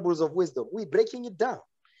the parables of wisdom. We're breaking it down.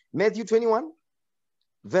 Matthew 21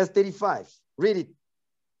 verse 35. Read it.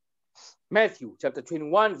 Matthew chapter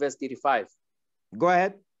 21 verse 35. Go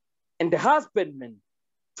ahead. And the husbandman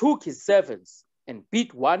took his servants and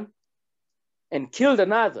beat one and killed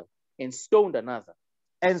another and stoned another.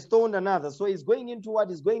 And stoned another. So he's going into what?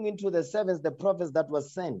 He's going into the servants, the prophets that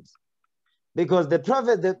was sent. Because the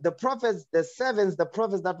prophets, the servants, the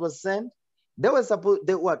prophets that was sent, they were supposed,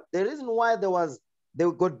 what? The reason why they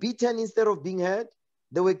got beaten instead of being heard,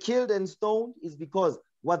 they were killed and stoned is because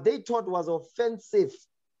what they thought was offensive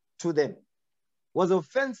to them, was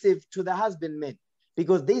offensive to the husbandmen,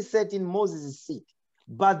 because they sat in Moses' seat,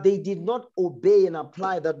 but they did not obey and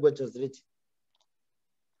apply that which was written.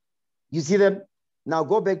 You see them? Now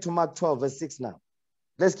go back to Mark 12, verse 6 now.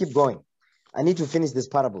 Let's keep going. I need to finish this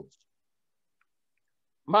parable.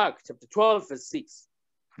 Mark chapter 12, verse 6.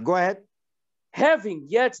 Go ahead. Having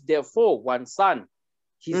yet therefore one son,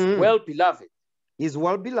 his well-beloved. His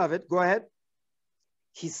well-beloved, go ahead.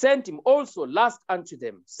 He sent him also last unto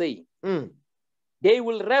them, saying, they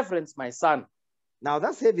will reverence my son. Now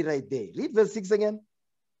that's heavy right there. Read verse 6 again.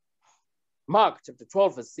 Mark chapter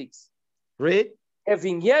 12, verse 6. Read.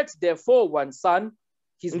 Having yet therefore one son,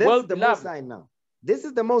 his well-beloved. Now. This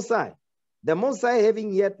is the Most High. The Most High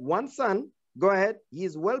having yet one son, go ahead, he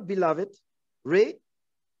is well-beloved. Read.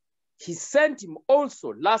 He sent him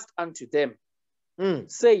also last unto them,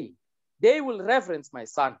 saying, they will reverence my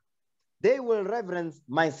son. They will reverence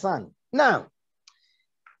my son. Now,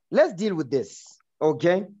 let's deal with this,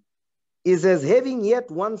 okay? It says, having yet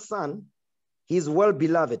one son, he is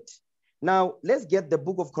well-beloved. Now, let's get the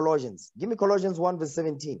book of Colossians. Give me Colossians 1, verse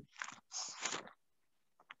 17.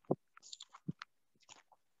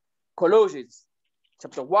 Colossians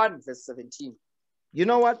chapter 1, verse 17. You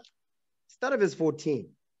know what? Start at verse 14.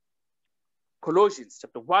 Colossians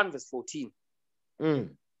chapter 1, verse 14.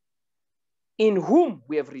 In whom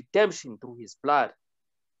we have redemption through his blood,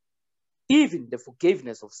 even the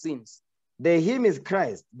forgiveness of sins. The him is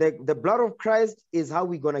Christ. The blood of Christ is how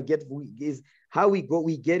we're gonna get, is how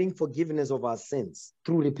we're getting forgiveness of our sins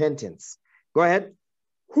through repentance. Go ahead.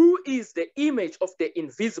 Who is the image of the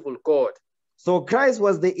invisible God? So Christ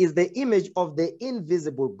is the image of the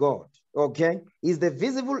invisible God. Okay, is the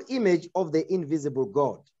visible image of the invisible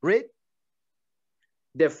God. Read.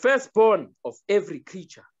 The firstborn of every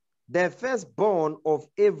creature. The firstborn of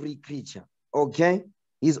every creature. Okay,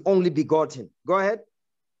 is only begotten. Go ahead.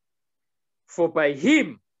 For by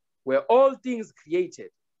him were all things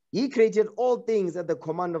created. He created all things at the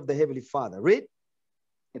command of the Heavenly Father. Read.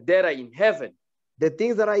 That are in heaven. The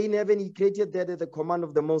things that are in heaven, he created that at the command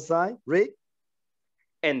of the Most High. Read.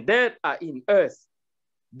 And that are in earth.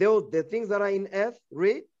 The things that are in earth.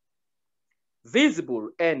 Read. Visible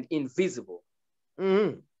and invisible.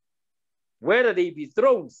 Mm-hmm. Whether they be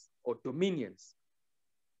thrones or dominions,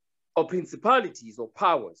 or principalities or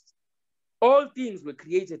powers, all things were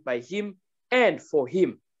created by him and for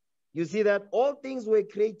him. You see that all things were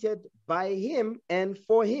created by him and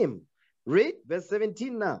for him. Read verse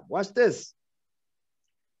 17 now. Watch this.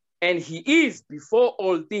 And he is before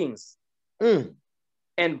all things,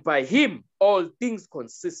 and by him all things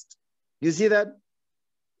consist. You see that?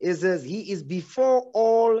 It says he is before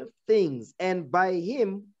all things, and by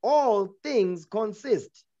him all things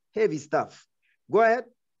consist. Heavy stuff. Go ahead.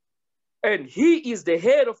 And he is the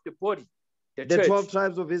head of the body, the church. 12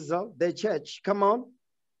 tribes of Israel, the church. Come on.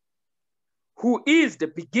 Who is the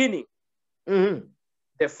beginning,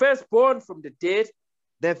 the firstborn from the dead.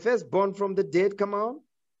 The firstborn from the dead. Come on.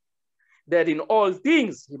 That in all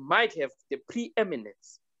things he might have the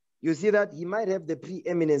preeminence. You see that? He might have the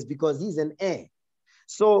preeminence because he's an heir.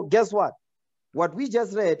 So guess what? What we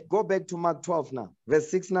just read, go back to Mark 12 now.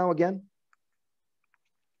 Verse 6 now again.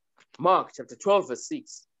 Mark chapter 12, verse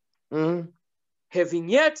 6. Having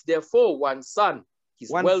yet therefore one son,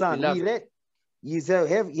 his well-beloved. He read. He said,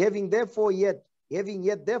 having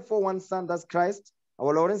yet therefore one son, that's Christ,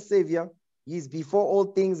 our Lord and Savior. He is before all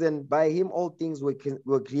things, and by him all things were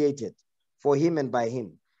created. For him and by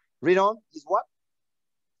him. Read on. He's what?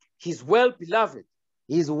 He's well-beloved.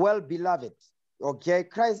 He's well-beloved. Okay,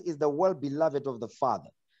 Christ is the well-beloved of the Father.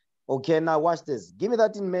 Okay, now watch this. Give me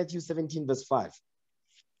that in Matthew 17, verse 5.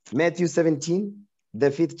 Matthew 17, the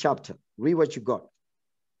 5th chapter. Read what you got.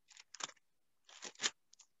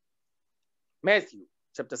 Matthew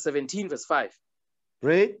chapter 17, verse 5.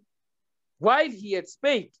 Read. While he had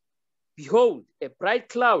spake, behold, a bright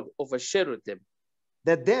cloud overshadowed them.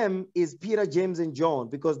 That them is Peter, James, and John,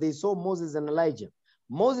 because they saw Moses and Elijah.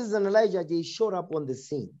 Moses and Elijah, they showed up on the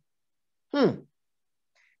scene.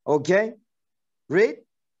 Okay. Read.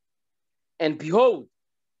 And behold,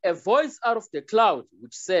 a voice out of the cloud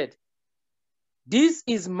which said, this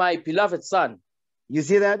is my beloved son. You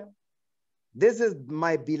see that? This is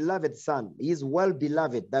my beloved son. He's well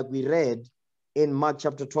beloved, that we read in Mark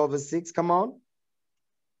chapter 12, verse 6. Come on.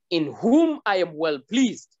 In whom I am well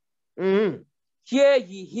pleased. Hear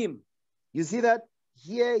ye him. You see that?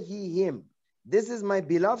 Hear ye him. This is my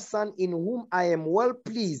beloved son in whom I am well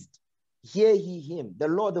pleased. Hear ye him. The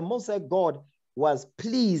Lord, the Most High God, was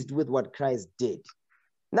pleased with what Christ did.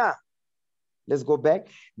 Now, let's go back.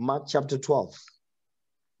 Mark chapter 12.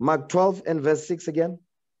 Mark 12 and verse 6 again.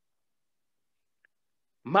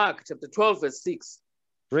 Mark chapter 12, verse 6.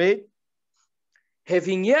 Read.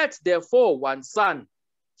 Having yet therefore one son,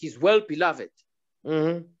 his well-beloved,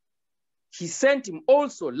 he sent him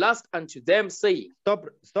also last unto them, saying.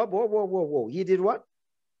 Stop. Whoa. He did what?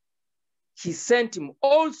 He sent him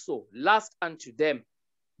also last unto them.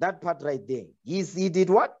 That part right there. He did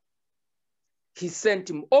what? He sent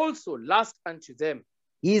him also last unto them.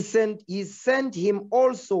 He sent him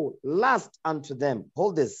also last unto them.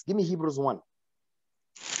 Hold this. Give me Hebrews 1.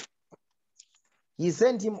 He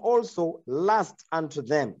sent him also last unto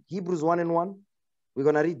them. Hebrews 1 and 1. We're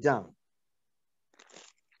going to read down.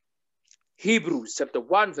 Hebrews chapter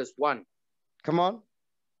 1, verse 1. Come on.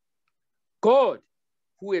 God,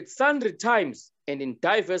 who at sundry times and in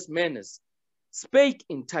diverse manners spake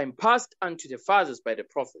in time past unto the fathers by the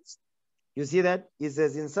prophets. You see that? It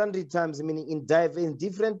says in sundry times, meaning in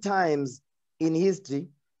different times in history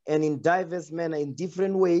and in diverse manner, in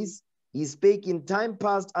different ways, he spake in time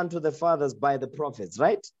past unto the fathers by the prophets,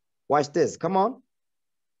 right? Watch this. Come on.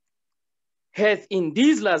 Hath in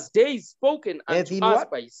these last days spoken unto us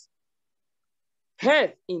by his...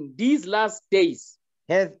 Hath in these last days.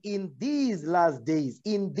 Hath in these last days.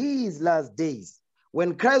 In these last days.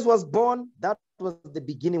 When Christ was born, that was the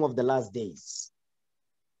beginning of the last days.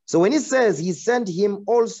 So when he says he sent him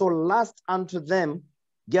also last unto them,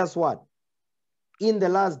 guess what? In the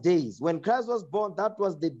last days. When Christ was born, that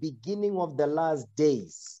was the beginning of the last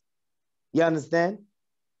days. You understand?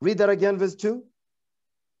 Read that again, verse 2.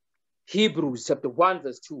 Hebrews chapter 1,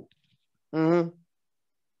 verse 2.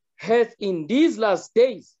 Hath in these last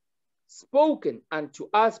days spoken unto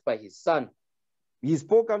us by his son. He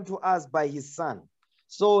spoke unto us by his son.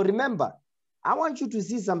 So remember, I want you to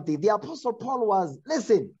see something. The Apostle Paul was,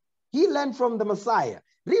 listen, he learned from the Messiah.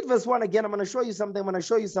 Read verse 1 again. I'm going to show you something. I'm going to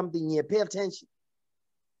show you something here. Pay attention.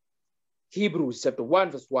 Hebrews chapter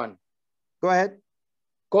 1, verse 1. Go ahead.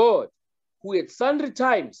 God, who at sundry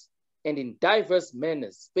times and in diverse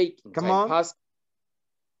manners spake in time past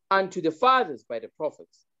unto the fathers by the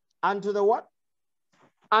prophets. Unto the what?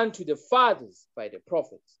 Unto the fathers by the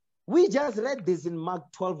prophets. We just read this in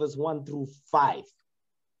Mark 12, verse 1 through 5.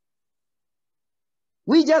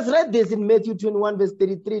 We just read this in Matthew 21, verse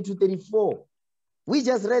 33 to 34. We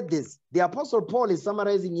just read this. The Apostle Paul is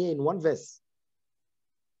summarizing here in one verse.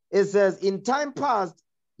 It says, in time past,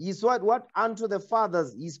 he swore what? Unto the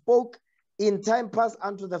fathers. He spoke in time past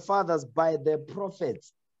unto the fathers by the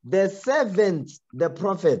prophets. The servants, the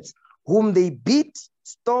prophets, whom they beat,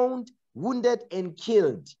 stoned, wounded, and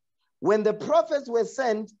killed. When the prophets were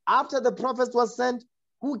sent, after the prophets were sent,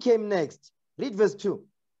 who came next? Read verse 2.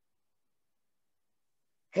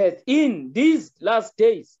 Hath in these last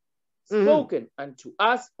days spoken unto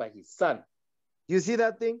us by his Son. You see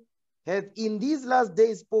that thing? Hath in these last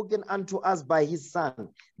days spoken unto us by his Son.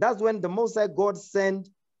 That's when the Most High God sent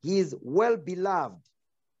his well-beloved.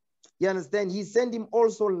 You understand? He sent him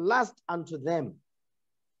also last unto them.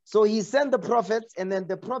 So he sent the prophets, and then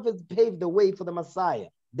the prophets paved the way for the Messiah,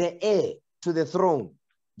 the heir to the throne.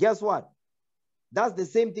 Guess what? That's the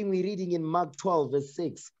same thing we're reading in Mark 12, verse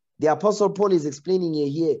 6. The Apostle Paul is explaining it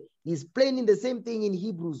here. He's explaining the same thing in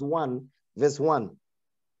Hebrews 1, verse 1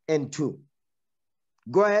 and 2.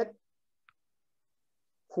 Go ahead.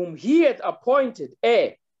 Whom he had appointed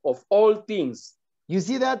heir of all things. You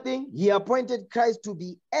see that thing? He appointed Christ to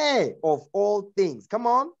be heir of all things. Come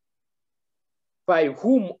on. By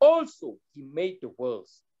whom also he made the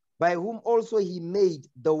worlds. By whom also he made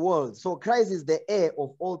the world. So Christ is the heir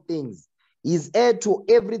of all things. He's heir to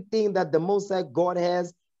everything that the Most High God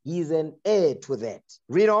has. He's an heir to that.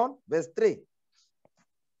 Read on, verse 3.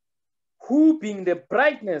 Who being the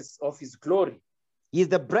brightness of his glory. He is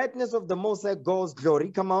the brightness of the Most High God's glory.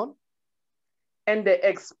 Come on. And the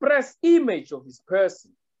express image of his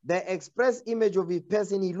person. The express image of his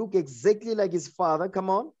person. He looked exactly like his Father. Come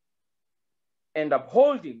on. And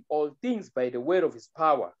upholding all things by the word of his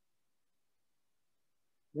power.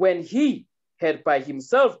 When he had by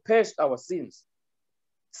himself purged our sins,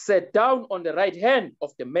 sat down on the right hand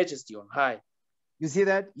of the majesty on high. You see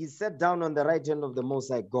that? He sat down on the right hand of the Most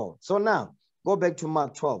High God. So now, go back to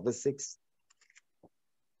Mark 12, verse 6.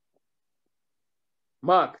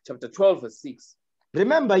 Mark chapter 12, verse 6.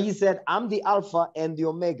 Remember, he said, I'm the Alpha and the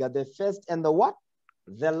Omega, the first and the what?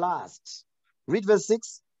 The last. Read verse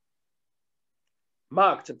 6.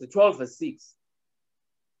 Mark chapter 12, verse 6.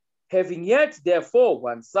 Having yet therefore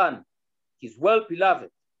one son, his well-beloved,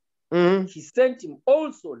 he sent him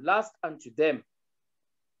also last unto them,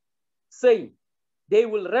 saying, they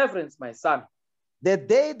will reverence my son. The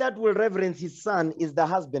day that will reverence his son is the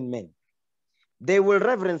husbandman. They will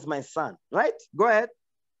reverence my son, right? Go ahead.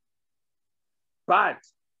 But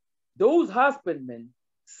those husbandmen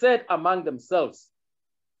said among themselves,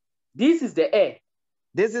 this is the heir.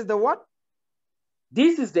 This is the what?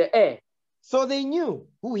 This is the heir. So they knew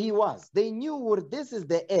who he was. They knew where this is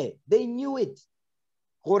the heir. They knew it.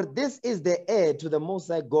 For this is the heir to the Most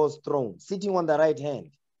High God's throne, sitting on the right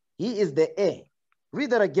hand. He is the heir.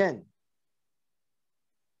 Read that again.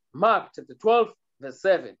 Mark chapter 12, verse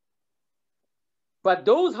 7. But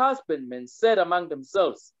those husbandmen said among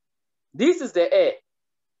themselves, this is the heir.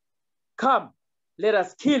 Come, let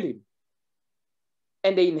us kill him,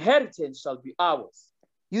 and the inheritance shall be ours.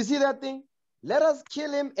 You see that thing? Let us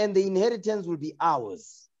kill him, and the inheritance will be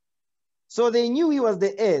ours. So they knew he was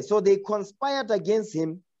the heir. So they conspired against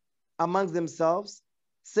him amongst themselves,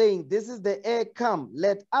 saying, this is the heir, come,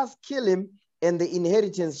 let us kill him, and the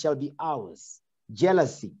inheritance shall be ours.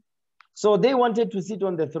 Jealousy. So they wanted to sit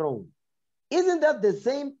on the throne. Isn't that the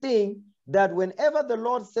same thing that whenever the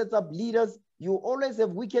Lord sets up leaders, you always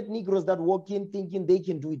have wicked Negroes that walk in thinking they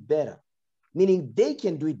can do it better? Meaning they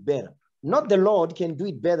can do it better. Not the Lord can do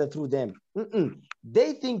it better through them.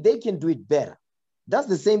 They think they can do it better. That's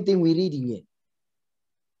the same thing we're reading here.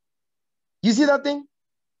 You see that thing?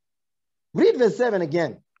 Read verse 7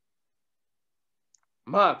 again.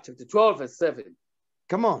 Mark chapter 12, verse 7.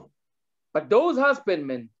 Come on. But those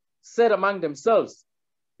husbandmen said among themselves,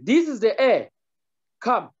 this is the heir.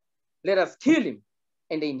 Come, let us kill him,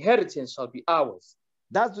 and the inheritance shall be ours.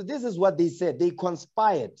 This is what they said. They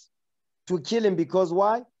conspired to kill him because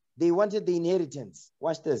why? They wanted the inheritance.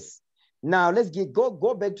 Watch this. Now let's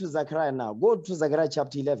go back to Zechariah now. Go to Zechariah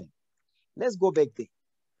chapter 11. Let's go back there.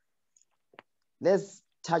 Let's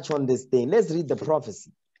touch on this thing. Let's read the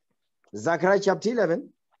prophecy. Zechariah chapter 11.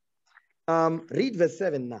 Read verse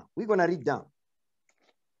 7 now. We're going to read down.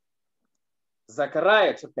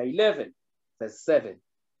 Zechariah chapter 11, verse 7.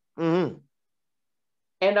 And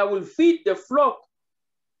I will feed the flock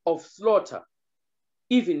of slaughter,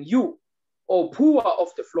 even you, or poor of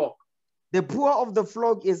the flock. The poor of the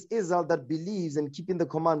flock is Israel that believes and keeping the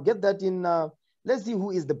command. Get that in, let's see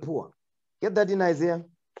who is the poor. Get that in Isaiah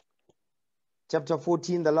chapter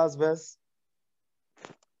 14, the last verse.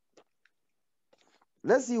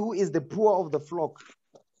 Let's see who is the poor of the flock.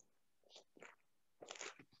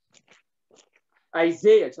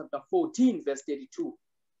 Isaiah chapter 14, verse 32.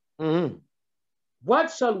 Mm-hmm.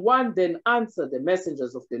 What shall one then answer the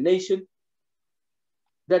messengers of the nation?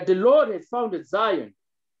 That the Lord had founded Zion,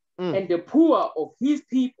 and the poor of his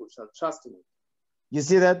people shall trust in it. You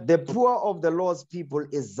see that? The poor of the Lord's people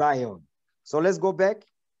is Zion. So let's go back.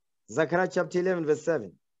 Zechariah chapter 11, verse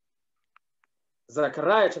 7.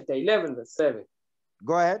 Zechariah chapter 11, verse 7.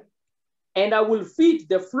 Go ahead. And I will feed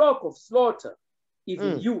the flock of slaughter,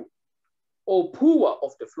 even you, O poor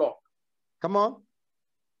of the flock. Come on.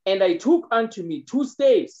 And I took unto me 2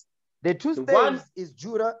 staves. The 2 staves is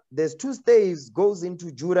Judah. There's 2 staves goes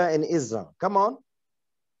into Judah and Israel. Come on.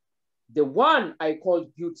 The one I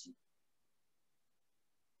called beauty,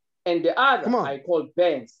 and the other I called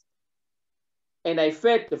bands. And I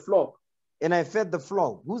fed the flock. And I fed the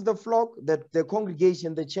flock. Who's the flock? The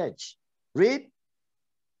congregation, the church. Read.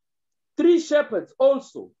 3 shepherds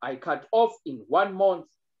also I cut off in 1 month.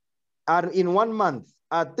 In 1 month.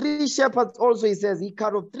 3 shepherds also, he says, he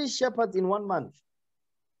cut off 3 shepherds in 1 month.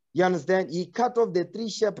 You understand? He cut off the 3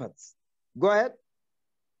 shepherds. Go ahead.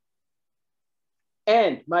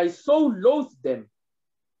 And my soul loathed them.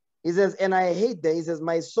 He says, and I hate them. He says,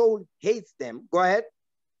 my soul hates them. Go ahead.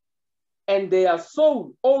 And their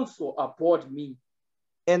soul also abhorred me.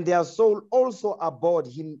 And their soul also abhorred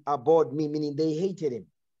me, meaning they hated him.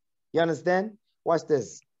 You understand? Watch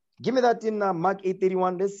this. Give me that in Mark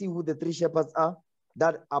 8:31. Let's see who the 3 shepherds are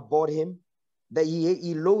that abhorred him. That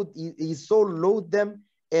his soul loathed them,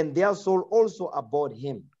 and their soul also abhorred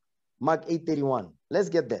him. Mark 8:31. Let's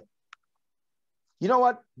get that. You know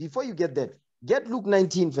what? Before you get that, get Luke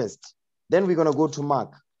 19 first. Then we're going to go to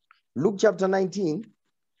Mark. Luke chapter 19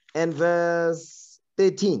 and verse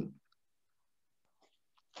 13.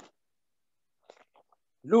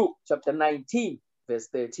 Luke chapter 19, verse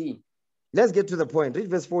 13. Let's get to the point. Read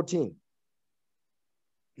verse 14.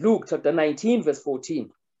 Luke chapter 19, verse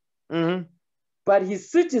 14. Mm-hmm. But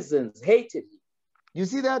his citizens hated him. You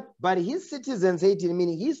see that? But his citizens hated him,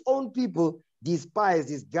 meaning his own people despised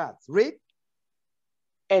his guts. Read.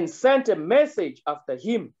 And sent a message after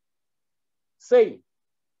him, saying,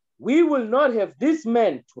 we will not have this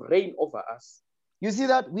man to reign over us. You see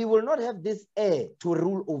that? We will not have this heir to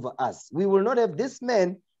rule over us. We will not have this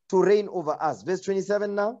man to reign over us. Verse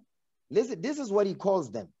 27 now. Listen, this is what he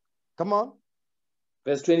calls them. Come on.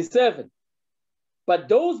 Verse 27. But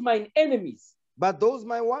those mine enemies. But those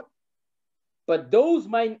my what? But those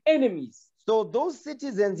mine enemies. So those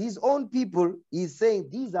citizens, his own people, he's saying,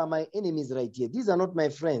 these are my enemies right here. These are not my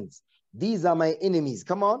friends. These are my enemies.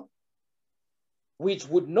 Come on. Which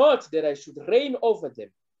would not that I should reign over them.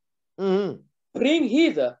 Mm-hmm. Bring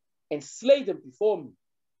hither and slay them before me.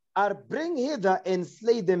 Bring hither and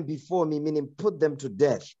slay them before me, meaning put them to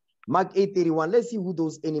death. Mark 8:31. Let's see who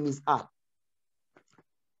those enemies are.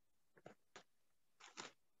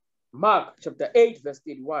 Mark chapter 8, verse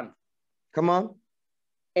 31. Come on.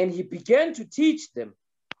 And he began to teach them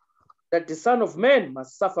that the Son of Man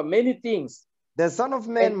must suffer many things. The Son of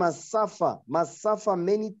Man must suffer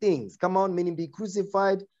many things. Come on, meaning be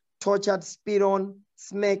crucified, tortured, spit on,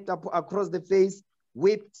 smacked up across the face,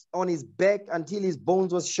 whipped on his back until his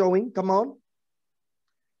bones was showing. Come on.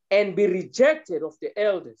 And be rejected of the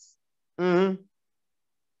elders. Mm-hmm.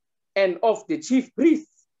 And of the chief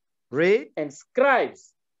priests. Read. And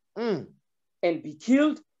scribes. And be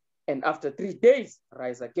killed, and after 3 days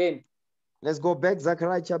rise again. Let's go back,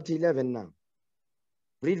 Zechariah chapter 11 now.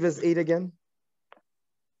 Read verse 8 again.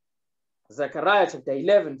 Zechariah chapter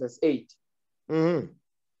 11, verse 8. Mm-hmm.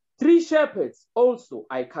 3 shepherds also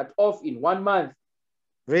I cut off in 1 month.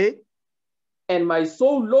 Read. And my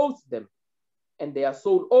soul loathed them, and their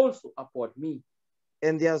soul also abhorred me.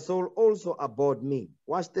 And their soul also abhorred me.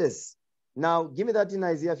 Watch this. Now, give me that in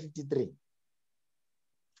Isaiah 53.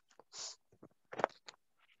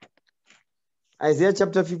 Isaiah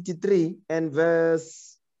chapter 53 and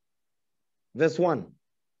verse 1.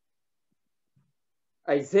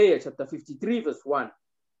 Isaiah chapter 53, verse 1.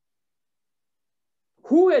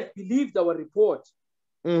 Who has believed our report?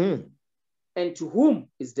 Mm-hmm. And to whom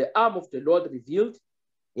is the arm of the Lord revealed?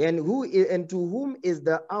 And to whom is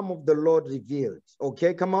the arm of the Lord revealed?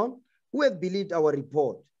 Okay, come on. Who has believed our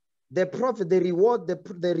report? The prophet, the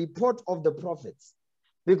report of the prophets.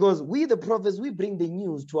 Because we, the prophets, we bring the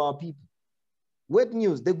news to our people. What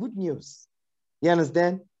news? The good news. You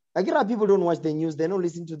understand? I get how people don't watch the news. They don't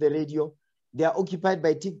listen to the radio. They are occupied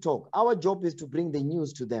by TikTok. Our job is to bring the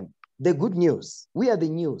news to them. The good news. We are the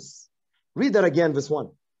news. Read that again, verse 1.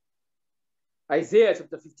 Isaiah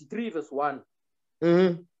chapter 53, verse 1.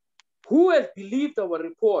 Mm-hmm. Who has believed our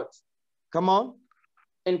report? Come on.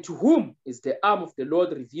 And to whom is the arm of the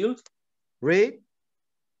Lord revealed? Read.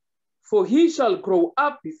 For he shall grow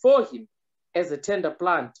up before him as a tender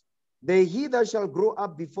plant. The he that shall grow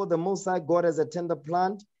up before the Most High God as a tender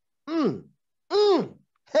plant.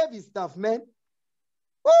 Heavy stuff, man.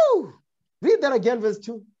 Woo! Read that again, verse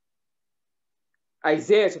 2.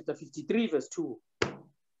 Isaiah chapter 53, verse 2.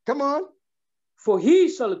 Come on. For he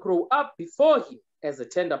shall grow up before him as a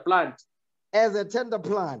tender plant. As a tender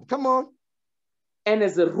plant. Come on. And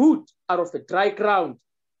as a root out of the dry ground.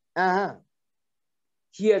 Uh-huh.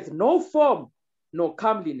 He has no form, no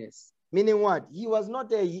comeliness. Meaning what? He was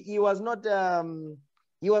not a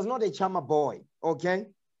charmer boy. Okay.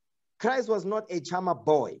 Christ was not a charmer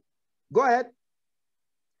boy. Go ahead.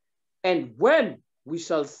 And when we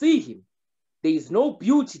shall see him, there is no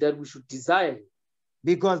beauty that we should desire him.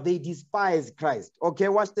 Because they despise Christ. Okay,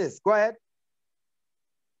 watch this. Go ahead.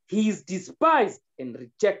 He is despised and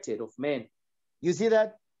rejected of men. You see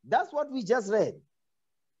that? That's what we just read.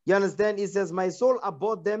 You understand? It says, my soul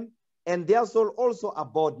abhorred them, and their soul also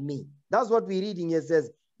abhorred me. That's what we're reading here. It says,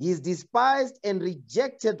 he is despised and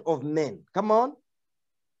rejected of men. Come on.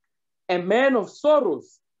 A man of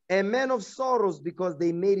sorrows. A man of sorrows, because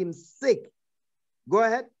they made him sick. Go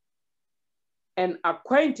ahead. And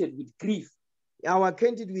acquainted with grief. Our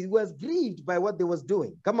acquainted with, was grieved by what they was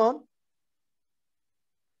doing. Come on.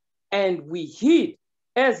 And we hid,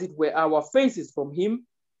 as it were, our faces from him.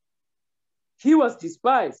 He was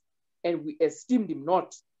despised, and we esteemed him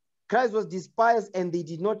not. Christ was despised, and they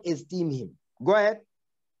did not esteem him. Go ahead.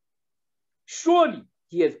 Surely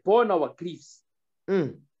he has borne our griefs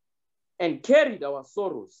and carried our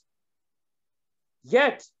sorrows.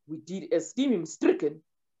 Yet we did esteem him stricken,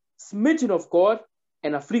 smitten of God,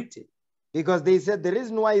 and afflicted. Because they said the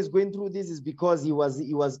reason why he's going through this is because he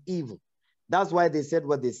was evil. That's why they said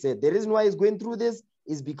what they said. The reason why he's going through this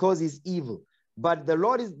is because he's evil. But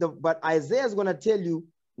but Isaiah is going to tell you,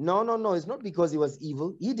 no, it's not because he was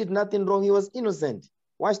evil. He did nothing wrong. He was innocent.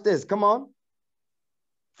 Watch this. Come on.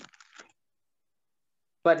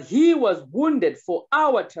 But he was wounded for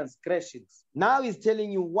our transgressions. Now he's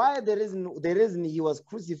telling you why the reason he was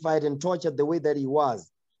crucified and tortured the way that he was.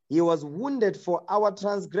 He was wounded for our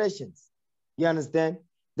transgressions. You understand?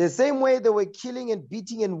 The same way they were killing and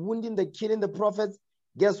beating and wounding, killing the prophets,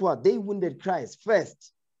 guess what? They wounded Christ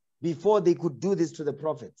first before they could do this to the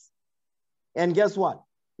prophets. And guess what?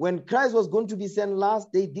 When Christ was going to be sent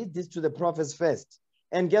last, they did this to the prophets first.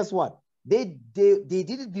 And guess what? They did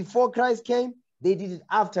it before Christ came. They did it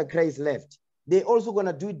after Christ left. They're also going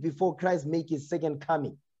to do it before Christ make his second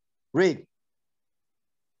coming. Read.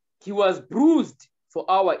 He was bruised for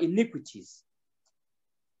our iniquities.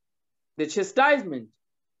 The chastisement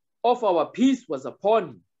of our peace was upon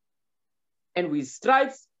him, and with his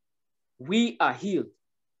stripes we are healed.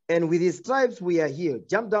 And with his stripes we are healed.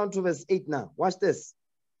 Jump down to verse 8 now. Watch this.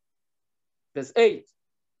 Verse 8.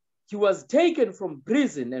 He was taken from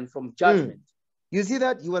prison and from judgment. You see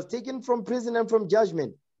that? He was taken from prison and from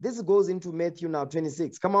judgment. This goes into Matthew now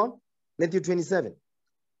 26. Come on. Matthew 27.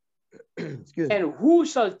 Excuse me. And who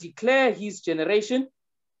shall declare his generation?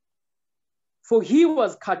 For he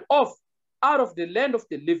was cut off out of the land of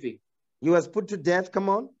the living. He was put to death. Come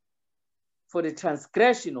on. For the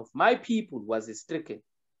transgression of my people was stricken.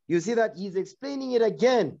 You see that? He's explaining it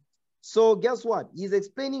again. So guess what? He's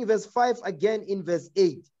explaining verse 5 again in verse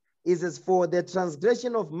 8. It says, for the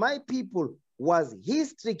transgression of my people was he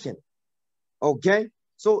stricken. Okay?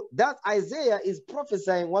 So that Isaiah is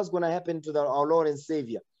prophesying what's going to happen to our Lord and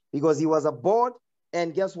Savior. Because he was abhorred,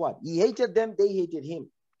 and guess what? He hated them, they hated him.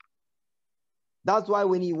 That's why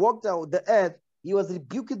when he walked out the earth, he was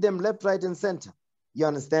rebuking them left, right, and center. You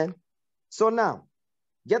understand? So now,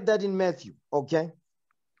 get that in Matthew, okay?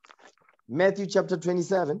 Matthew chapter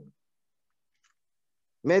 27.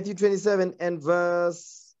 Matthew 27 and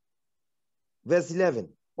verse 11.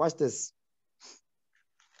 Watch this.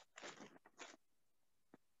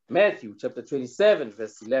 Matthew chapter 27,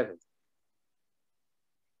 verse 11.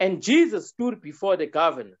 And Jesus stood before the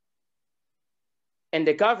governor. And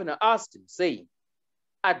the governor asked him, saying,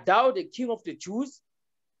 art thou the king of the Jews?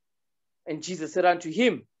 And Jesus said unto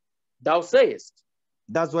him, thou sayest.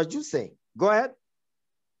 That's what you say. Go ahead.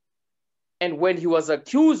 And when he was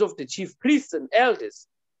accused of the chief priests and elders,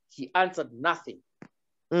 he answered nothing.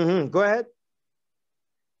 Go ahead.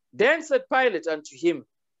 Then said Pilate unto him,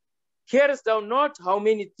 hearest thou not how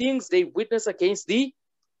many things they witness against thee?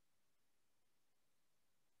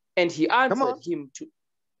 And he answered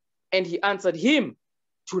him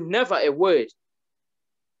to never a word,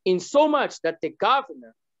 insomuch that the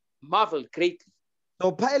governor marveled greatly.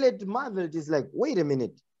 So Pilate marveled. Is like, wait a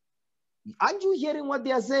minute. Aren't you hearing what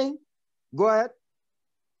they are saying? Go ahead.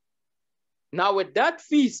 Now at that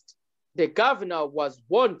feast, the governor was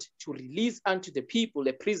wont to release unto the people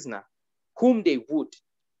a prisoner whom they would.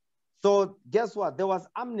 So guess what? There was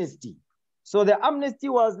amnesty. So the amnesty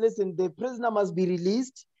was, listen, the prisoner must be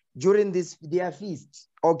released during their feast.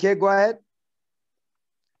 Okay, go ahead.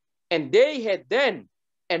 And they had then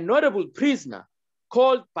a notable prisoner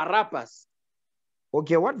called Barabbas.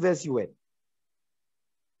 Okay, what verse you at?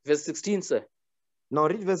 Verse 16, sir. Now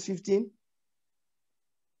read verse 15.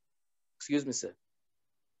 Excuse me, sir.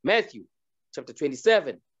 Matthew chapter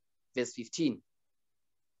 27, verse 15.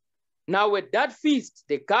 Now at that feast,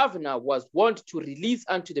 the governor was wont to release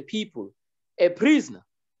unto the people a prisoner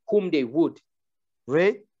whom they would.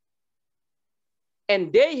 Right?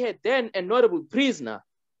 And they had then a notable prisoner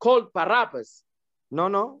called Barabbas.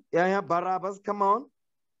 No. Yeah, Barabbas, come on.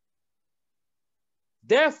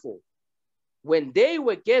 Therefore, when they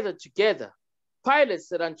were gathered together, Pilate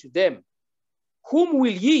said unto them, whom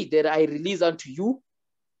will ye that I release unto you?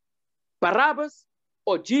 Barabbas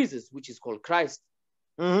or Jesus, which is called Christ?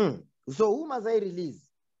 So who must I release?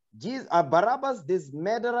 Barabbas, this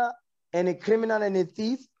murderer and a criminal and a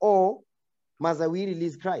thief, or must we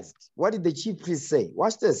release Christ? What did the chief priest say?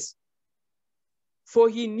 Watch this. For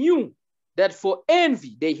he knew that for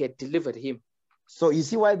envy they had delivered him. So you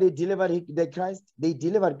see why they delivered the Christ? They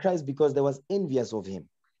delivered Christ because they was envious of him.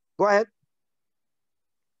 Go ahead.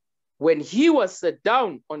 When he was set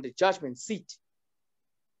down on the judgment seat,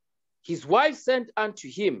 his wife sent unto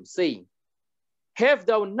him, saying, have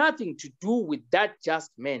thou nothing to do with that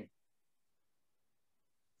just man?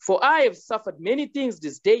 For I have suffered many things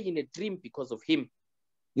this day in a dream because of him.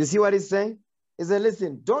 You see what he's saying? He said,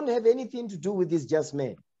 listen, don't have anything to do with this just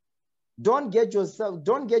man. Don't get your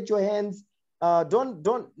hands,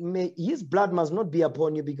 his blood must not be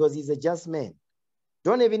upon you because he's a just man.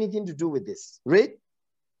 Don't have anything to do with this. Read.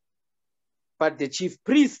 But the chief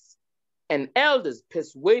priests and elders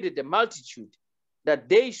persuaded the multitude that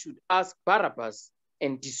they should ask Barabbas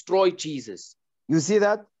and destroy Jesus. You see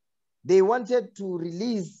that? They wanted to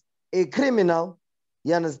release a criminal,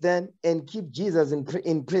 you understand, and keep Jesus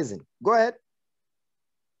in prison. Go ahead.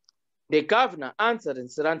 The governor answered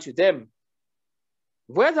and said unto them,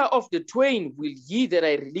 whether of the twain will ye that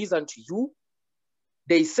I release unto you?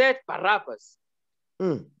 They said, Barabbas.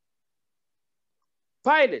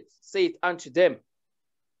 Pilate said unto them,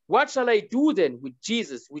 what shall I do then with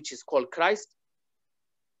Jesus, which is called Christ?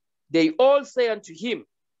 They all say unto him,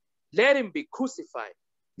 let him be crucified.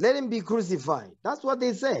 Let him be crucified. That's what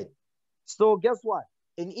they said. So guess what?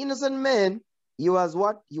 An innocent man, he was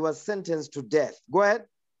what? He was sentenced to death. Go ahead.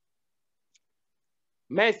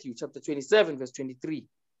 Matthew chapter 27, verse 23.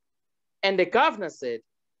 And the governor said,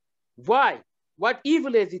 why? What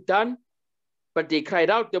evil has he done? But they cried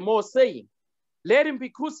out the more, saying, let him be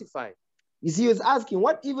crucified. You see, he was asking,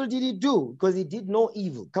 what evil did he do? Because he did no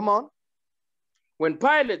evil. Come on. When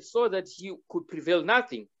Pilate saw that he could prevail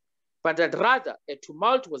nothing, but that rather a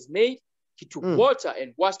tumult was made, he took water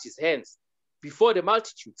and washed his hands before the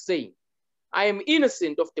multitude, saying, I am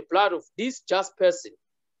innocent of the blood of this just person.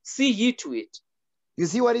 See ye to it. You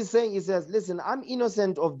see what he's saying? He says, listen, I'm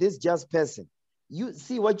innocent of this just person. You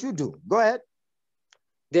see what you do. Go ahead.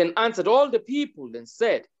 Then answered all the people and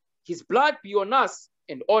said, his blood be on us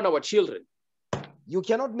and on our children. You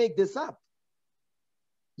cannot make this up.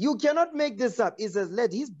 You cannot make this up. He says,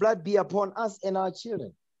 let his blood be upon us and our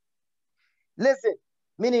children. Listen,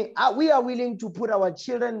 meaning we are willing to put our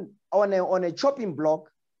children on a chopping block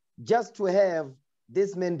just to have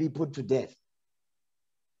this man be put to death.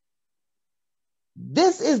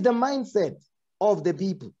 This is the mindset of the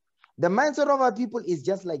people. The mindset of our people is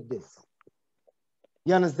just like this.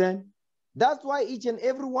 You understand? That's why each and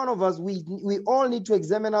every one of us, we all need to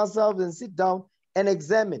examine ourselves and sit down and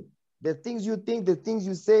examine the things you think, the things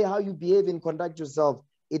you say, how you behave and conduct yourself.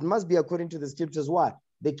 It must be according to the scriptures. What?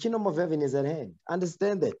 The kingdom of heaven is at hand.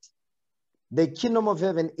 Understand that. The kingdom of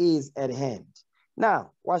heaven is at hand.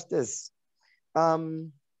 Now, watch this.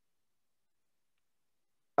 Go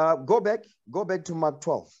back to Mark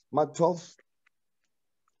 12. Mark 12.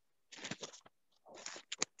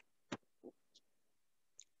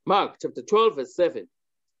 Mark chapter 12, verse 7.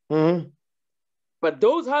 But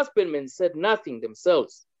those husbandmen said nothing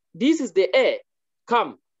themselves. This is the heir.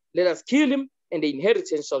 Come, let us kill him, and the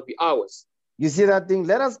inheritance shall be ours. You see that thing?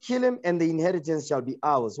 Let us kill him, and the inheritance shall be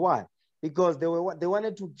ours. Why? Because they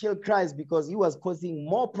wanted to kill Christ because he was causing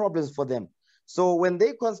more problems for them. So when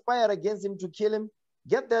they conspire against him to kill him,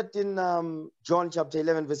 get that in John chapter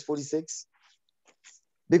 11, verse 46.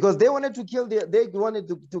 Because they wanted to kill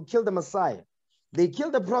to kill the Messiah. They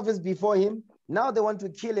killed the prophets before him. Now they want to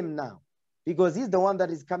kill him now, because he's the one that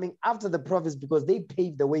is coming after the prophets, because they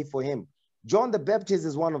paved the way for him. John the Baptist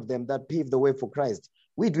is one of them that paved the way for Christ.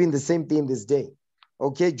 We're doing the same thing this day.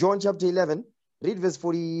 Okay, John chapter 11, read verse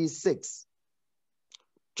 46.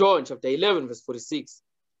 John chapter 11, verse 46.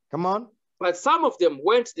 Come on. But some of them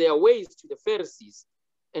went their ways to the Pharisees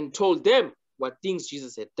and told them what things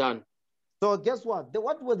Jesus had done. So guess what?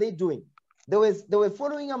 What were they doing? They were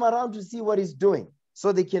following him around to see what he's doing,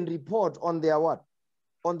 so they can report on their what?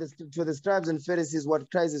 To the scribes and Pharisees what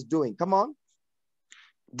Christ is doing. Come on.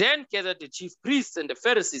 Then gathered the chief priests and the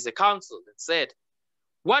Pharisees a council and said,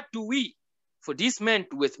 what do we? For this man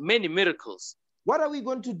doeth many miracles. What are we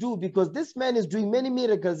going to do? Because this man is doing many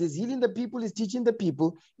miracles. He's healing the people. He's teaching the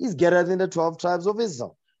people. He's gathering the 12 tribes of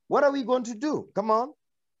Israel. What are we going to do? Come on.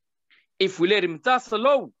 If we let him thus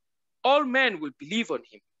alone, all men will believe on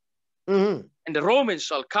him. Mm-hmm. And the Romans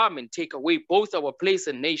shall come and take away both our place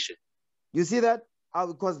and nation. You see that?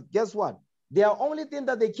 Because guess what? Their only thing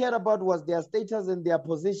that they cared about was their status and their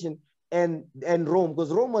position and Rome,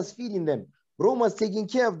 because Rome was feeding them. Rome was taking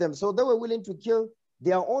care of them. So they were willing to kill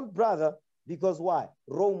their own brother, because why?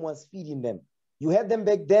 Rome was feeding them. You had them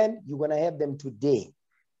back then, you're going to have them today.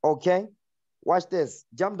 Okay? Watch this.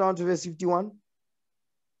 Jump down to verse 51.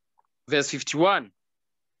 Verse 51.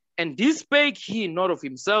 And this spake he not of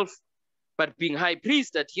himself, but being high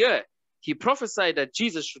priest that year, he prophesied that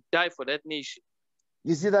Jesus should die for that nation.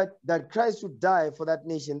 You see that Christ should die for that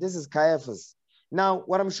nation. This is Caiaphas. Now,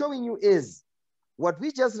 what I'm showing you is what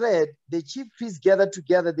we just read. The chief priests gathered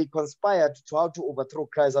together. They conspired to how to overthrow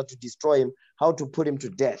Christ, how to destroy him, how to put him to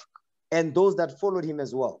death. And those that followed him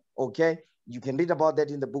as well. Okay? You can read about that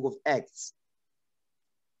in the book of Acts.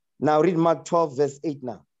 Now read Mark 12, verse 8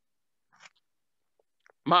 now.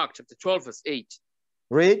 Mark chapter 12, verse 8.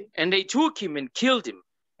 Read. And they took him and killed him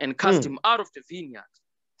and cast him out of the vineyard.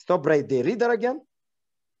 Stop right there. Read that again.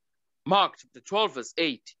 Mark chapter 12, verse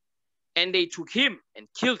 8. And they took him and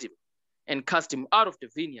killed him and cast him out of the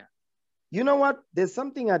vineyard. You know what? There's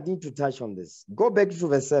something I need to touch on this. Go back to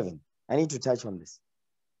verse 7. I need to touch on this.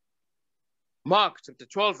 Mark chapter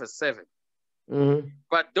 12, verse 7. Mm-hmm.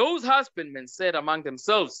 But those husbandmen said among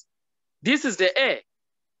themselves, this is the heir.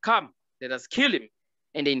 Come, let us kill him,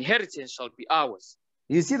 and the inheritance shall be ours.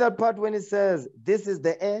 You see that part when it says, this is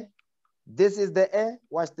the heir? This is the heir?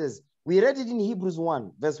 Watch this. We read it in Hebrews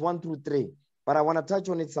 1, verse 1 through 3. But I want to touch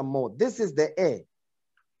on it some more. This is the heir.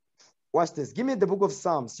 Watch this. Give me the book of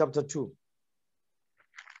Psalms, chapter 2.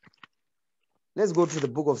 Let's go to the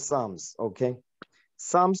book of Psalms, okay?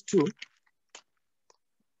 Psalms 2.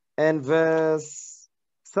 And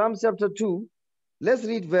Psalms chapter 2. Let's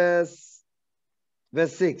read verse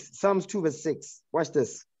 6. Psalms 2, verse 6. Watch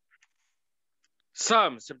this.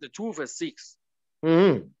 Psalms chapter 2, verse 6.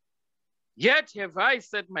 Mm-hmm. Yet have I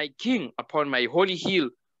set my king upon my holy hill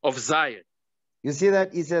of Zion. You see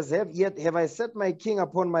that? He says, yet have I set my king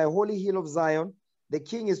upon my holy hill of Zion. The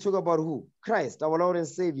king is talking about who? Christ, our Lord and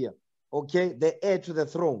Savior. Okay? The heir to the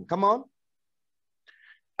throne. Come on.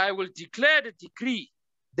 I will declare the decree.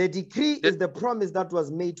 The decree is the promise that was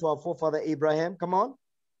made to our forefather Abraham. Come on.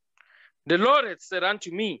 The Lord hath said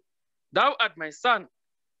unto me, thou art my son.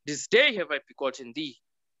 This day have I begotten thee.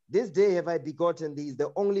 This day have I begotten thee, is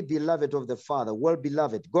the only beloved of the Father, well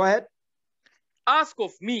beloved. Go ahead. Ask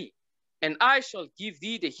of me, and I shall give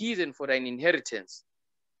thee the heathen for thine inheritance,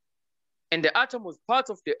 and the uttermost parts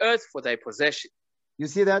of the earth for thy possession. You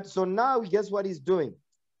see that? So now guess what he's doing?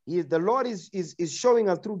 The Lord is showing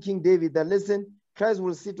us through King David that, listen, Christ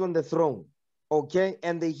will sit on the throne, okay?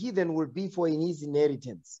 And the heathen will be for in his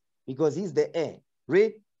inheritance, because he's the heir.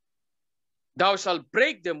 Read. Thou shalt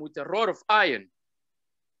break them with a rod of iron.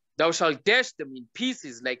 Thou shalt dash them in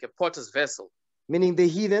pieces like a potter's vessel. Meaning the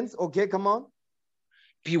heathens. Okay, come on.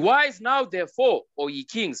 Be wise now, therefore, O ye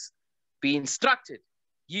kings. Be instructed,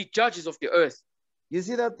 ye judges of the earth. You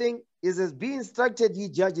see that thing? It says, be instructed, ye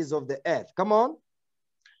judges of the earth. Come on.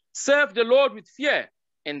 Serve the Lord with fear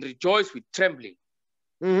and rejoice with trembling.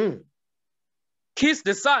 Mm-hmm. Kiss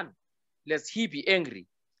the Son, lest he be angry.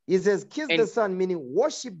 It says, kiss the Son, meaning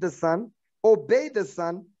worship the Son, obey the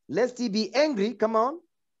Son, lest he be angry. Come on.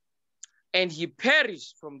 And he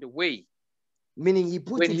perish from the way. Meaning he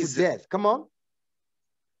put him to death. Come on.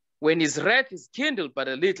 When his wrath is kindled but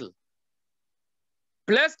a little.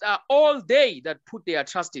 Blessed are all they that put their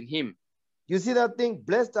trust in him. You see that thing?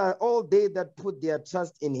 Blessed are all they that put their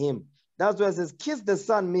trust in him. That's why it says, kiss the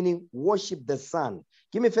Son, meaning worship the Son.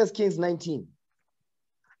 Give me 1 Kings 19.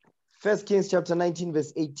 1 Kings chapter 19,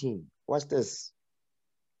 verse 18. Watch this.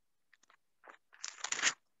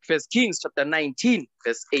 1 Kings chapter 19,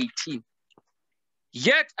 verse 18.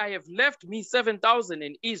 Yet I have left me 7,000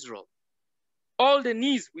 in Israel, all the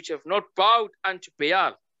knees which have not bowed unto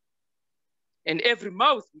Baal, and every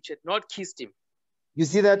mouth which had not kissed him. You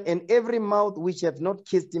see that? And every mouth which have not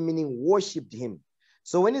kissed him, meaning worshipped him.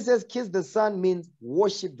 So when he says kiss the Son, means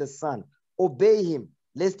worship the Son, obey him,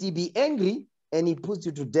 lest he be angry and he puts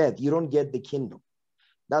you to death. You don't get the kingdom.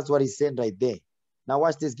 That's what he said right there. Now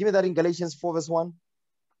watch this. Give me that in Galatians 4, verse 1.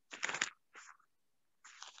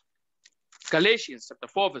 Galatians chapter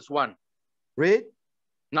 4, verse 1. Read.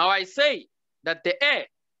 Now I say that the heir,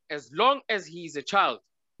 as long as he is a child.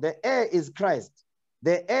 The heir is Christ.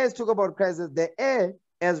 The heirs talk about Christ as the heir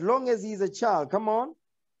as long as he is a child. Come on.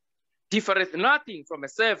 Differeth nothing from a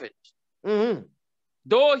servant. Mm-hmm.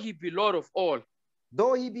 Though he be Lord of all.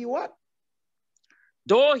 Though he be what?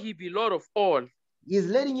 Though he be Lord of all. He's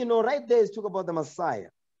letting you know right there, he's talking about the Messiah.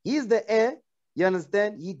 He's the heir. You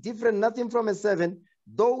understand? He different nothing from a servant.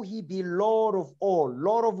 Though he be Lord of all,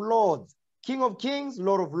 Lord of lords, King of kings,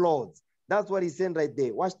 Lord of lords. That's what he's saying right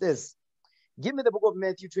there. Watch this. Give me the book of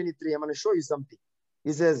Matthew 23. I'm going to show you something.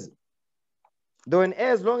 He says, though an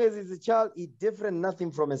heir, as long as he's a child, he different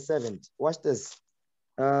nothing from a servant. Watch this.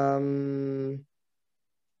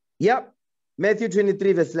 Yep. Matthew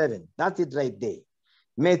 23, verse 11. That's it right there.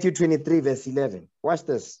 Matthew 23, verse 11. Watch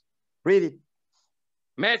this. Read it.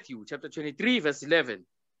 Matthew chapter 23, verse 11.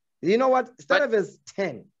 You know what? Start at verse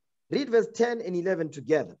 10. Read verse 10 and 11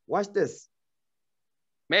 together. Watch this.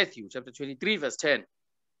 Matthew chapter 23, verse 10.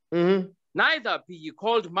 Mm-hmm. Neither be ye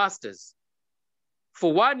called masters,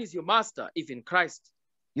 for one is your master, even Christ.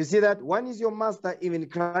 You see that? One is your master, even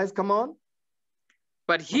Christ. Come on.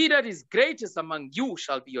 But he that is greatest among you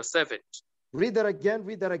shall be your servant. Read that again.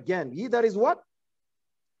 Read that again. He that is what?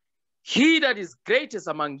 He that is greatest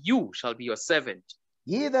among you shall be your servant.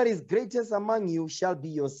 He that is greatest among you shall be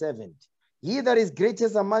your servant. He that is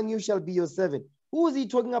greatest among you shall be your servant. Who is he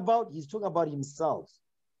talking about? He's talking about himself.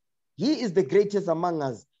 He is the greatest among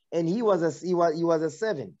us, and he was a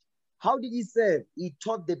servant. How did he serve? He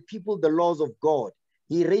taught the people the laws of God.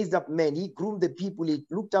 He raised up men. He groomed the people. He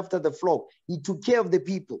looked after the flock. He took care of the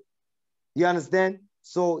people. You understand?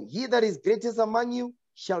 So he that is greatest among you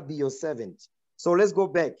shall be your servant. So let's go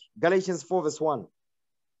back. Galatians 4, verse 1.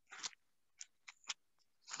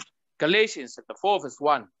 Galatians chapter 4, verse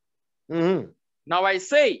 1. Mm-hmm. Now I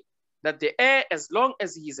say that the heir, as long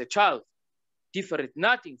as he is a child, differeth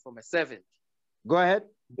nothing from a servant. Go ahead.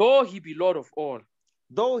 Though he be Lord of all.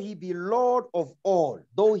 Though he be Lord of all.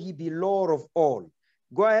 Though he be Lord of all.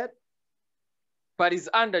 Go ahead. But is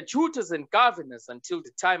under tutors and governors until the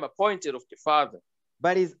time appointed of the Father.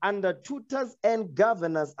 But is under tutors and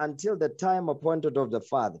governors until the time appointed of the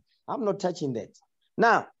Father. I'm not touching that.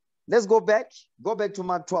 Now, let's go back. Go back to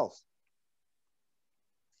Mark 12.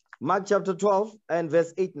 Mark chapter 12 and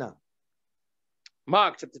verse 8 now.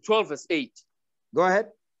 Mark chapter 12, verse 8. Go ahead.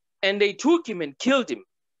 And they took him and killed him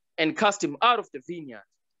and cast him out of the vineyard.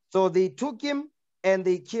 So they took him and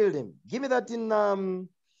they killed him. Give me that in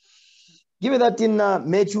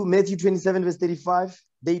Matthew 27, verse 35.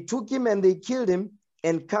 They took him and they killed him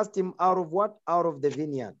and cast him out of what? Out of the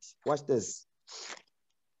vineyard. Watch this.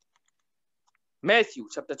 Matthew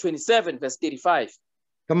chapter 27, verse 35.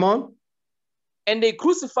 Come on. And they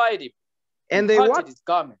crucified him. And they what? His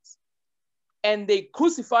garments. And they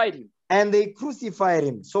crucified him. And they crucified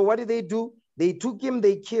him. So what did they do? They took him,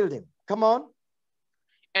 they killed him. Come on.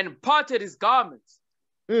 And parted his garments,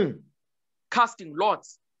 casting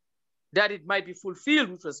lots, that it might be fulfilled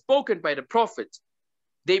which was spoken by the prophet.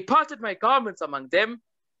 They parted my garments among them,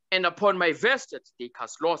 and upon my vested they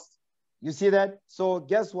cast lots. You see that? So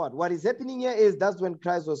guess what? What is happening here is that's when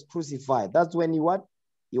Christ was crucified. That's when he what?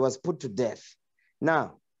 He was put to death.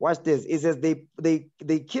 Now, watch this. It says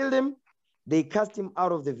they killed him, they cast him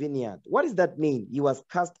out of the vineyard. What does that mean? He was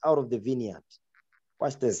cast out of the vineyard.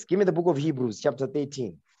 Watch this. Give me the book of Hebrews, chapter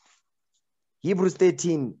 13. Hebrews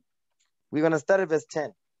 13. We're going to start at verse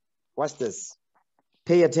 10. Watch this.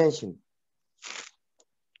 Pay attention.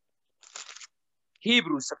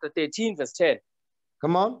 Hebrews chapter 13, verse 10.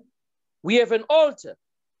 Come on. We have an altar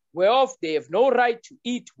whereof they have no right to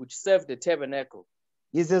eat, which serve the tabernacle.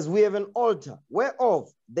 He says, we have an altar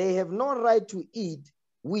whereof they have no right to eat,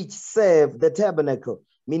 which serve the tabernacle,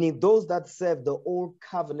 meaning those that serve the old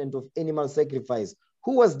covenant of animal sacrifice.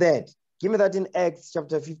 Who was that? Give me that in Acts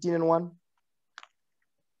chapter 15 and 1.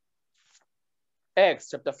 Acts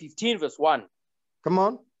chapter 15, verse 1. Come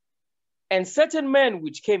on. And certain men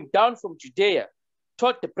which came down from Judea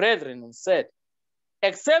taught the brethren and said,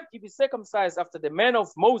 Except ye be circumcised after the manner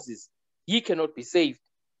of Moses, ye cannot be saved.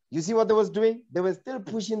 You see what they was doing? They were still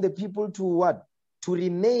pushing the people to what? To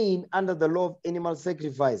remain under the law of animal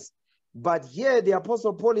sacrifice. But here the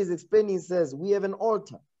Apostle Paul is explaining, says, we have an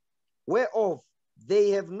altar, whereof they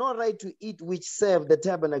have no right to eat which serve the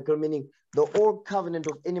tabernacle, meaning the old covenant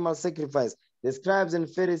of animal sacrifice. The scribes and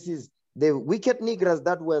Pharisees, the wicked Negroes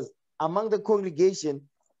that was among the congregation,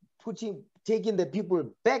 taking the people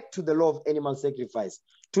back to the law of animal sacrifice.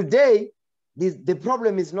 Today, the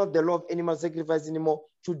problem is not the law of animal sacrifice anymore.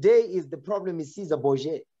 Today the problem is Caesar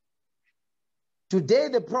Borgia. Today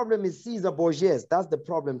the problem is Caesar Borgia. That's the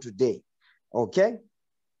problem today. Okay?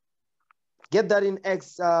 Get that in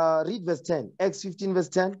Acts, read verse 10. Acts 15 verse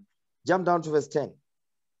 10. Jump down to verse 10.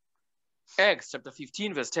 Acts chapter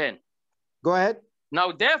 15 verse 10. Go ahead.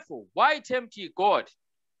 Now therefore, why tempt ye God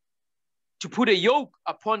to put a yoke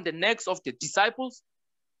upon the necks of the disciples,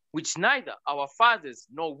 which neither our fathers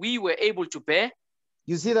nor we were able to bear?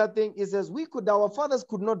 You see that thing? It says our fathers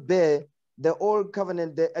could not bear the old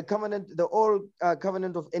covenant, the old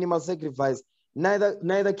covenant of animal sacrifice.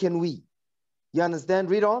 Neither can we. You understand?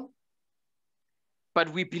 Read on. But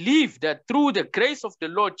we believe that through the grace of the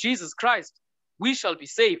Lord Jesus Christ, we shall be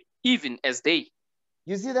saved, even as they.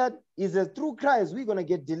 You see that? It says through Christ we're gonna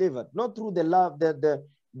get delivered, not through the love,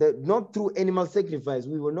 not through animal sacrifice.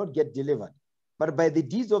 We will not get delivered. But by the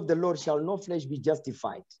deeds of the Lord shall no flesh be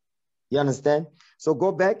justified. You understand? So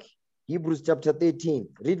go back, Hebrews chapter 13.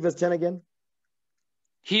 Read verse 10 again.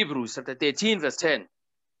 Hebrews chapter 13 verse 10.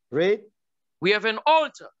 Read. We have an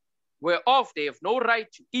altar whereof they have no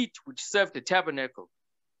right to eat which serve the tabernacle.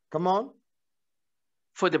 Come on.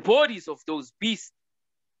 For the bodies of those beasts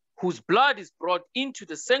whose blood is brought into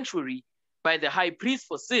the sanctuary by the high priest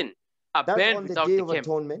for sin are burned without the camp. That's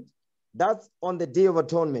on the day of atonement. That's on the day of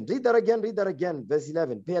atonement. Read that again, verse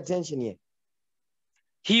 11. Pay attention here.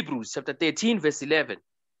 Hebrews chapter 13 verse 11.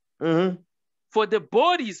 Mm-hmm. For the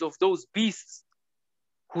bodies of those beasts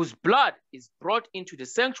whose blood is brought into the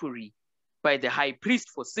sanctuary by the high priest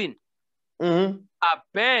for sin are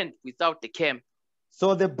burned without the camp.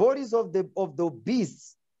 So the bodies of the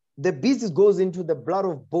beasts, the beasts goes into the blood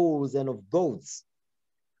of bulls and of goats,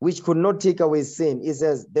 which could not take away sin. It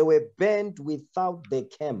says they were burned without the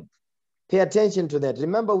camp. Pay attention to that.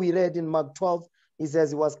 Remember we read in Mark 12, it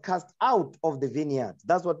says he was cast out of the vineyard.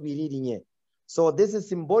 That's what we're reading here. So this is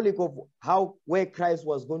symbolic of where Christ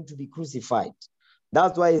was going to be crucified.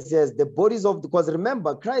 That's why it says the bodies of, because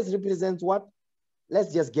remember, Christ represents what?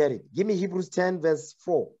 Let's just get it. Give me Hebrews 10 verse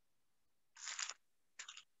 4.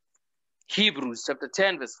 Hebrews chapter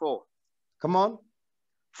 10 verse 4. Come on.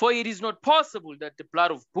 For it is not possible that the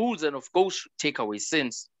blood of bulls and of goats should take away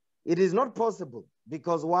sins. It is not possible.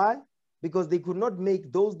 Because why? Because they could not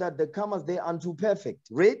make those that come as they unto perfect.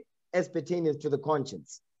 Read, as pertains to the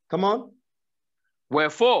conscience. Come on.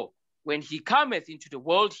 Wherefore, when he cometh into the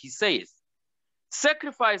world, he saith,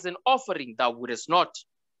 sacrifice and offering thou wouldest not,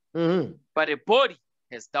 but a body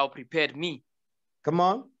hast thou prepared me. Come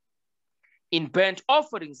on. In burnt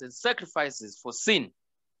offerings and sacrifices for sin,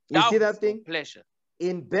 you see that thing? Pleasure.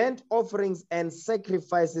 In burnt offerings and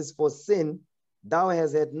sacrifices for sin, thou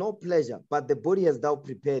hast had no pleasure, but the body hast thou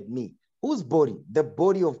prepared me. Whose body? The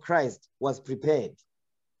body of Christ was prepared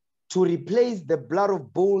to replace the blood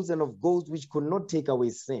of bulls and of goats, which could not take away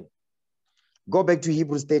sin. Go back to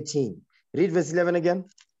Hebrews 13. Read verse 11 again.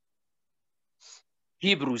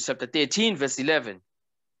 Hebrews chapter 13, verse 11.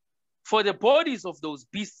 For the bodies of those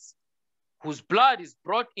beasts whose blood is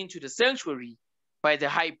brought into the sanctuary by the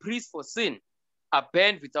high priest for sin are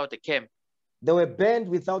burned without the camp. They were burned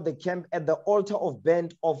without the camp at the altar of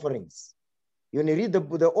burnt offerings. When you read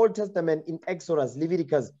the Old Testament in Exodus,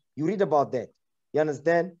 Leviticus, you read about that. You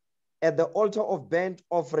understand? At the altar of burnt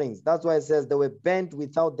offerings. That's why it says they were burnt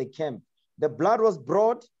without the camp. The blood was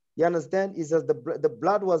brought, you understand? It says the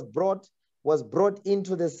blood was brought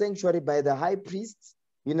into the sanctuary by the high priests,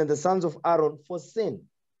 the sons of Aaron, for sin.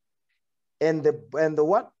 And the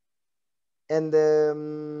what? And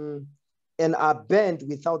are burnt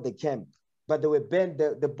without the camp. But they were burnt,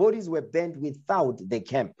 the bodies were burnt without the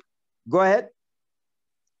camp. Go ahead.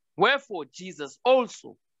 Wherefore Jesus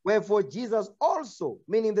also,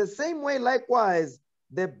 meaning the same way, likewise,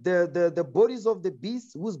 the bodies of the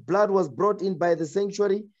beasts whose blood was brought in by the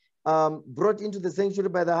sanctuary, brought into the sanctuary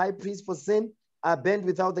by the high priest for sin, are burnt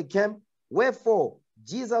without the camp. Wherefore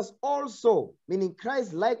Jesus also, meaning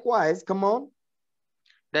Christ likewise, come on,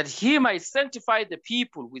 that he might sanctify the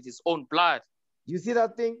people with his own blood. You see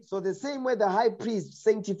that thing? So the same way the high priest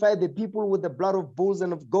sanctified the people with the blood of bulls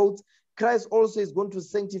and of goats, Christ also is going to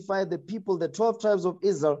sanctify the people, the 12 tribes of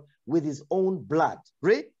Israel, with his own blood.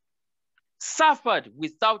 Read. suffered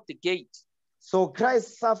without the gate. So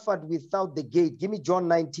Christ suffered without the gate. Give me John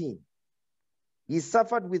 19. He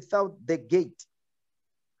suffered without the gate.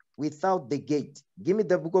 Without the gate. Give me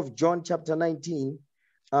the book of John chapter 19.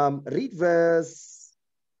 Read verse.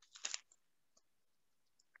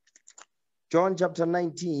 John chapter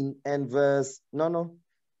 19 and verse. No.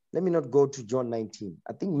 Let me not go to John 19.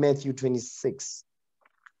 I think Matthew 26.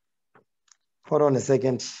 Hold on a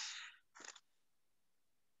second.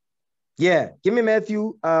 Yeah, give me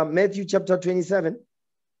Matthew chapter 27.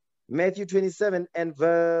 Matthew 27 and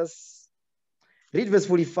read verse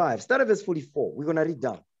 45. Start at verse 44. We're going to read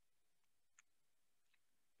down.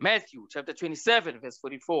 Matthew chapter 27, verse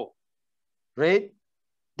 44. Read.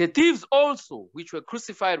 The thieves also, which were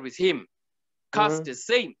crucified with him, cast the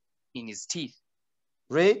same in his teeth.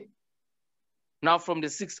 Read. Now from the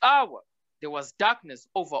 6th hour, there was darkness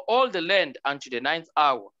over all the land unto the 9th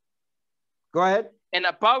hour. Go ahead. And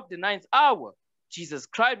about the 9th hour, Jesus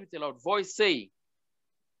cried with a loud voice, saying,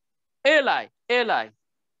 Eli, Eli,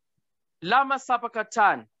 lama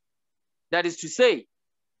sabachthani? That is to say,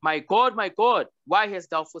 my God, why hast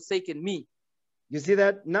thou forsaken me? You see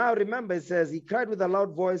that? Now remember, it says, he cried with a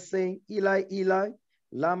loud voice, saying, Eli, Eli,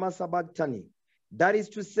 lama sabachthani? That is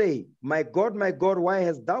to say, my God, why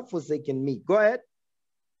hast thou forsaken me? Go ahead.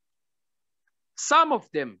 Some of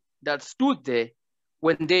them that stood there,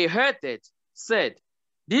 when they heard that, said,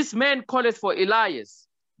 this man calleth for Elias.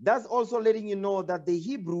 That's also letting you know that the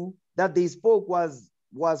Hebrew that they spoke was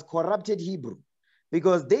corrupted Hebrew,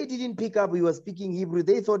 because they didn't pick up he was speaking Hebrew.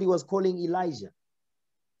 They thought he was calling Elijah.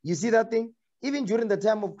 You see that thing? Even during the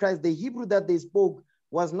time of Christ, the Hebrew that they spoke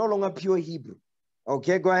was no longer pure Hebrew.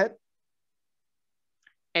 Okay, go ahead.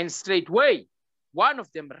 And straightway, one of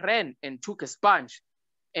them ran and took a sponge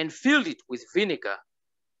and filled it with vinegar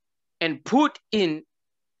and put it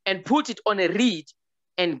on a reed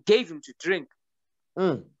and gave him to drink.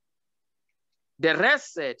 The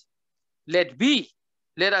rest said, let be,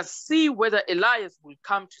 let us see whether Elias will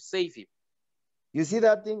come to save him. You see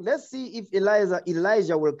that thing? Let's see if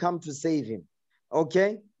Elijah will come to save him.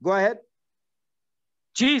 Okay, go ahead.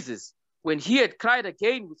 Jesus, when he had cried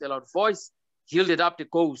again with a loud voice, yielded up the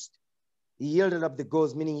ghost. He yielded up the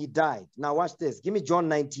ghost, meaning he died. Now watch this. Give me John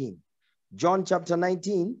 19. John chapter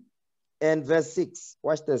 19 and verse 6.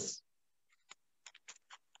 Watch this.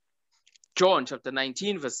 John chapter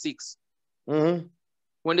 19, verse 6.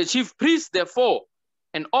 When the chief priests, therefore,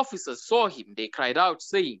 and officers saw him, they cried out,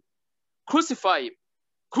 saying, crucify him,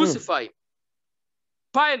 crucify him.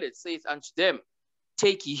 Pilate saith unto them,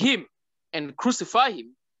 take ye him and crucify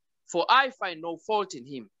him, for I find no fault in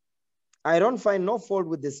him. I don't find no fault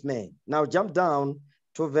with this man. Now jump down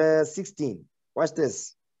to verse 16. Watch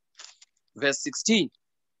this. Verse 16.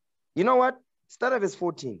 You know what? Start at verse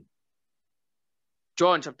 14.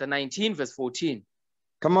 John chapter 19, verse 14.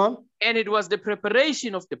 Come on. And it was the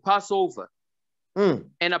preparation of the Passover,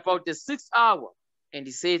 and about the 6th hour, and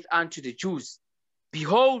he saith unto the Jews,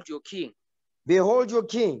 behold your king. Behold your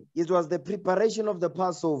king. It was the preparation of the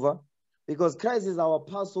Passover, because Christ is our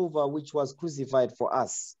Passover, which was crucified for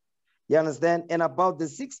us. You understand? And about the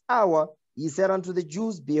 6th hour, he said unto the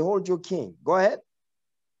Jews, behold your king. Go ahead.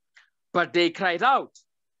 But they cried out,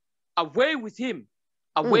 away with him,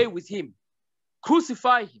 away with him,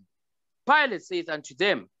 crucify him. Pilate saith unto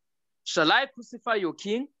them, shall I crucify your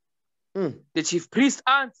king? The chief priest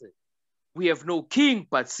answered, we have no king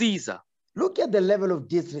but Caesar. Look at the level of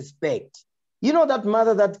disrespect. You know that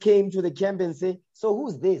mother that came to the camp and said, so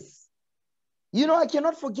who's this? You know, I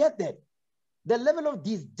cannot forget that. The level of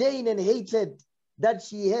disdain and hatred that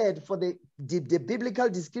she had for the biblical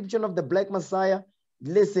description of the Black Messiah.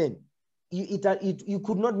 Listen, you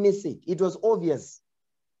could not miss it. It was obvious.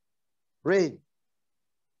 Read.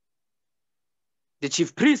 The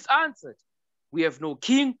chief priest answered, we have no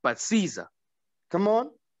king but Caesar. Come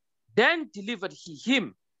on. Then delivered he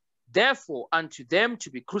him, therefore, unto them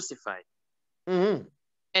to be crucified. And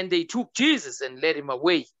they took Jesus and led him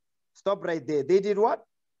away. Stop right there. They did what?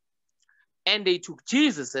 And they took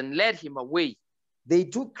Jesus and led him away. They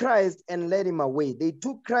took Christ and led him away. They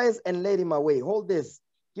took Christ and led him away. Hold this.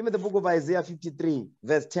 Give me the book of Isaiah 53,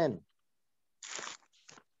 verse 10.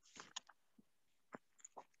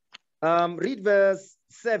 Read verse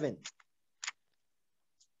 7.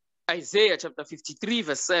 Isaiah chapter 53,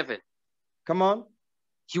 verse 7. Come on.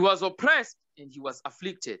 He was oppressed and he was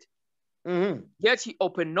afflicted. Yet he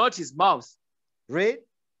opened not his mouth. Read.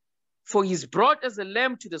 For he is brought as a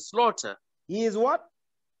lamb to the slaughter. He is what?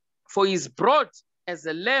 For he is brought as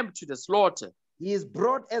a lamb to the slaughter. He is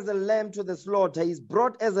brought as a lamb to the slaughter. He's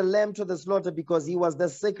brought as a lamb to the slaughter because he was the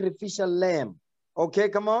sacrificial lamb. Okay,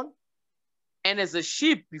 come on. And as a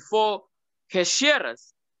sheep before her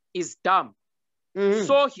shearers is dumb, Mhm.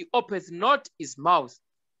 so he openeth not his mouth.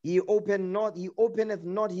 He openeth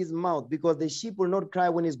not his mouth, because the sheep will not cry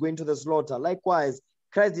when he's going to the slaughter. Likewise,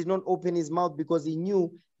 Christ did not open his mouth because he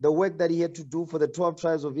knew the work that he had to do for the 12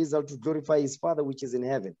 tribes of Israel to glorify his Father which is in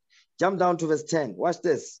heaven. Jump down to verse 10. Watch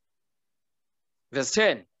this. Verse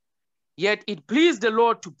 10. Yet it pleased the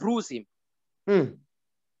Lord to bruise him.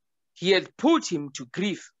 He hath put him to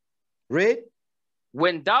grief. Read.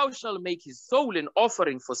 When thou shalt make his soul an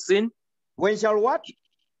offering for sin. When shall what?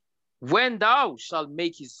 When thou shalt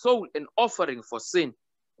make his soul an offering for sin.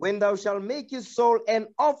 When thou shalt make his soul an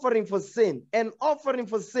offering for sin, an offering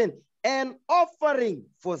for sin, an offering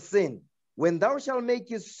for sin. When thou shalt make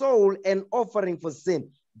his soul an offering for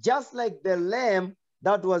sin, just like the lamb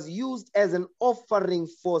that was used as an offering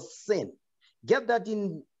for sin. Get that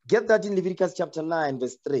in Leviticus chapter 9,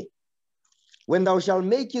 verse 3. When thou shalt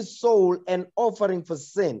make his soul an offering for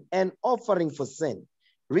sin, an offering for sin.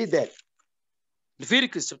 Read that.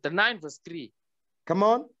 Leviticus chapter 9, verse 3. Come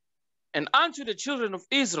on. And unto the children of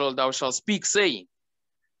Israel thou shalt speak, saying,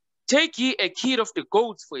 Take ye a kid of the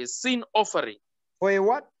goats for a sin offering. For a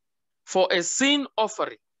what? For a sin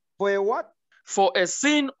offering. For a what? For a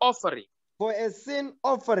sin offering. For a sin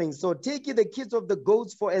offering. So take ye the kids of the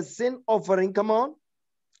goats for a sin offering. Come on.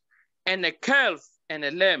 And a calf and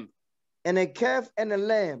a lamb. And a calf and a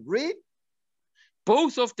lamb. Read.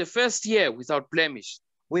 Both of the first year without blemish.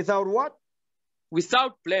 Without what?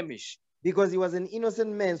 Without blemish. Because he was an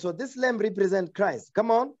innocent man. So this lamb represents Christ.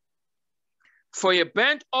 Come on. For a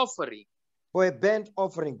burnt offering. For a burnt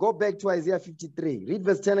offering. Go back to Isaiah 53. Read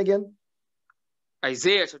verse 10 again.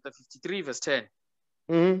 Isaiah chapter 53, verse 10.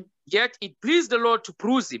 Mm-hmm. Yet it pleased the Lord to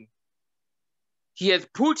bruise him. He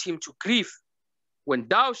hath put him to grief. When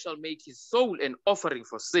thou shalt make his soul an offering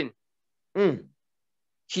for sin.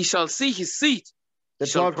 He shall see his seed. He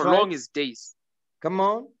shall prolong his days. Come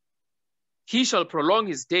on. He shall prolong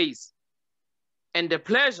his days. And the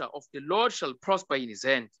pleasure of the Lord shall prosper in his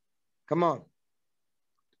hand. Come on.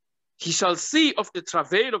 He shall see of the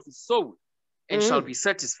travail of his soul and shall be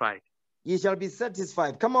satisfied. He shall be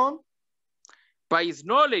satisfied. Come on. By his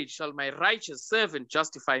knowledge shall my righteous servant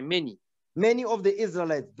justify many. Many of the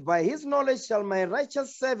Israelites. By his knowledge shall my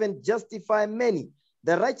righteous servant justify many.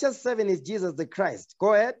 The righteous servant is Jesus the Christ.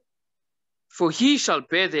 Go ahead. For he shall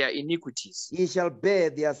bear their iniquities. He shall bear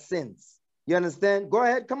their sins. You understand? Go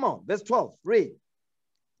ahead. Come on. Verse 12. Read.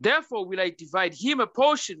 Therefore will I divide him a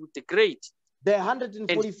portion with the great. The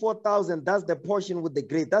 144,000, that's the portion with the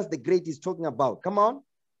great. That's the great he's talking about. Come on.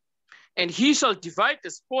 And he shall divide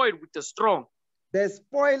the spoil with the strong. The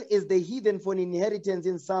spoil is the heathen for an inheritance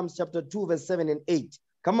in Psalms chapter 2, verse 7 and 8.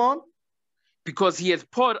 Come on. Because he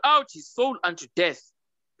hath poured out his soul unto death.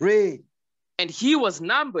 Read. And he was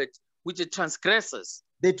numbered with the transgressors.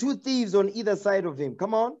 The two thieves on either side of him.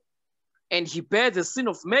 Come on. And he bare the sin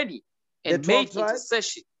of many and made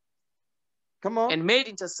intercession. Come on. And made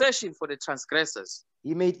intercession for the transgressors.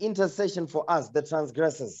 He made intercession for us, the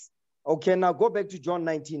transgressors. Okay, now go back to John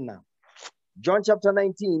 19 now. John chapter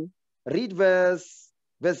 19, read verse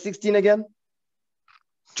 16 again.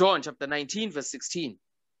 John chapter 19, verse 16.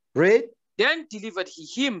 Read. Then delivered he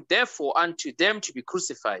him therefore unto them to be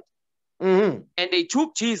crucified. And they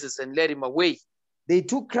took Jesus and led him away. They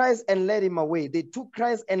took Christ and led him away. They took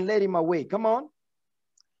Christ and led him away. Come on.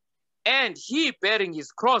 And he, bearing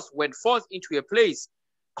his cross, went forth into a place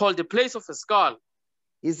called the place of a skull.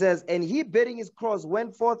 He says, and he, bearing his cross,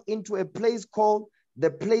 went forth into a place called the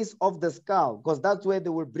place of the skull, because that's where they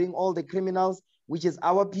will bring all the criminals, which is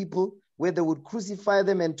our people, where they would crucify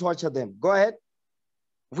them and torture them. Go ahead.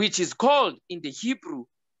 Which is called in the Hebrew,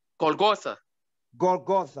 Golgotha.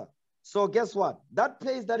 Golgotha. So guess what? That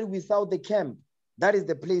place that is without the camp, that is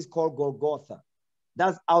the place called Golgotha.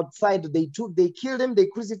 That's outside. They killed him, they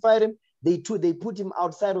crucified him, they put him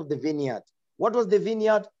outside of the vineyard. What was the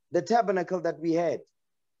vineyard? The tabernacle that we had.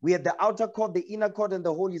 We had the outer court, the inner court, and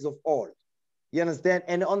the holies of all. You understand?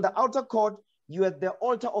 And on the outer court, you had the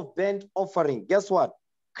altar of burnt offering. Guess what?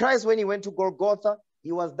 Christ, when he went to Golgotha,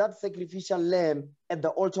 he was that sacrificial lamb at the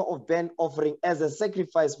altar of burnt offering as a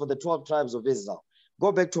sacrifice for the 12 tribes of Israel.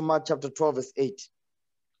 Go back to Mark chapter 12, verse 8.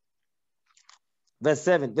 Verse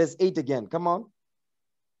 7, verse 8 again. Come on.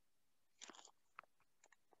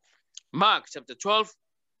 Mark chapter 12,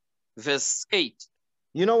 verse 8.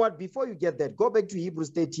 You know what? Before you get that, go back to Hebrews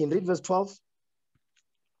 13. Read verse 12.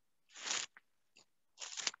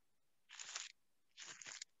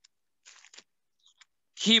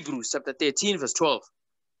 Hebrews chapter 13, verse 12.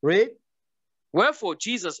 Read. Wherefore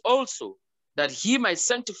Jesus also, that he might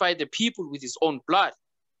sanctify the people with his own blood,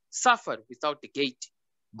 suffered without the gate.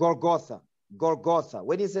 Golgotha. Golgotha.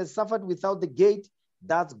 When he says suffered without the gate,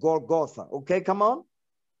 that's Golgotha. Okay, come on.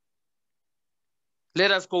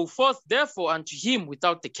 Let us go forth, therefore, unto him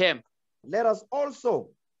without the camp. Let us also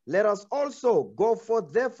go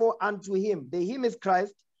forth, therefore, unto him. The him is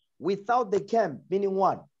Christ, without the camp, meaning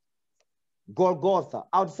what? Golgotha,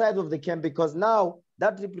 outside of the camp, because now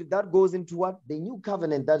that goes into what? The new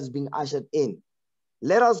covenant that is being ushered in.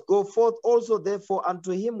 Let us go forth also, therefore,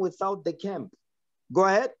 unto him without the camp. Go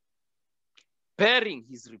ahead. Bearing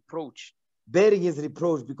his reproach. Bearing his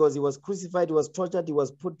reproach, because he was crucified, he was tortured, he was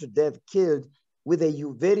put to death, killed with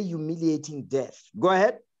a very humiliating death. Go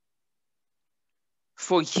ahead.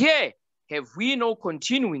 For here have we no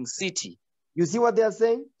continuing city. You see what they are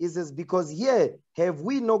saying? It says, because here have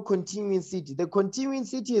we no continuing city. The continuing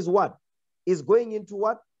city is what? Is going into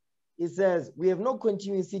what? It says, we have no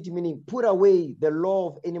continuing city, meaning put away the law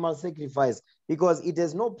of animal sacrifice, because it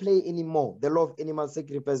has no play anymore, the law of animal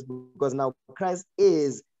sacrifice, because now Christ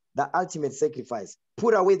is the ultimate sacrifice.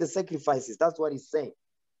 Put away the sacrifices. That's what he's saying.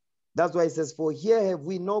 That's why it says, for here have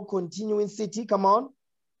we no continuing city. Come on.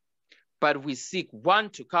 But we seek one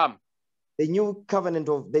to come. The new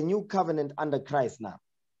covenant under Christ now.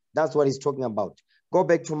 That's what he's talking about. Go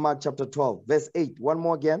back to Mark chapter 12, verse 8. One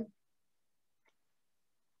more again.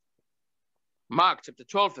 Mark chapter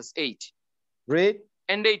 12, verse 8. Read.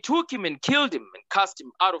 And they took him and killed him and cast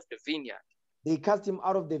him out of the vineyard. They cast him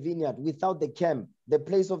out of the vineyard without the camp, the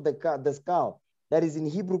place of the skull, that is in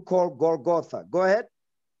Hebrew called Golgotha. Go ahead.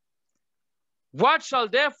 What shall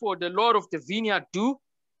therefore the Lord of the vineyard do?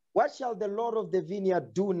 What shall the Lord of the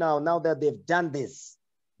vineyard do now that they've done this?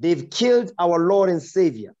 They've killed our Lord and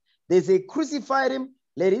Savior. They say, crucify him,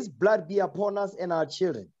 let his blood be upon us and our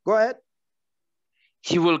children. Go ahead.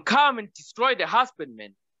 He will come and destroy the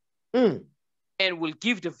husbandmen and will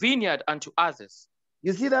give the vineyard unto others.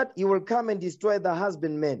 You see that? He will come and destroy the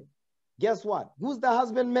husbandmen. Guess what? Who's the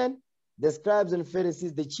husbandmen? The scribes and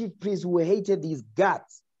Pharisees, the chief priests who hated his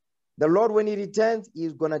guts. The Lord, when he returns,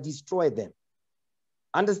 he's going to destroy them.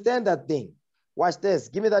 Understand that thing. Watch this.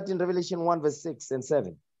 Give me that in Revelation 1, verse 6 and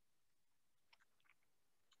 7.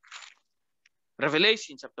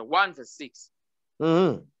 Revelation chapter 1, verse 6.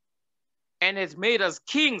 And has made us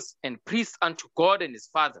kings and priests unto God and his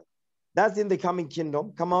Father. That's in the coming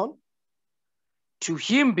kingdom. Come on. To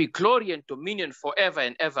him be glory and dominion forever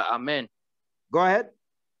and ever. Amen. Go ahead.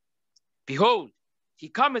 Behold, he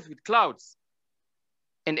cometh with clouds,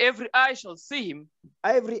 and every eye shall see him.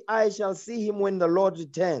 Every eye shall see him when the Lord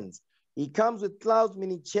returns. He comes with clouds,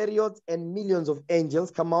 meaning chariots and millions of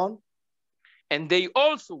angels. Come on. And they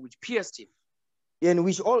also which pierced him. And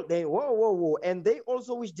which all they And they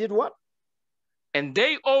also which did what? And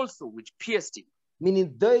they also which pierced him.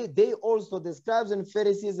 Meaning they also, the scribes and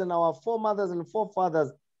Pharisees and our foremothers and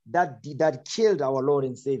forefathers that killed our Lord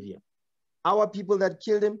and Savior. Our people that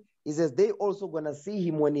killed him, he says they also gonna see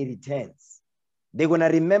him when he returns. They're gonna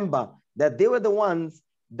remember that they were the ones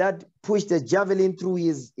that pushed a javelin through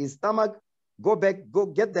his stomach. Go back, go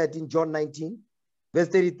get that in John 19, verse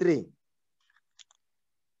 33.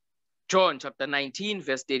 John chapter 19,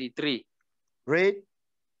 verse 33. Read.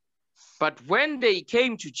 But when they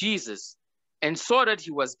came to Jesus and saw that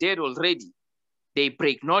he was dead already, they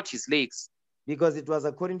brake not his legs. Because it was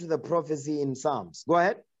according to the prophecy in Psalms. Go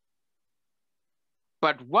ahead.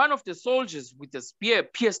 But one of the soldiers with a spear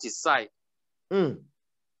pierced his side.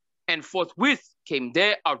 And forthwith came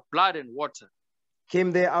there out blood and water.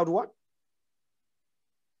 Came there out what?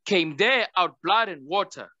 Came there out blood and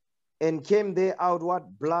water. And came there out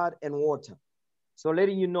what? Blood and water. So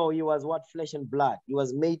letting you know he was what? Flesh and blood. He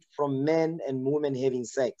was made from men and women having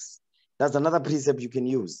sex. That's another precept you can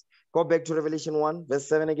use. Go back to Revelation 1, verse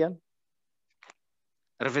 7 again.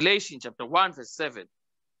 Revelation chapter 1, verse 7.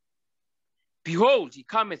 Behold, he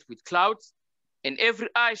cometh with clouds, and every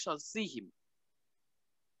eye shall see him,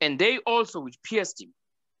 and they also which pierced him.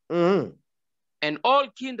 And all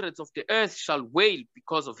kindreds of the earth shall wail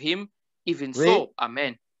because of him. Even so,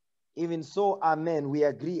 amen. Even so, amen. We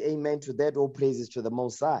agree, amen, to that. All praises to the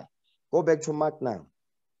Most High. Go back to Mark now.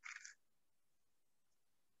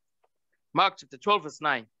 Mark chapter 12, verse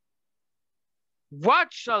 9.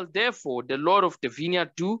 What shall therefore the Lord of the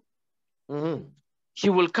vineyard do? He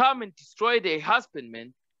will come and destroy the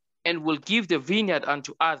husbandmen and will give the vineyard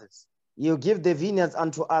unto others. He'll give the vineyards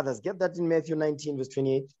unto others. Get that in Matthew 19, verse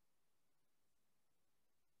 28.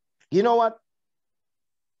 You know what?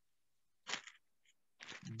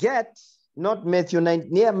 Get not Matthew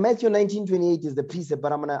 19. Yeah, Matthew 19, 28 is the precept,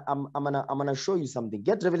 but I'm gonna show you something.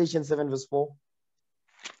 Get Revelation 7, verse 4.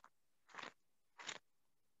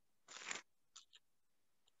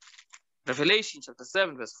 Revelation chapter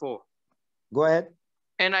 7, verse 4. Go ahead.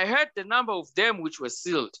 And I heard the number of them which were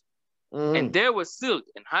sealed, and there were sealed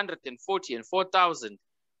 144,000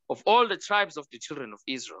 of all the tribes of the children of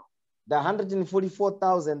Israel. The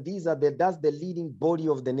 144,000, that's the leading body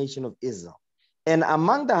of the nation of Israel. And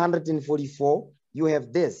among the 144, you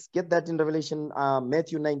have this. Get that in Revelation,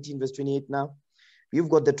 Matthew 19, verse 28 now. You've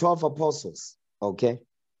got the 12 apostles, okay?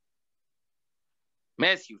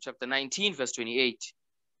 Matthew chapter 19, verse 28.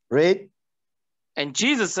 Read. And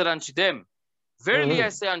Jesus said unto them, Verily I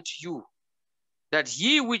say unto you, that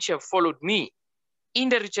ye which have followed me, in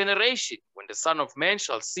the regeneration, when the Son of Man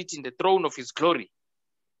shall sit in the throne of his glory,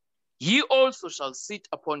 ye also shall sit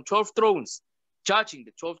upon 12 thrones, judging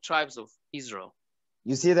the 12 tribes of Israel.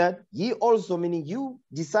 You see that? Ye also, meaning you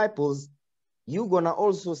disciples, you're going to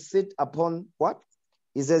also sit upon what?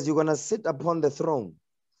 He says you're going to sit upon the throne.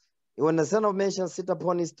 When the Son of Man shall sit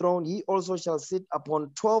upon his throne, he also shall sit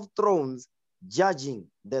upon 12 thrones, judging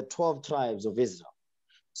the 12 tribes of Israel.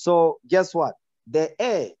 So guess what? The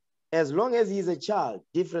heir, as long as he's a child,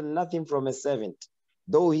 different nothing from a servant,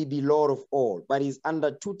 though he be Lord of all, but he's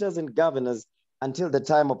under tutors and governors until the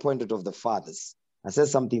time appointed of the fathers. I said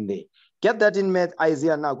something there. Get that in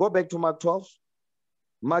Isaiah now. Go back to Mark 12.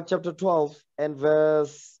 Mark chapter 12 and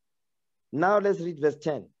verse... Now let's read verse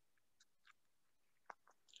 10.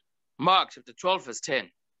 Mark chapter 12, verse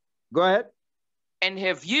 10. Go ahead. And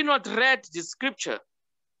have ye not read the scripture?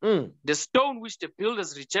 The stone which the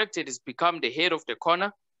builders rejected is become the head of the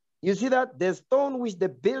corner. You see that? The stone which the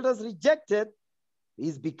builders rejected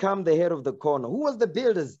is become the head of the corner. Who was the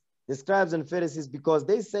builders? The scribes and Pharisees, because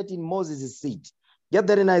they sat in Moses' seat. Get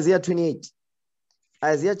that in Isaiah 28.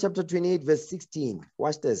 Isaiah chapter 28, verse 16.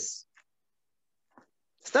 Watch this.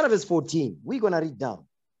 Start at verse 14. We're going to read down.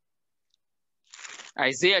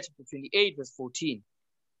 Isaiah chapter 28, verse 14.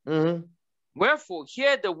 Wherefore,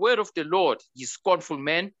 hear the word of the Lord, ye scornful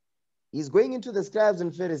men. He's going into the scribes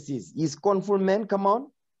and Pharisees. Ye scornful men, come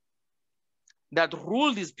on. That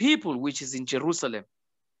rule this people which is in Jerusalem.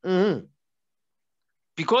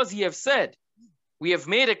 Because ye have said, we have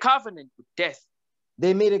made a covenant with death.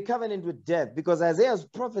 They made a covenant with death, because Isaiah is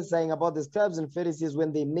prophesying about the scribes and Pharisees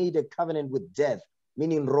when they made a covenant with death,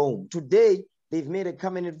 meaning Rome. Today, they've made a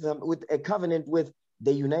covenant with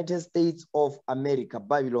the United States of America,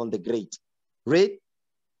 Babylon the Great. Read.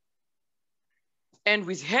 And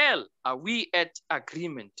with hell are we at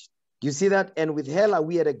agreement. You see that? And with hell are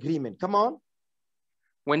we at agreement. Come on.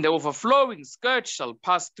 When the overflowing scourge shall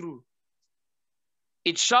pass through,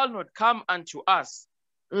 it shall not come unto us.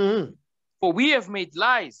 For we have made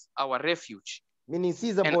lies our refuge. Meaning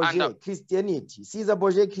Caesar Borgia, Christianity. Caesar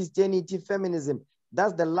Borgia, Christianity, feminism.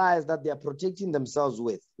 That's the lies that they are protecting themselves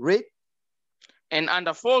with. Read. And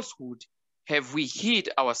under falsehood have we hid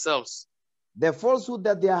ourselves. The falsehood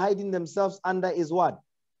that they are hiding themselves under is what?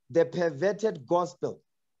 The perverted gospel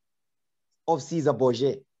of Caesar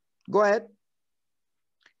Borgia. Go ahead.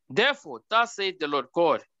 Therefore, thus saith the Lord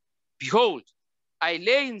God, behold, I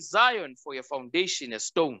lay in Zion for your foundation a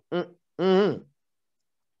stone, a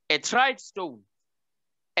tried stone,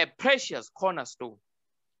 a precious cornerstone.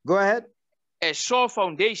 Go ahead. A sure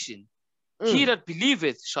foundation. He that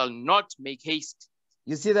believeth shall not make haste.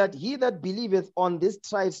 You see that? He that believeth on this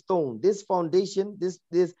tried stone, this foundation,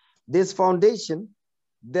 this foundation,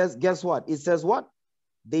 guess what? It says what?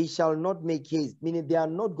 They shall not make haste, meaning they are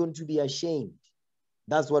not going to be ashamed.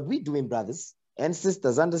 That's what we're doing, brothers and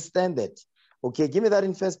sisters. Understand that. Okay, give me that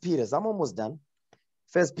in 1 Peter. I'm almost done.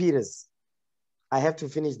 1 Peter. I have to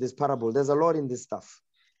finish this parable. There's a lot in this stuff.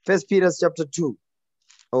 1 Peter chapter 2.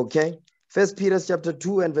 Okay. 1 Peter chapter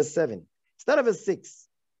 2 and verse 7. Start at verse 6.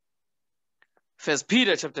 1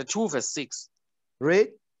 Peter chapter 2, verse 6. Read.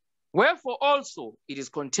 Wherefore also it is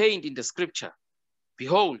contained in the scripture,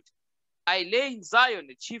 behold, I lay in Zion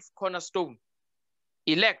a chief cornerstone,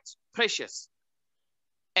 elect, precious,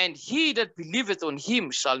 and he that believeth on him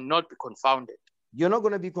shall not be confounded. You're not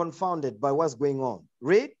going to be confounded by what's going on.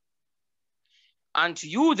 Read. Unto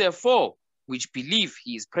you, therefore, which believe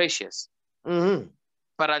he is precious.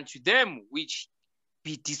 But unto them which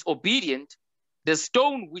be disobedient, the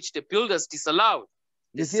stone which the builders disallowed,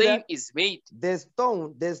 the same is made. The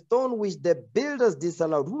stone which the builders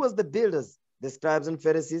disallowed. Who was the builders? The scribes and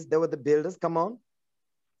Pharisees. They were the builders. Come on.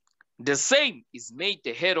 The same is made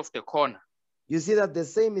the head of the corner. You see that the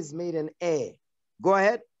same is made an heir. Go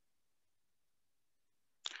ahead.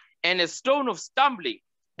 And a stone of stumbling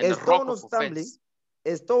and a rock of offense.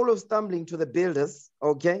 A stone of stumbling to the builders.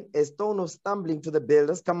 Okay. A stone of stumbling to the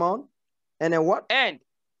builders. Come on. And a what? And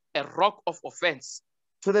a rock of offense.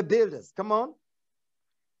 To the builders. Come on.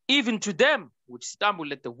 Even to them which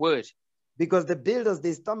stumble at the word. Because the builders,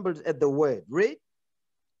 they stumbled at the word. Read.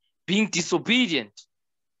 Being disobedient,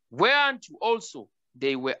 whereunto also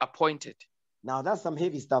they were appointed. Now that's some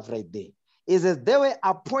heavy stuff right there. It says they were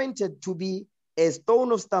appointed to be a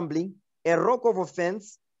stone of stumbling, a rock of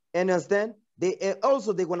offense. Understand? They're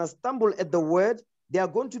going to stumble at the word. They are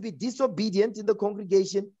going to be disobedient in the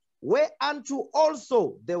congregation, whereunto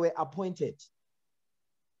also they were appointed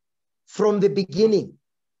from the beginning,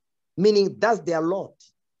 meaning that's their lot.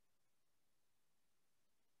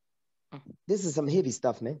 This is some heavy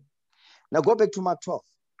stuff, man. Now go back to Mark 12.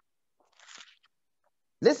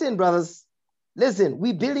 Listen, brothers. Listen,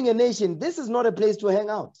 we're building a nation. This is not a place to hang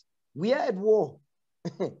out. We are at war.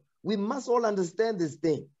 We must all understand this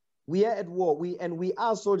thing. We are at war. We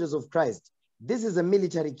are soldiers of Christ. This is a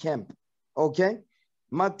military camp. Okay?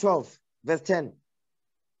 Mark 12, verse 10.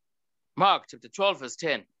 Mark chapter 12, verse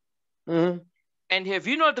 10. And have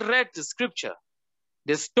you not read the scripture?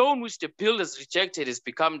 The stone which the builders rejected is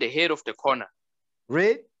become the head of the corner.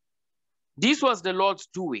 Read. This was the Lord's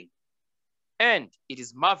doing, and it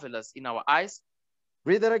is marvelous in our eyes.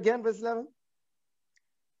 Read that again, verse 11.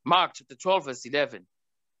 Mark chapter 12, verse 11.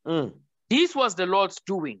 This was the Lord's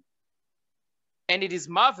doing, and it is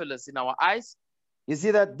marvelous in our eyes. You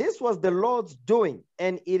see that this was the Lord's doing,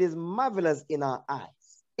 and it is marvelous in our eyes.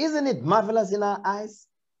 Isn't it marvelous in our eyes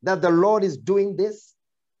that the Lord is doing this?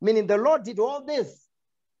 Meaning the Lord did all this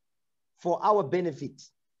for our benefit.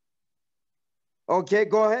 Okay,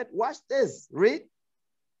 go ahead. Watch this. Read.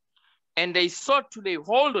 And they sought to lay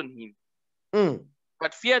hold on him,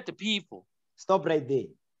 but feared the people. Stop right there.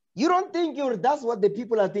 You don't think that's what the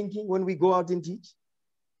people are thinking when we go out and teach?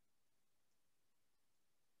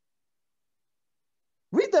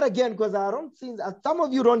 Read that again, because I don't think some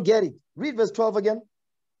of you don't get it. Read verse 12 again.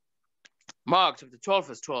 Mark chapter 12,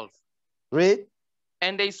 verse 12. Read.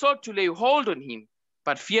 And they sought to lay hold on him,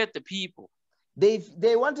 but feared the people. They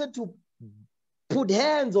wanted to put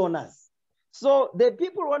hands on us. So the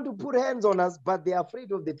people want to put hands on us, but they are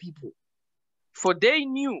afraid of the people. For they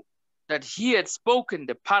knew that he had spoken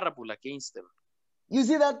the parable against them. You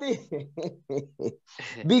see that thing?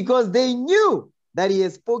 Because they knew that he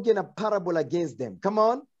had spoken a parable against them. Come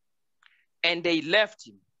on. And they left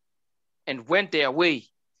him and went their way.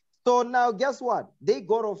 So now guess what? They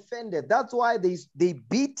got offended. That's why they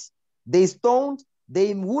beat, they stoned,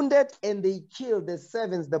 they wounded, and they killed the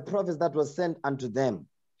servants, the prophets that were sent unto them.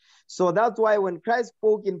 So that's why when Christ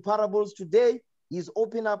spoke in parables today, he's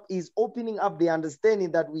opening up the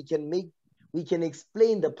understanding that we can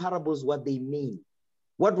explain the parables, what they mean.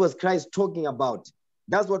 What was Christ talking about?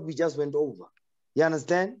 That's what we just went over. You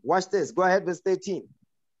understand? Watch this. Go ahead, verse 13.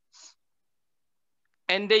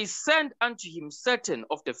 And they sent unto him certain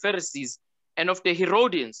of the Pharisees and of the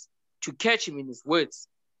Herodians to catch him in his words.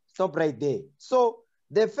 Stop right there. So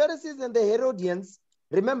the Pharisees and the Herodians,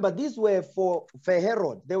 remember, these were for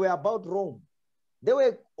Herod. They were about Rome. They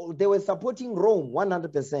were supporting Rome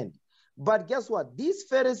 100%. But guess what? These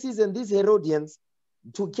Pharisees and these Herodians,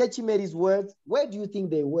 to catch him at his words, where do you think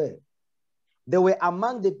they were? They were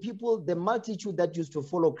among the people, the multitude that used to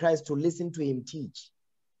follow Christ to listen to him teach.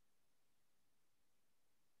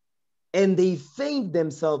 And they feigned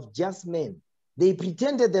themselves just men. They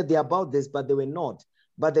pretended that they're about this, but they were not.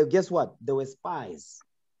 But guess what? They were spies.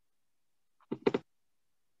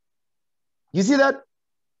 You see that?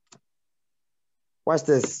 Watch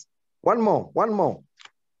this. One more.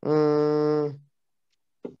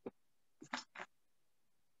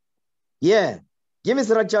 Yeah. Give me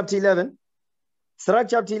Sirach chapter 11. Sirach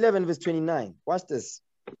chapter 11, verse 29. Watch this.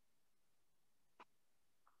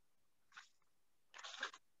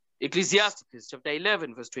 Ecclesiastes chapter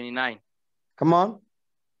 11, verse 29. Come on.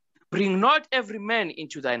 Bring not every man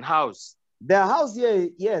into thine house. The house here,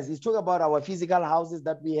 yes, it's talking about our physical houses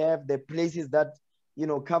that we have, the places that,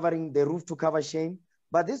 covering the roof to cover shame.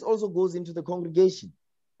 But this also goes into the congregation.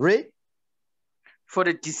 Right? For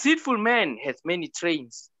the deceitful man has many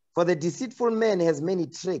trains. For the deceitful man has many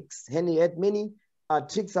tricks. And he had many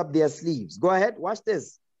tricks up their sleeves. Go ahead, watch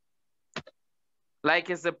this. Like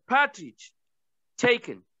as a partridge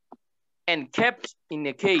taken and kept in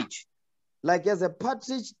a cage. Like as a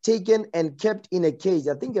partridge taken and kept in a cage.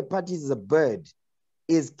 I think a partridge is a bird.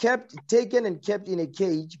 Is taken and kept in a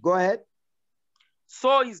cage. Go ahead.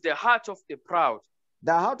 So is the heart of the proud.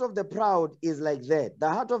 The heart of the proud is like that. The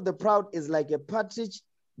heart of the proud is like a partridge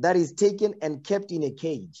that is taken and kept in a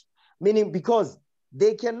cage. Meaning because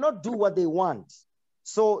they cannot do what they want.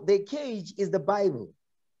 So the cage is the Bible.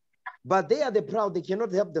 But they are the proud. They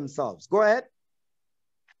cannot help themselves. Go ahead.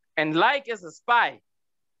 And like as a spy,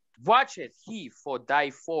 watcheth he for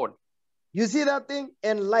thy fall. You see that thing?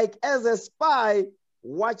 And like as a spy,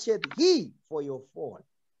 watcheth he for your fall.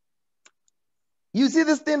 You see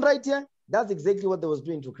this thing right here? That's exactly what they was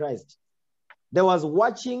doing to Christ. They were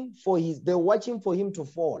watching for him to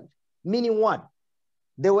fall. Meaning what?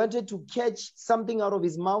 They wanted to catch something out of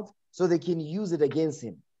his mouth so they can use it against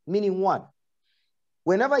him. Meaning what?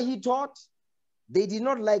 Whenever he taught, they did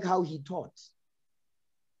not like how he taught.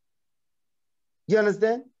 You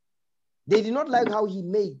understand? They did not like how he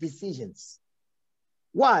made decisions.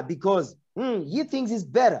 Why? Because he thinks it's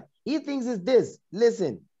better. He thinks it's this.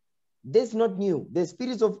 Listen, this is not new. The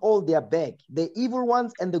spirits of all, they are back. The evil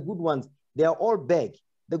ones and the good ones, they are all back.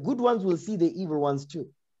 The good ones will see the evil ones too.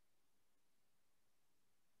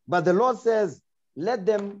 But the Lord says, let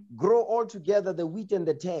them grow all together, the wheat and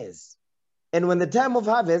the tares. And when the time of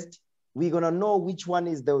harvest, we're going to know which one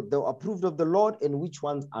is the approved of the Lord and which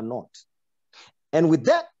ones are not. And with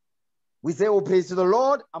that, we say, oh, praise to the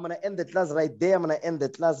Lord. I'm going to end the class right there. I'm going to end the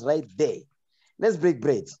class right there. Let's break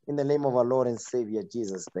bread in the name of our Lord and Savior,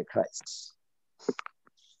 Jesus the Christ.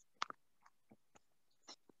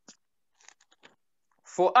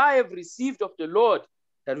 For I have received of the Lord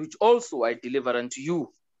that which also I delivered unto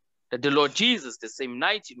you, that the Lord Jesus, the same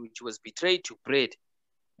night in which he was betrayed, took bread,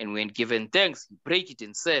 and when given thanks, he brake it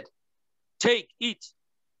and said, take, eat.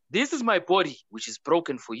 This is my body, which is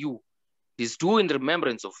broken for you. This do in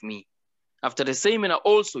remembrance of me. After the same manner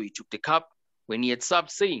also he took the cup when he had supped,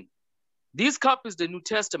 saying, this cup is the New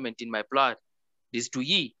Testament in my blood. This do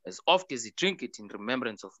ye, as oft as ye drink it, in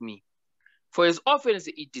remembrance of me. For as often as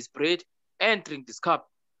ye eat this bread and drink this cup,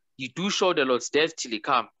 ye do show the Lord's death till he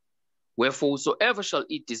come. Wherefore whosoever shall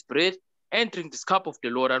eat this bread and drink this cup of the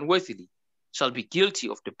Lord unworthily shall be guilty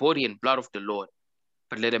of the body and blood of the Lord.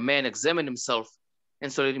 But let a man examine himself,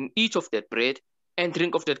 and so let him eat of that bread and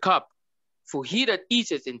drink of that cup. For he that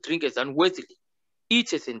eateth and drinketh unworthily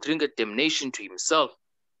eateth and drinketh damnation to himself,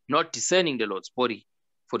 not discerning the Lord's body.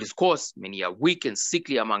 For this cause many are weak and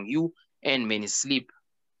sickly among you, and many sleep.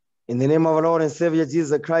 In the name of our Lord and Savior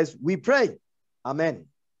Jesus Christ, we pray. Amen.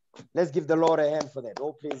 Let's give the Lord a hand for that.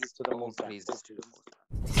 All praises to the Most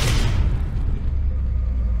High.